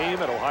on to fame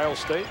at Ohio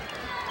State.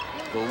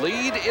 The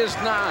lead is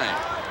 9.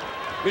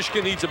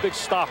 Michigan needs a big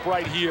stop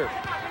right here.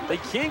 They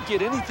can't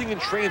get anything in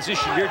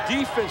transition. Their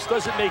defense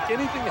doesn't make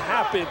anything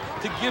happen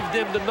to give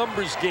them the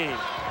numbers game.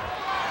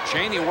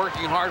 Chaney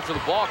working hard for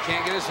the ball,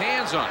 can't get his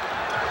hands on it.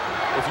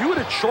 If you were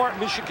to chart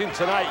Michigan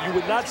tonight, you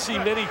would not see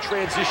many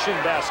transition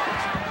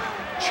baskets.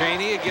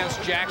 Cheney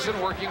against Jackson,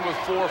 working with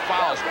 4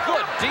 fouls.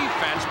 Good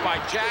defense by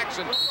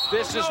Jackson.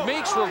 This is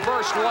Meeks'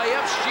 reverse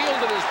layup,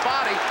 shielded his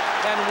body,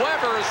 and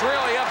Weber is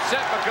really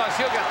upset because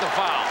he'll get the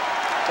foul.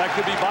 That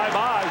could be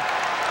bye-bye.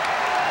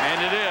 And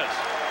it is.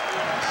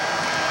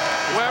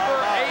 Weber,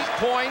 8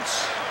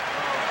 points.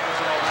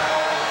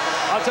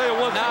 I'll tell you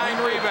one thing.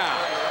 9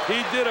 rebounds.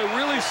 He did a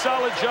really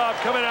solid job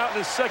coming out in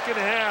the second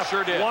half.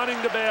 Sure did.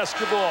 Wanting the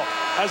basketball.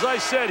 As I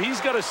said, he's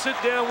got to sit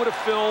down with a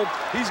film.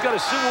 He's got to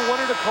sit with one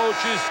of the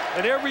coaches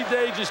and every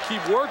day just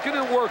keep working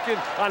and working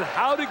on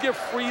how to get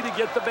free to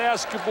get the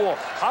basketball,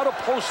 how to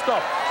post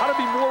up, how to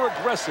be more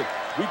aggressive.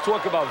 We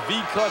talk about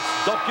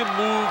V-cuts, ducking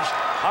moves,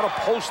 how to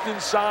post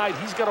inside.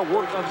 He's got to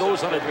work on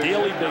those on a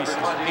daily basis.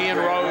 He and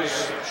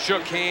Rose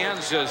shook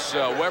hands as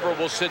Weber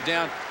will sit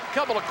down. A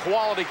couple of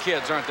quality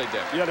kids, aren't they,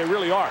 Dick? Yeah, they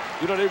really are.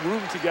 You know, they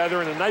roomed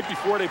together, and the night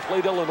before they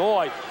played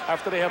Illinois,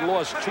 after they had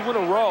lost 2 in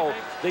a row,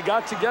 they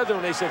got together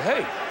and they said,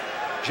 hey,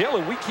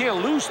 Jalen, we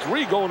can't lose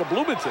 3 going to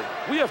Bloomington.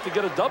 We have to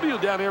get a W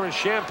down there in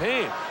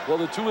Champaign. Well,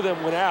 the 2 of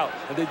them went out,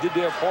 and they did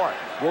their part.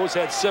 Rose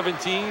had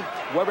 17.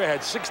 Weber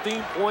had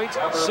 16 points,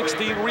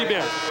 16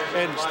 rebounds.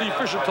 And Steve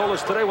Fisher told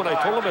us today when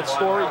I told him that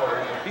story,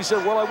 he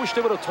said, well, I wish they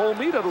would have told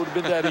me that it would have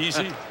been that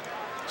easy.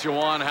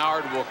 Juwan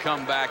Howard will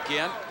come back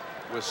in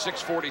with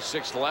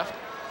 6:46 left.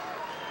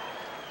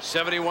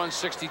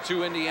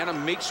 71-62 Indiana.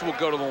 Meeks will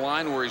go to the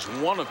line where he's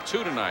 1 of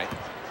 2 tonight.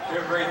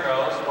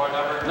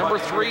 Number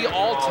 3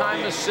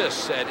 all-time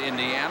assists at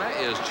Indiana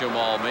is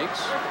Jamal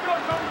Meeks.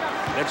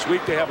 Next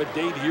week they have a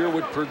date here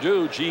with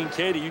Purdue. Gene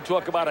Katie, you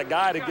talk about a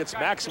guy that gets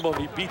maximum.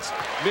 He beats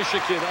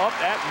Michigan up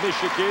at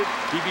Michigan.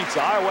 He beats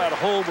Iowa at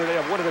home where they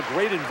have one of the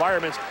great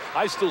environments.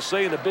 I still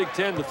say in the Big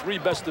Ten, the 3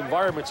 best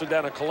environments are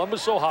down in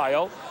Columbus,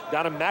 Ohio,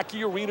 down in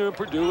Mackey Arena in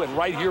Purdue, and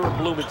right here in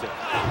Bloomington.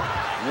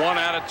 1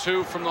 out of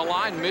 2 from the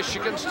line.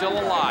 Michigan still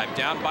alive,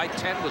 down by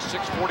 10 with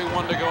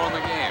 6:41 to go in the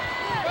game.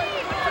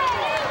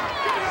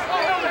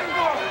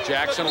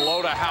 Jackson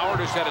low to Howard,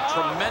 who's had a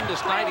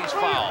tremendous night. He's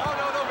fouled,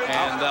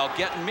 and they'll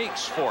get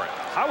Meeks for it.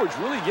 Howard's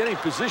really getting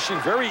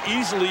positioned very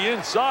easily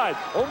inside,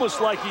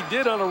 almost like he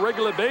did on a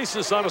regular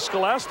basis on a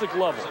scholastic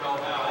level.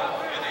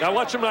 Now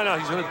watch him right now.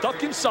 He's going to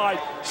duck inside.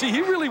 See,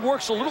 he really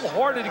works a little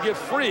harder to get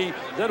free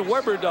than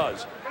Weber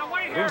does.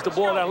 Brings the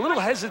ball down. A little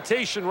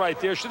hesitation right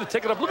there. Should have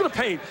taken it up. Look at the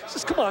paint. He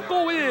says, come on,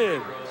 go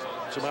in.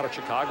 Some out of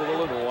Chicago,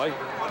 Illinois.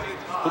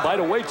 Who, by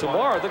the way,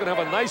 tomorrow they're going to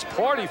have a nice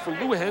party for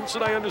Lou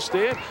Henson, I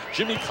understand.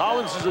 Jimmy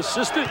Collins'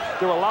 assistant.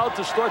 They're allowed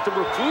to start to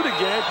recruit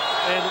again.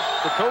 And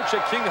the coach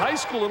at King High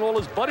School and all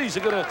his buddies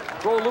are going to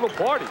throw a little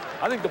party.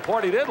 I think the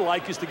party they'd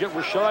like is to get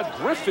Rashad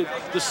Griffith,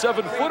 the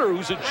 7-footer,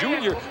 who's a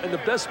junior and the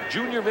best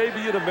junior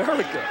maybe in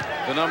America.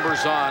 The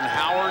numbers on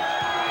Howard.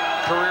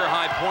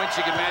 Career-high points.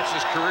 He can match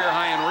his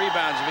career-high in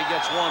rebounds if he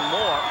gets 1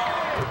 more.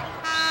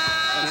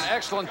 And an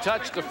excellent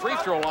touch at the free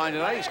throw line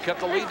tonight. He's cut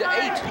the lead to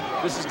 8.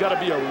 This has got to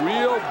be a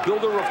real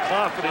builder of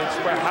confidence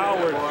for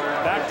Howard.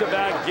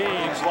 Back-to-back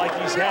games like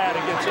he's had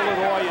against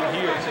Illinois and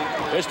here.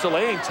 There's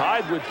Tulane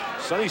tied with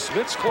Sonny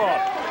Smith's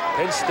club.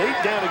 Penn State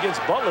down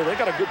against Butler. They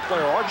got a good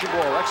player.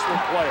 Archibald,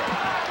 excellent player.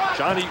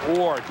 Johnny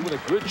Orr doing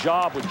a good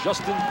job with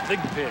Justin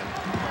Thigpen.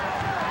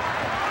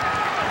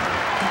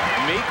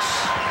 Meeks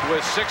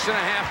with 6.5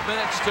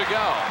 minutes to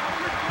go.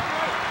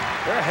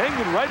 They're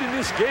hanging right in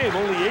this game.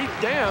 Only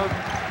 8 down.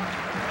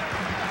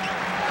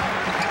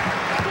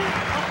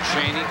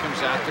 Cheney comes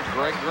out to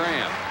Greg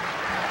Graham.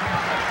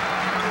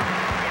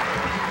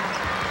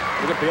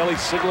 Look at Bailey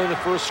signaling the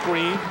first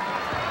screen.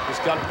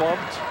 Just got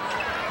bumped.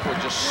 We're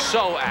just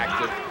so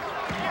active.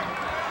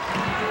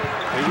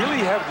 They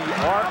really have the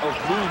art of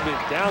movement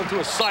down to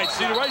a sight.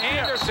 See right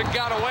there. Anderson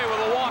got away with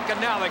a walk, and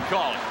now they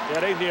call it. Yeah,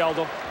 they nailed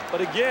him.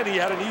 But again, he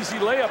had an easy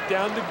layup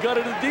down the gut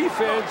of the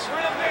defense.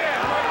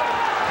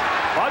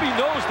 Bobby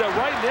knows that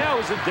right now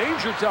is a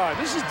danger time.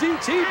 This is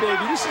DT,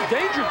 baby. This is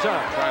danger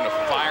time. Trying to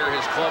fire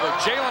his club at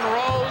Jalen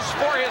Rose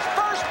for his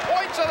first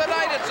points of the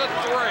night. It's a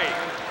 3.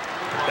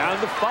 Down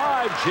to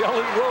 5,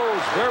 Jalen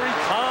Rose. Very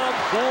calm,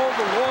 cool,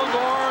 the long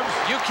arms.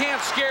 You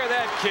can't scare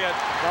that kid.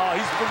 No,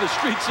 he's from the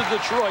streets of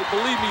Detroit.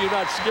 Believe me, you're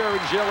not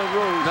scaring Jalen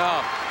Rose.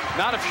 No,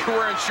 not if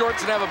you're wearing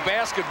shorts and have a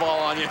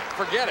basketball on you.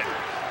 Forget it.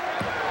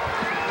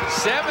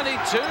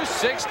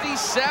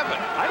 72-67.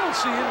 I don't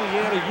see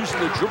Indiana using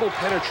the dribble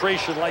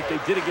penetration like they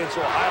did against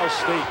Ohio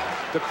State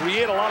to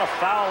create a lot of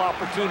foul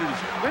opportunities.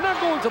 They're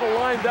not going to the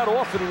line that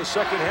often in the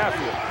second half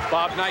here.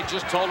 Bob Knight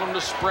just told them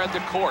to spread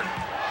the court.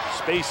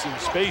 Spacing,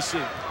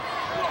 spacing.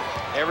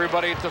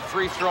 Everybody at the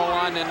free throw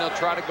line, and they'll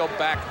try to go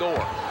back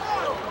door.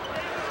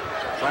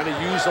 Trying to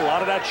use a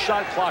lot of that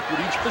shot clock with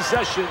each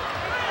possession.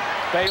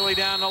 Bailey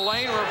down the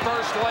lane,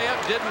 reverse layup,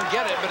 didn't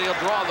get it, but he'll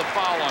draw the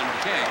foul on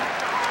King.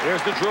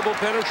 There's the dribble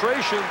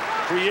penetration.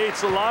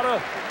 Creates a lot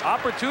of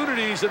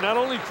opportunities, and not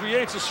only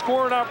creates a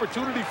scoring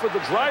opportunity for the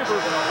driver,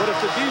 but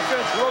if the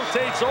defense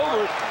rotates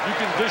over, you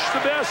can dish the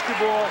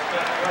basketball.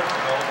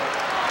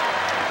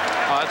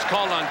 It's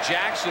called on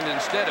Jackson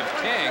instead of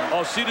King.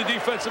 Oh, see the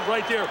defensive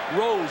right there.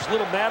 Rose,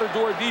 little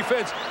Matador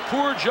defense.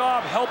 Poor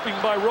job helping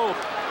by Rose.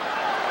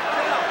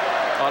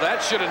 Oh,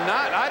 that should have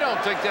not. I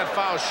don't think that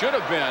foul should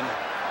have been.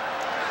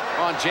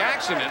 On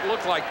Jackson, it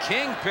looked like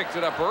King picked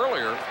it up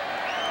earlier.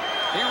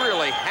 He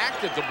really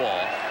hacked at the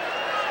ball.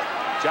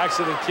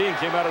 Jackson and King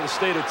came out of the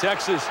state of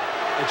Texas.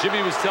 And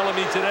Jimmy was telling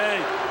me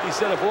today, he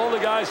said if all the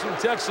guys from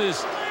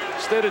Texas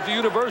stayed at the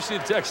University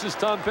of Texas,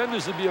 Tom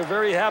Penders would be a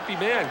very happy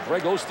man.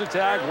 Greg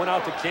Ostertag went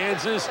out to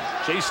Kansas.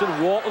 Jason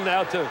Walton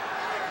out to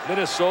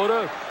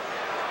Minnesota.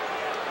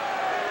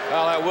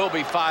 Well, that will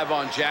be 5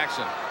 on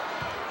Jackson.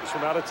 He's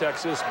from out of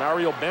Texas.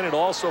 Mario Bennett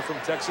also from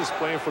Texas,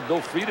 playing for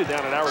Bill Frieda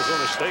down at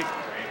Arizona State.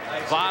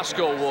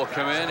 Vasco will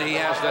come in. He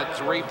has that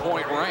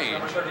 3-point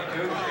range.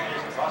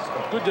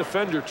 Good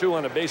defender, too,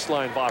 on the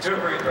baseline, Vasco.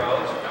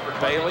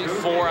 Bailey,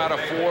 4 out of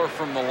 4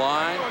 from the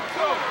line.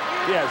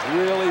 He has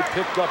really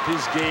picked up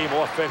his game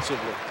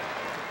offensively.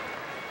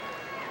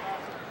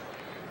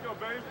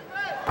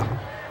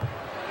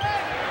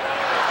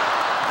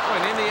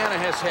 When Indiana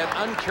has had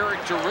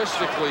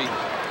uncharacteristically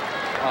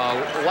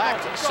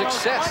lacked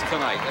success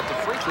tonight at the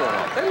free throw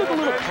line. They look a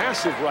little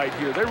passive right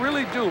here. They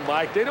really do,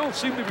 Mike. They don't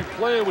seem to be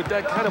playing with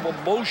that kind of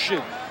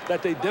emotion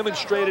that they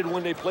demonstrated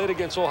when they played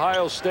against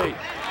Ohio State.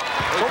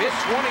 They've hit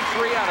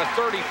 23 out of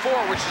 34,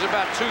 which is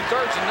about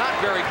 2/3 and not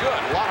very good.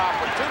 A lot of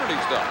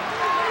opportunities, though.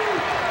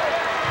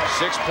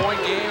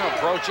 6-point game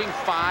approaching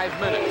 5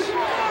 minutes.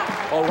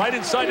 Oh, right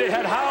inside they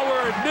had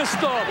Howard. Missed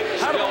him.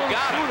 Still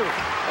got it.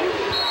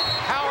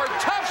 Howard,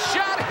 tough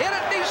shot, hit it,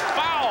 and he's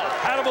fouled.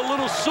 Had him a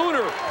little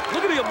sooner.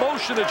 Look at the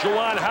emotion of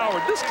Juwan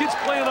Howard. This kid's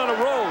playing on the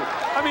road.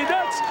 I mean,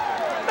 that's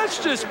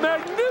just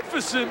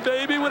magnificent,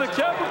 baby, with a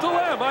capital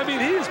M. I mean,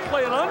 he is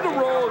playing on the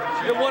road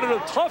in one of the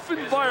tough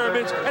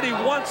environments, and he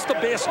wants the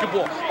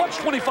basketball. Watch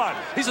 25.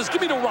 He says,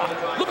 give me the rock.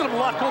 Look at him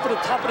lock over the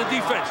top of the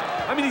defense.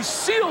 I mean, he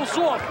seals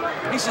off.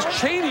 He says,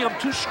 Chaney, I'm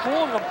too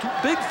strong. I'm too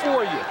big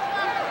for you.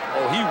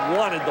 Oh, he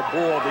wanted the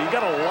ball. But you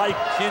got to like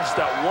kids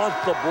that want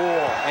the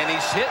ball. And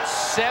he's hit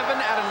 7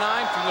 out of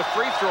 9 from the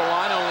free throw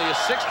line. Only a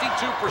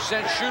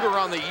 62% shooter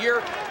on the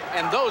year,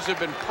 and those have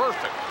been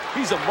perfect.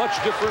 He's a much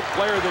different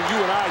player than you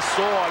and I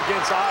saw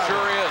against Iowa.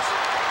 Sure is.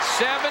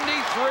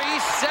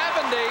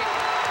 73-70.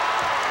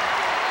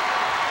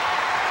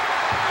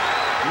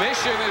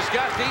 Mission has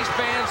got these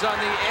fans on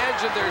the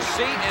edge of their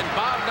seat, and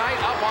Bob Knight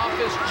up off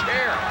his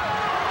chair.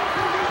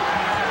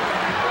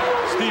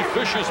 Steve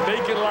Fisher's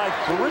making like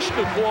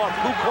Baryshnikov,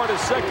 Luke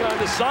Second on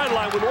the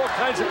sideline with all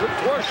kinds of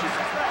contortions.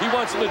 He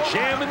wants him to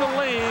jam in the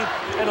lane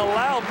and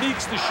allow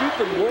Meeks to shoot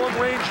the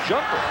long-range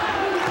jumper.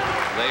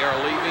 They are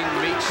leaving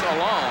Meeks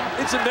alone.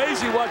 It's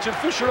amazing watching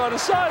Fisher on the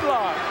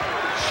sideline.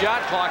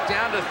 Shot clock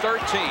down to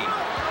 13.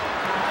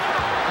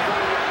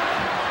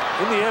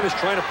 Indiana's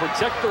trying to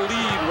protect the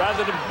lead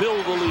rather than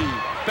build the lead.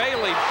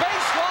 Bailey,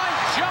 baseline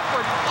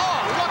jumper. Oh,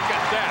 look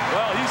at that.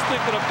 Well, he's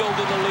thinking of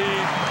building the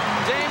lead.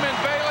 Damon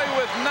Bailey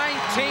with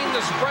 19.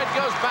 The spread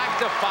goes back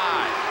to 5.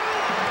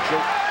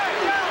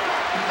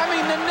 I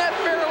mean, the net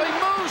barely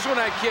moves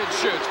when that kid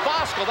shoots.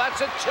 Bosco,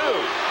 that's a 2.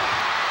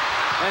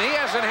 And he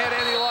hasn't had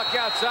any luck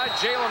outside.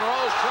 Jalen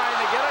Rose trying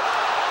to get it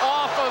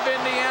off of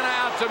Indiana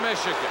out to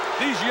Michigan.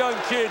 These young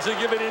kids are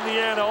giving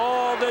Indiana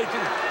all they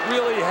can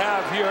really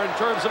have here in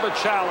terms of a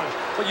challenge.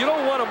 But you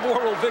don't want a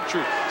moral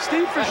victory.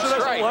 Steve Fisher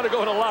doesn't want to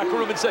go in the locker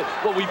room and say,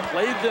 well, we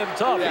played them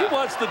tough. Yeah. He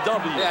wants the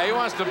W. Yeah, he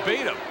wants to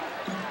beat them.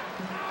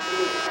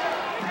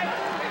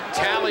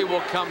 Talley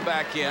will come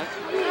back in,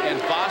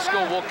 and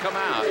Bosco will come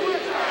out.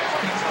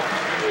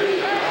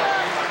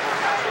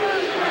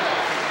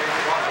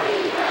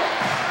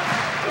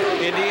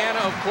 Indiana,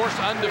 of course,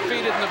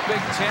 undefeated in the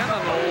Big Ten on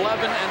an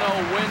 11-0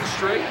 win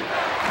streak.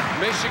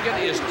 Michigan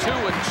is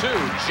 2-2.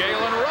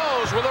 Jalen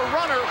Rose with a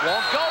runner.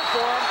 Won't go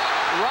for him.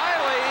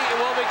 Riley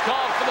will be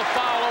called for the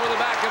foul over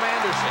the back of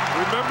Anderson.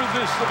 Remember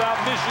this about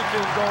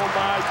Michigan, though,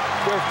 Mike.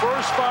 Their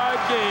first 5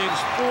 games,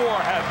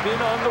 4 have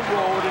been on the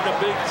road in the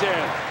Big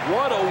Ten.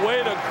 What a way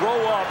to grow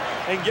up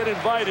and get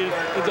invited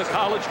into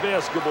college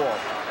basketball.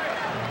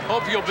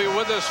 Hope you'll be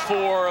with us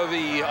for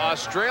the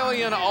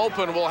Australian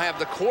Open. We'll have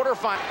the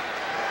quarterfinal.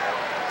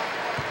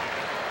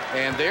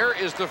 And there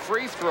is the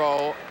free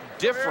throw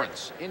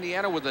difference.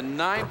 Indiana with a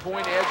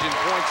 9-point edge in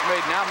points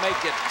made, now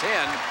make it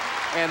 10.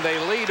 And they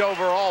lead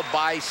overall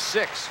by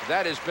 6.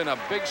 That has been a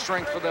big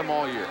strength for them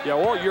all year. Yeah,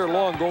 all year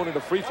long going to the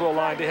free throw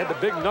line. They had the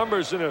big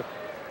numbers in the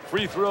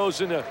free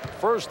throws in the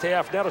first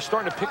half. Now they're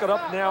starting to pick it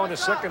up now in the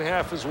second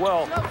half as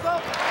well.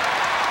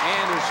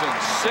 Anderson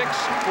 6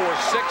 for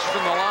 6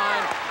 from the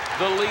line.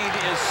 The lead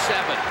is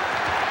 7.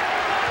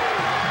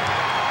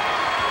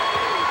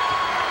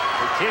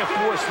 Can't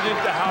force it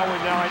into Howard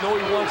now. I know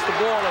he wants the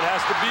ball. It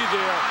has to be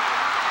there.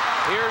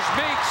 Here's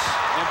Meeks.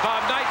 And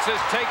Bob Knight says,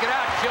 take it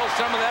out, kill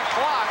some of that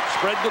clock.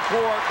 Spread the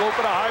court, go for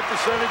the high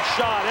percentage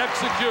shot,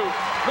 execute.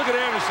 Look at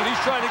Anderson.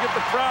 He's trying to get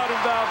the crowd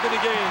involved in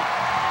the game.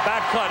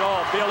 Back cut.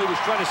 Oh, Bailey was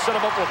trying to set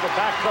him up with the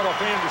back cut off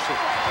Anderson.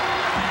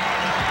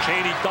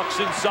 Chaney ducks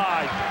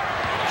inside.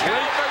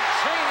 Calvert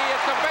Chaney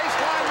at the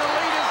baseline. The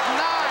lead is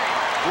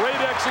 9.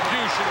 Great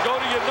execution.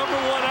 Go to your number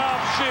one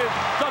option.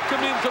 Duck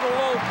him into the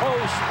low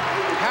post.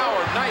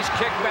 Howard, nice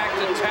kick back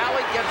to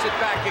Talley, gets it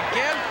back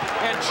again,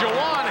 and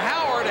Juwan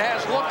Howard has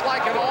looked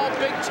like an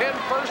all-Big Ten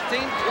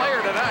first-team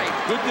player tonight.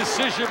 Good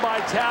decision by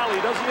Talley.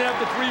 Doesn't have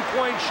the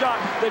three-point shot.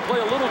 They play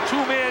a little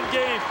two-man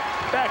game.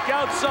 Back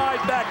outside,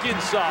 back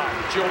inside.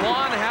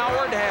 Juwan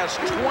Howard has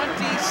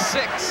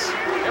 26.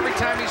 Every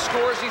time he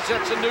scores, he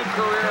sets a new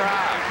career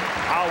high.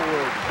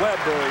 Howard,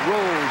 Weber,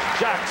 Rose,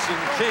 Jackson,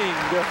 King,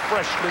 they're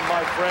freshmen,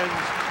 my friends.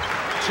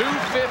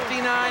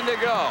 2:59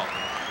 to go.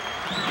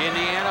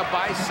 Indiana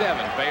by 7.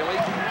 Bailey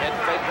head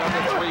fake on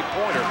the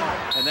three-pointer,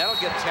 and that'll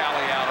get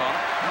Talley out on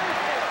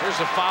it.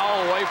 Here's a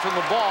foul away from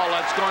the ball.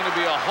 That's going to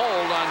be a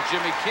hold on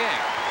Jimmy King.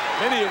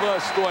 Many of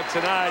us thought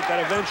tonight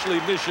that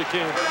eventually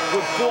Michigan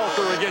would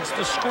falter against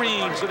the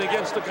screens and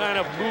against the kind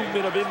of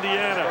movement of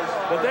Indiana.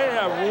 But they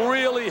have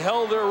really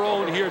held their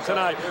own here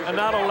tonight and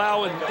not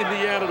allowing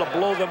Indiana to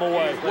blow them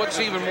away. What's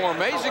even more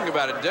amazing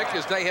about it, Dick,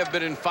 is they have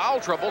been in foul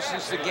trouble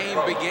since the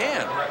game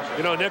began.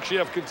 You know, next you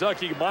have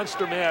Kentucky,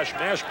 monster mash,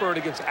 Mashburn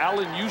against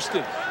Allen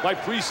Houston. My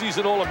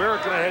preseason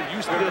All-American, I had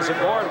Houston as a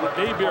guard with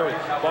Mayberry.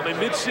 But my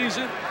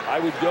midseason, I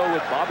would go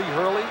with Bobby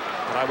Hurley,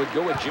 and I would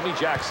go with Jimmy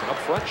Jackson. Up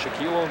front,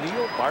 Shaquille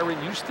O'Neal, Byron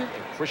Houston,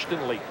 and Christian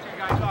Layton.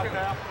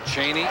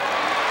 Cheney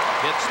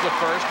hits the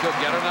first, he'll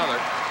get another.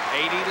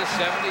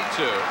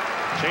 80-72.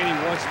 Cheney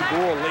wants the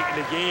ball late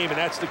in the game, and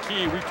that's the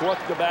key. We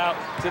talked about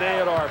today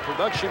at our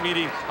production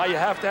meeting how you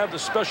have to have the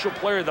special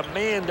player, the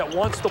man that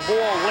wants the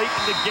ball late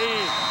in the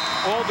game.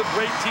 All the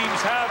great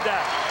teams have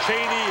that.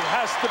 Cheney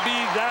has to be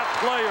that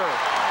player.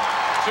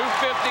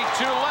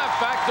 2:52 left,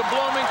 back to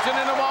Bloomington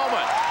in a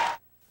moment.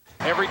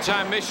 Every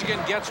time Michigan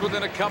gets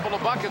within a couple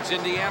of buckets,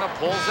 Indiana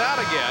pulls out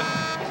again.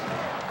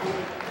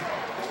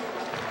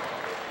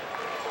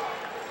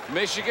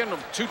 Michigan,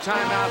 2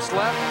 timeouts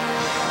left.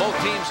 Both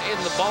teams in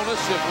the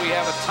bonus. If we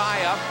have a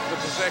tie-up, the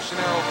possession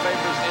arrow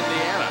favors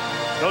Indiana.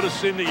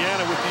 Notice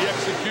Indiana with the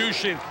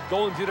execution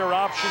going to their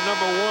option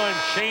number 1,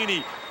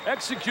 Cheney.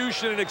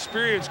 Execution and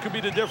experience could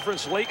be the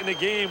difference late in the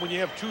game when you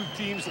have 2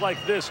 teams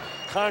like this,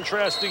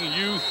 contrasting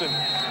youth and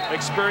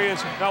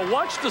experience. Now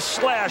watch the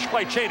slash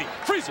by Cheney.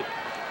 Freeze it.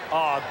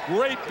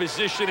 Great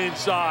position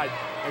inside.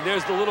 And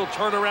there's the little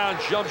turnaround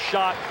jump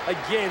shot.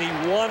 Again,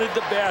 he wanted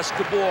the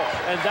basketball,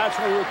 and that's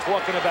what we're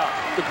talking about.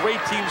 The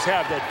great teams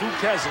have that. Duke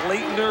has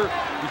Leitner.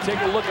 You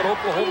take a look at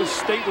Oklahoma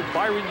State with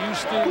Byron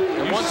Houston.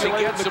 And once he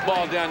gets the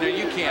ball down there,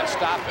 you can't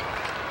stop it.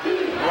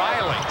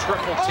 Riley,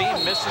 triple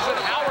team, misses it.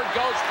 Howard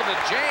goes for the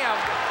jam,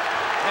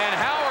 and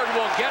Howard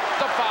will get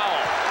the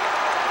foul.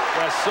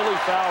 That silly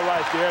foul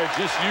right there.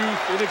 Just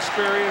youth,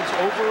 inexperience,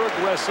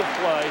 over-aggressive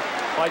play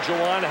by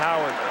Juwan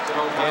Howard.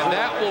 And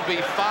that will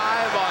be 5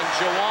 on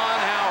Juwan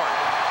Howard.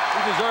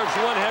 He deserves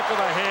one heck of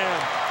a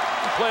hand.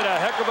 He played a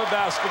heck of a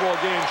basketball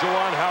game,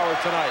 Juwan Howard,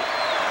 tonight.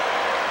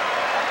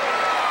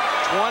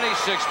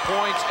 26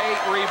 points,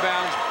 8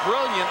 rebounds,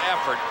 brilliant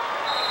effort.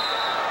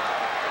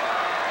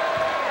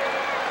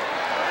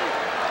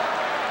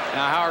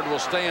 Now Howard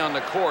will stay on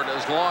the court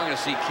as long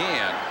as he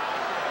can.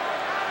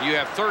 You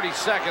have 30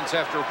 seconds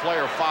after a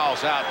player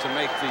fouls out to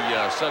make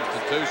the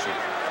substitution.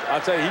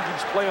 I'll tell you, he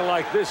keeps playing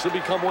like this, he'll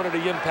become one of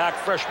the impact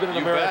freshmen in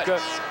You America.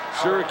 bet.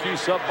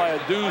 Syracuse up by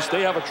a deuce.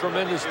 They have a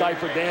tremendous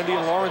diaper dandy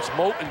in Lawrence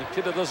Moten, the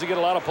kid that doesn't get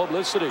a lot of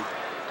publicity.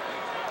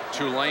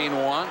 Tulane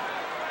won.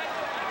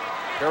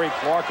 Terry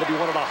Clark will be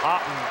one of the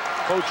hot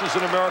coaches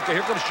in America.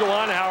 Here comes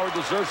Juwan Howard,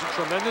 deserves a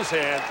tremendous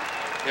hand.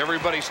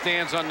 Everybody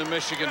stands on the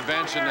Michigan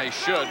bench, and they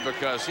should,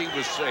 because he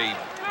was a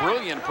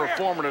brilliant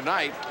performer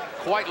tonight.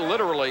 Quite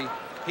literally,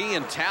 he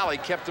and Talley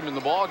kept him in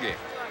the ballgame.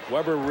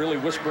 Weber really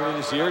whispering in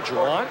his ear,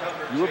 Juwan,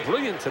 you were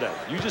brilliant today.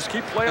 You just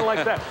keep playing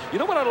like that. You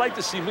know what I'd like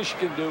to see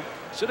Michigan do?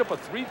 Set up a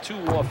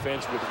 3-2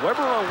 offense with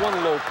Weber on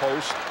one low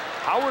post,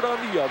 Howard on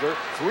the other,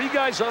 3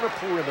 guys on a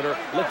perimeter,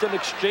 let them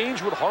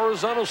exchange with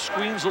horizontal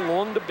screens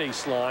along the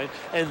baseline,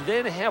 and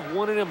then have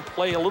one of them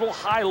play a little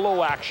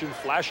high-low action,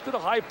 flash to the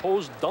high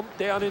post, dump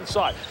down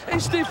inside. Hey,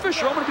 Steve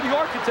Fisher, I'm going to be the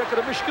architect of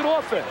the Michigan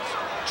offense.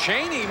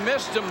 Cheney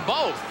missed them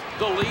both.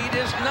 The lead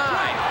is 9.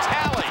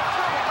 Talley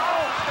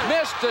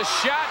missed a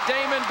shot.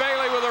 Damon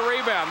Bailey with a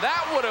rebound.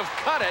 That would have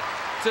cut it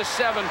to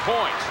 7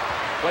 points.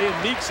 Playing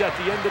Meeks at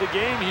the end of the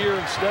game here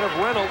instead of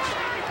Reynolds.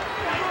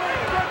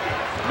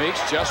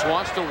 Meeks just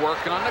wants to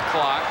work on the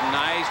clock.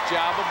 Nice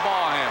job of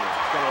ball handling.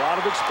 Got a lot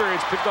of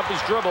experience, picked up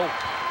his dribble.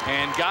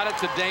 And got it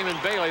to Damon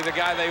Bailey, the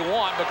guy they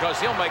want, because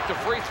he'll make the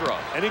free throw.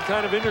 Any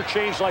kind of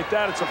interchange like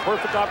that, it's a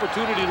perfect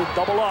opportunity to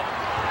double up.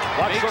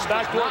 Watch Meeks some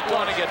backdoor does not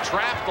want to get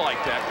trapped like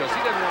that because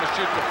he doesn't want to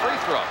shoot the free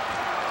throw.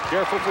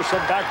 Careful for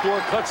some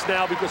backdoor cuts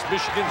now because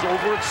Michigan's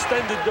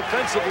overextended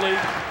defensively.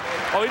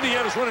 Oh,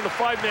 Indiana's winning a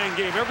 5-man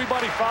game.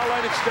 Everybody foul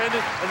line extended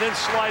and then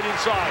slide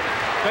inside.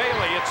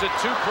 Bailey, it's a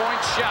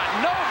 2-point shot.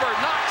 Nova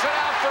knocks it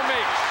out for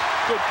Meeks.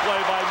 Good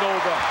play by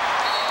Nova.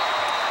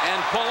 And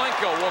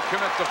Palenko will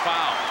commit the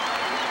foul.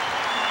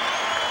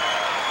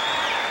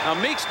 Now,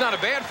 Meeks not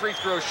a bad free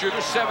throw shooter,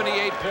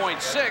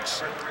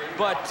 78.6,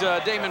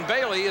 but Damon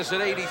Bailey is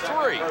at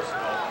 83.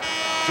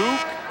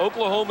 Duke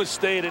Oklahoma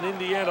State and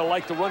Indiana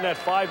like to run that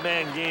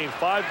five-man game.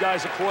 5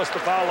 guys across the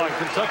foul line.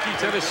 Kentucky,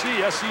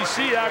 Tennessee,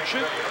 SEC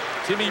action.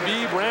 Timmy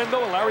B,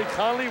 Brando, and Larry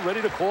Conley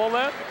ready to call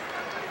that.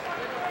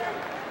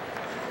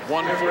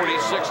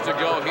 1:46 to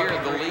go here.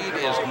 The lead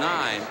is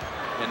 9.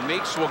 And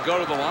Meeks will go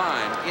to the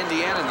line.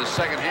 Indiana in the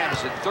second half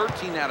is at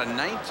 13 out of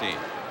 19.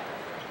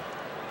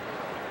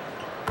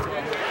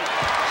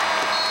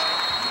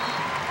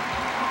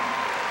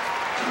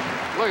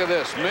 Look at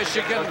this.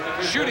 Michigan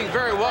shooting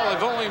very well.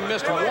 They've only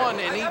missed 1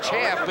 in each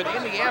half, but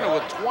Indiana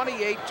with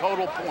 28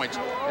 total points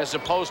as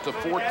opposed to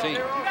 14.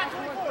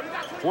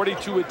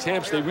 42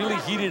 attempts. They really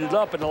heated it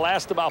up in the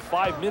last about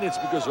 5 minutes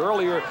because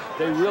earlier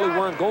they really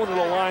weren't going to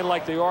the line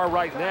like they are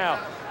right now.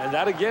 And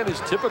that, again, is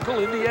typical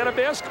Indiana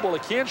basketball.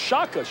 It can't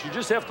shock us. You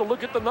just have to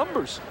look at the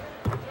numbers.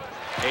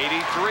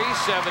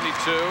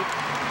 83-72.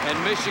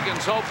 And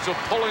Michigan's hopes of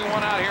pulling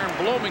one out here in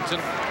Bloomington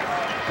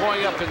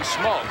going up in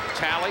smoke.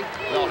 Tally,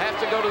 they'll have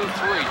to go to the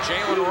 3.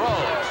 Jalen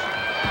Rose.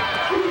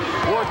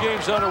 4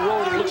 games on the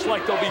road, it looks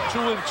like they'll be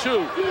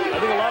 2-2. I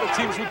think a lot of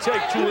teams would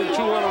take 2-2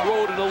 on the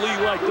road in a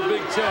league like the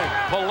Big Ten.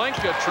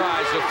 Pelinka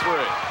tries a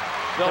 3.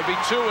 They'll be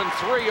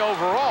 2-3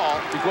 overall.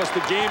 Because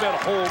the game at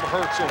home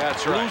hurts them.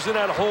 That's right. Losing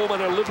at home on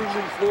their living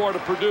room floor to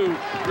Purdue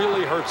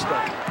really hurts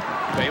them.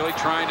 Bailey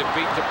trying to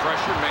beat the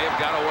pressure, may have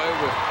got away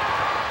with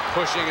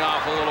pushing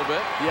off a little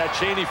bit. Yeah,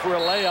 Chaney for a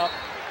layup.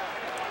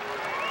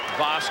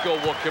 Bosco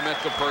will commit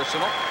the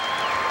personal.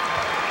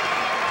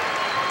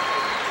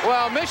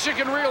 Well,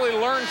 Michigan really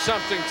learned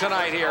something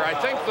tonight here. I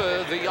think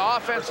the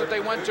offense that they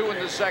went to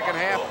in the second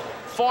half,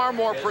 far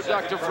more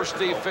productive for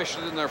Steve Fisher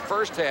than their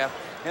first half,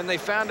 and they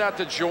found out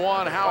that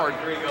Juwan Howard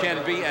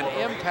can be an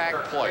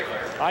impact player.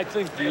 I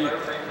think the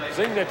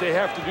thing that they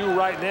have to do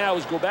right now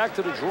is go back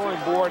to the drawing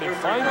board and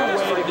find a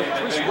way to get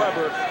Chris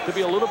Webber to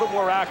be a little bit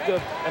more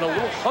active and a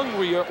little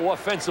hungrier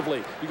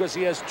offensively because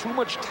he has too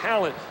much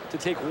talent to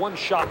take one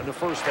shot in the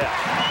first half.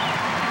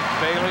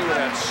 Bailey with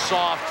that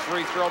soft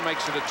free throw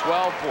makes it a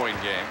 12-point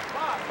game.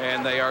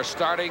 And they are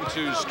starting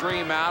to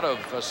stream out of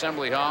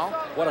Assembly Hall.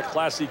 What a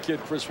classy kid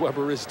Chris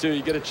Webber is, too.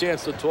 You get a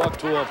chance to talk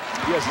to him.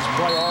 He has his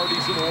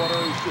priorities in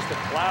order. He's just a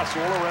class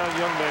all-around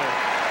young man.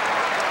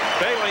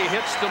 Bailey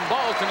hits them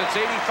both, and it's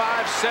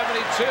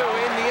 85-72.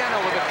 Indiana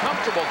with a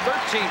comfortable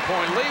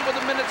 13-point lead with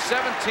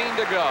 1:17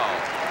 to go.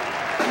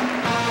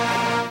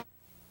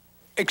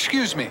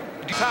 Excuse me.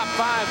 Top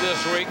 5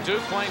 this week.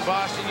 Duke playing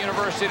Boston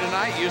University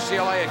tonight.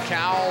 UCLA at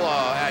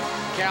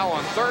Cal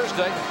on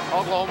Thursday.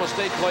 Oklahoma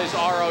State plays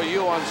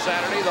ROU on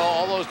Saturday.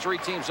 All those 3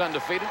 teams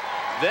undefeated.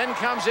 Then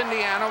comes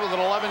Indiana with an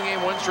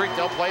 11-game win streak.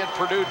 They'll play at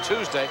Purdue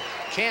Tuesday.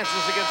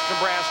 Kansas against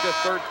Nebraska,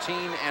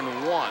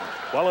 13-1.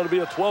 Well, it'll be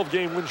a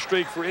 12-game win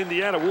streak for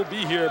Indiana. We'll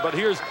be here, but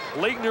here's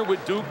Leitner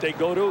with Duke. They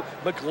go to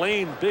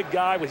McLean, big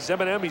guy with his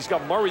M&M. He's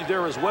got Murray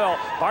there as well.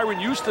 Byron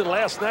Houston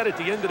last night at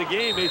the end of the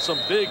game made some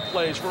big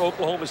plays for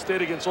Oklahoma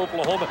State against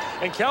Oklahoma.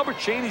 And Calbert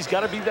Chaney's got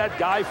to be that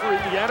guy for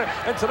Indiana.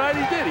 And tonight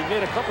he did. He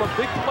made a couple of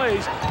big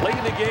plays late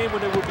in the game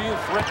when they were being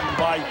threatened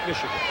by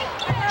Michigan.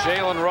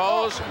 Jalen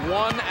Rose, 1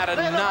 out of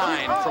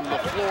 9 from the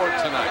floor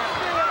tonight.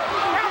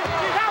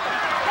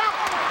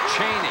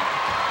 Chaney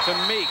to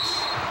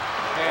Meeks.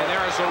 And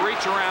there is a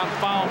reach-around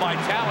foul by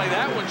Tally.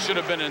 That one should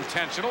have been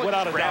intentional.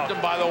 Without a grabbed doubt.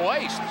 him by the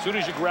waist. As soon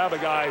as you grab a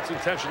guy, it's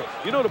intentional.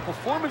 You know, the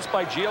performance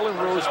by Jalen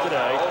Rose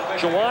today,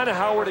 Juwan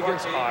Howard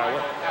against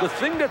Iowa, the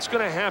thing that's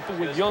going to happen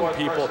with young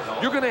people,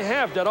 you're going to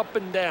have that up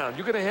and down.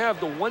 You're going to have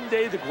the one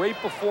day, the great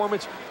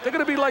performance. They're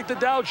going to be like the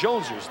Dow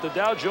Jonesers, the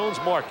Dow Jones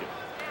market.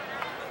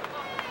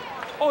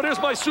 Oh,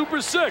 there's my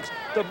Super 6.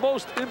 The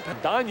most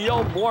impact.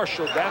 Danielle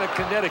Marshall down in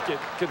Connecticut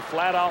can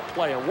flat out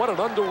play. And what an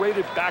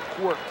underrated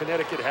backcourt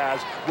Connecticut has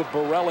with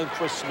Burrell and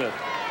Chris Smith.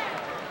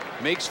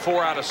 Meeks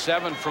 4 out of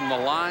 7 from the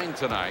line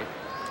tonight.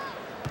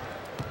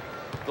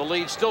 The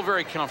lead still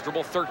very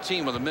comfortable.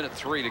 13 with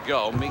 1:03 to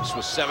go. Meeks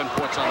with 7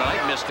 points on the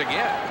night. Missed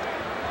again.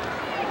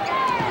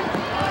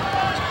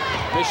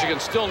 Michigan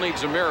still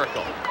needs a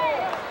miracle.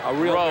 A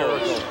real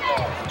miracle.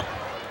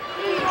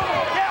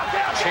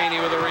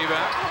 Chaney with a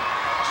rebound.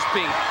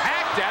 Being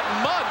hacked at,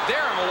 mugged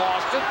there and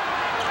lost it.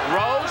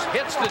 Rose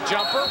hits the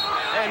jumper,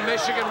 and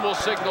Michigan will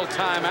signal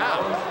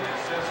timeout.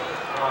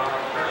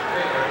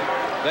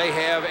 They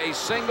have a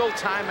single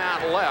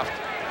timeout left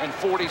and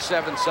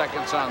 47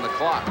 seconds on the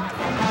clock.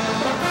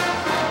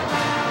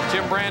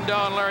 Tim Brando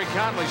and Larry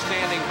Conley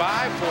standing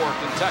by for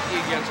Kentucky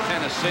against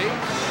Tennessee.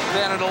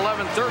 Then at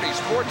 11:30,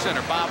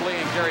 SportsCenter, Bob Lee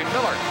and Gary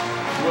Miller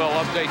will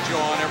update you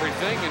on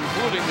everything,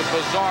 including the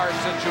bizarre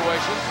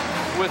situation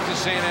with the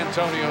San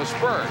Antonio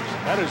Spurs.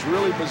 That is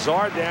really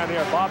bizarre down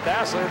there. Bob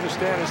Bass, I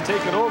understand, has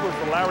taken over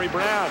for Larry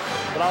Brown.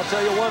 But I'll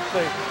tell you one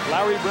thing,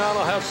 Larry Brown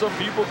will have some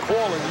people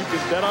calling. You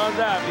can bet on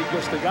that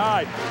because the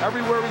guy,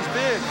 everywhere he's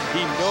been,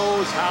 he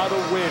knows how to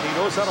win. He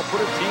knows how to put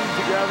a team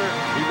together.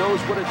 He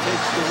knows what it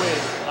takes to win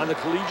on the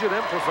collegiate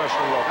and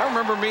professional level. I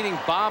remember meeting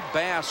Bob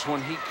Bass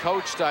when he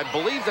coached, I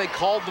believe they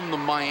called them the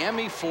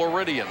Miami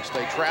Floridians.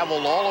 They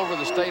traveled all over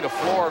the state of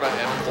Florida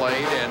and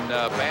played, and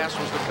Bass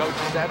was the coach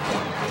at that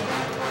point.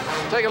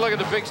 Take a look at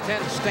the Big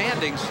Ten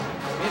standings.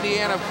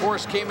 Indiana, of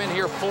course, came in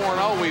here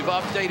 4-0. We've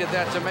updated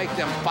that to make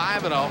them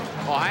 5-0.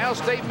 Ohio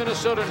State,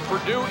 Minnesota, and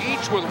Purdue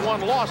each with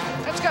 1 loss.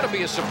 That's got to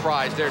be a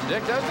surprise there,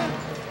 Dick, doesn't it?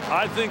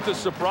 I think the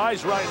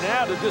surprise right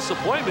now, the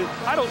disappointment,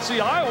 I don't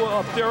see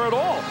Iowa up there at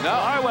all. No.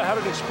 Iowa had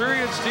an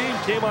experienced team,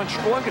 came on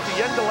strong at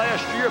the end of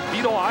last year,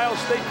 beat Ohio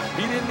State,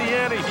 beat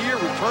Indiana here,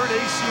 returned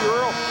A.C.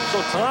 Earl.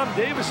 So Tom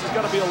Davis has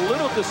got to be a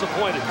little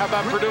disappointed. How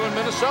about Purdue and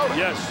Minnesota?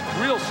 Yes,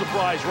 real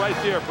surprise right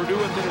there. Purdue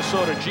and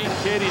Minnesota. Gene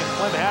Katie and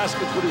Clem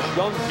Haskins with his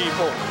young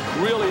people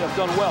really have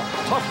done well.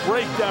 Tough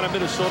break down in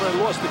Minnesota. They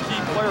lost the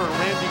key player,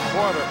 Randy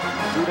Carter,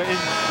 due to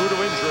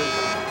injury.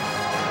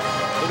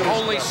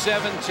 Only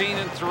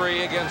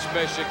 17-3 against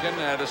Michigan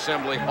at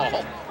Assembly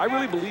Hall. I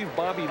really believe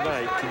Bobby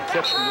Knight can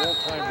catch the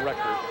all-time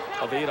record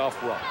of Adolph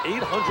Rupp.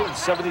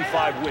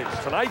 875 wins.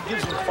 Tonight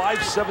gives him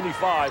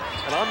 575,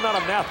 and I'm not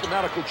a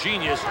mathematical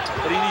genius,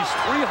 but he needs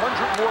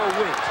 300 more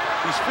wins.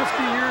 He's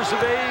 50 years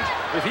of age.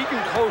 If he can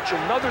coach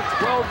another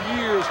 12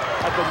 years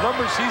at the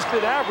numbers he's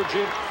been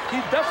averaging, he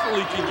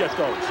definitely can get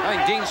those.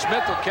 I think Dean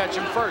Smith will catch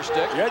him first,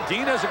 Dick. Yeah,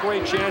 Dean has a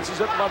great chance.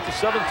 He's at about the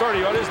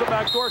 7:30. Oh, there's the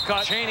backdoor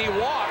cut. Cheney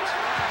walked.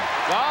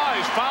 Oh,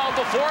 he's fouled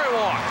before he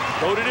walked.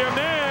 Go to their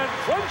man.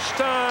 Crunch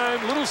time.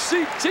 Little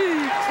CT.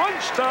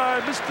 Crunch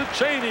time, Mr.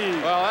 Cheney.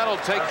 Well, that'll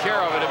take care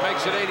of it. It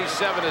makes it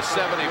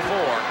 87-74.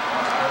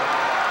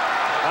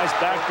 Nice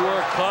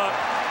backdoor cut.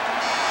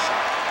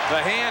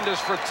 The hand is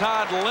for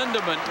Todd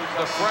Lindemann,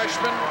 the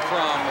freshman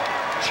from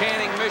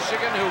Channing,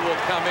 Michigan, who will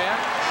come in.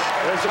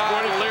 There's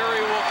Todd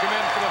Leary will come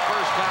in for the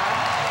first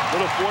time.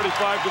 Little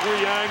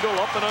 45-degree angle,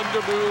 up and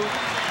under move.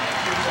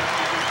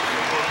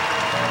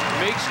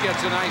 Meeks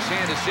gets a nice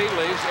hand as he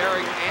leaves.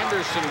 Eric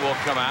Anderson will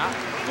come out.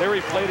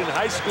 Larry played in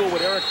high school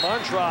with Eric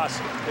Montross.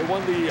 They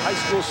won the high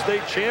school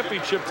state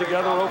championship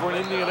together over in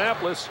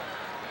Indianapolis.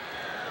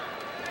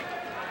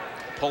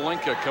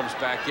 Palinka comes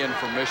back in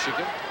for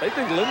Michigan. They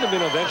think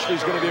Lindemann eventually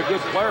is going to be a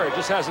good player. He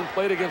just hasn't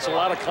played against a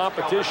lot of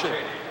competition.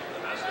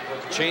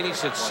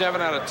 Cheney's hit 7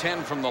 out of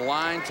 10 from the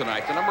line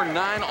tonight. The number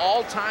 9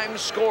 all-time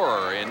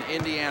scorer in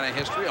Indiana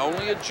history,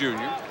 only a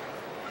junior.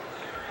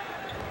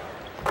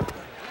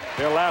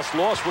 Their last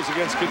loss was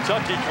against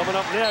Kentucky. Coming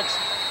up next,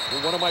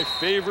 one of my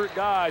favorite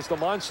guys, the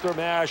Monster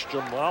Mash,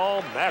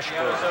 Jamal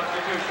Mashburn.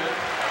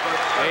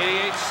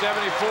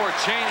 88-74.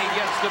 Cheney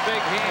gets the big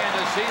hand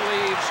as he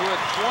leaves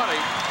with 20.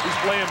 He's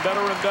playing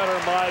better and better,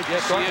 Mike. Yes,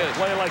 He's starting he to is.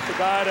 play like the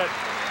guy that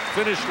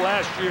finished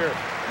last year.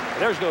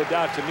 There's no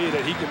doubt to me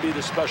that he can be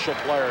the special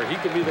player. He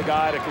can be the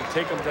guy that can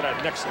take him to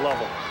that next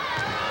level.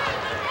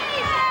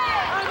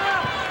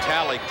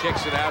 Talley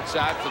kicks it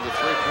outside for the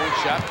three-point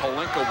shot.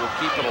 Palinka will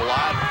keep it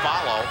alive.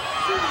 Follow.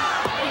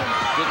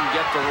 Didn't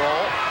get the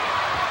roll.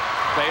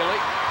 Bailey.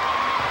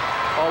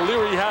 Oh,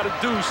 Leary had a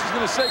deuce. He's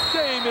going to say,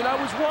 Damon, I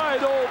was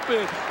wide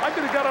open. I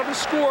could have got on the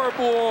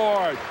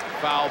scoreboard.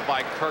 Fouled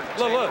by Kirk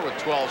Taylor with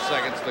 12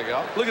 seconds to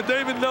go. Look at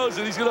Damon knows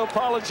it. He's going to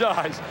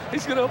apologize.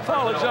 He's going to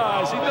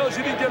apologize. He knows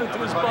he didn't get it to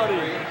his buddy.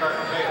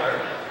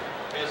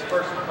 His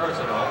first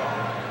personal.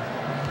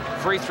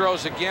 Free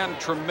throws again.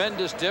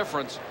 Tremendous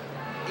difference.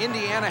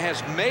 Indiana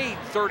has made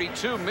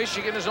 32.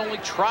 Michigan has only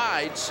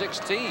tried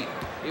 16,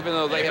 even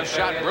though they have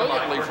shot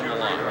brilliantly from the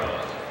line.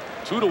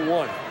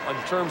 2-1 in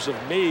terms of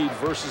made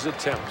versus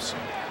attempts.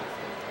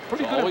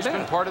 Pretty good Always at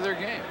been math. part of their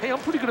game. Hey, I'm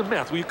pretty good at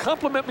math. Will you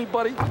compliment me,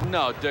 buddy?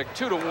 No, Dick,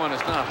 2-1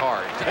 is not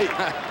hard. Hey,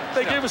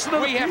 they gave us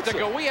another we have pizza. to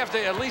go. We have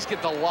to at least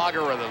get the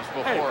logarithms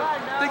before. Hey,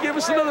 they gave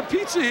us another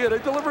pizza here. They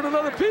delivered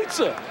another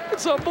pizza.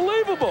 It's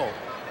unbelievable.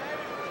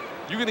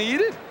 You gonna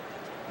eat it?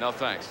 No,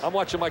 thanks. I'm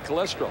watching my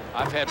cholesterol.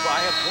 I had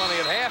plenty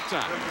at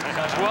halftime.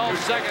 12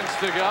 seconds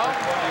to go.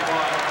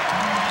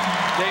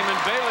 Damon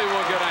Bailey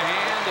will get a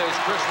hand as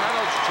Chris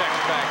Reynolds checks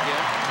back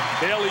in.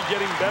 Bailey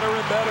getting better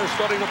and better,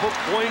 starting to put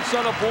points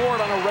on the board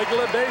on a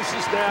regular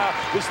basis now.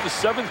 This is the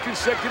 7th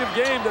consecutive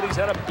game that he's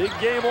had a big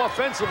game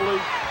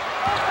offensively.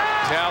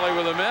 Talley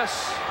with a miss.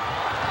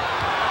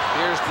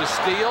 Here's the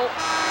steal.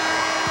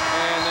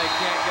 And they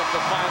can't get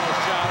the final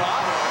shot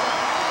off.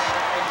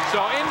 So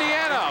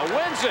Indiana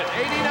wins it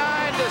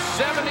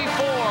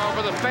 89-74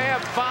 over the Fab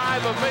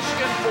Five of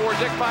Michigan. For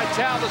Dick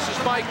Vitale, this is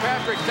Mike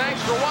Patrick.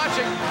 Thanks for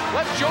watching.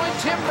 Let's join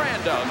Tim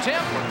Brando. Tim?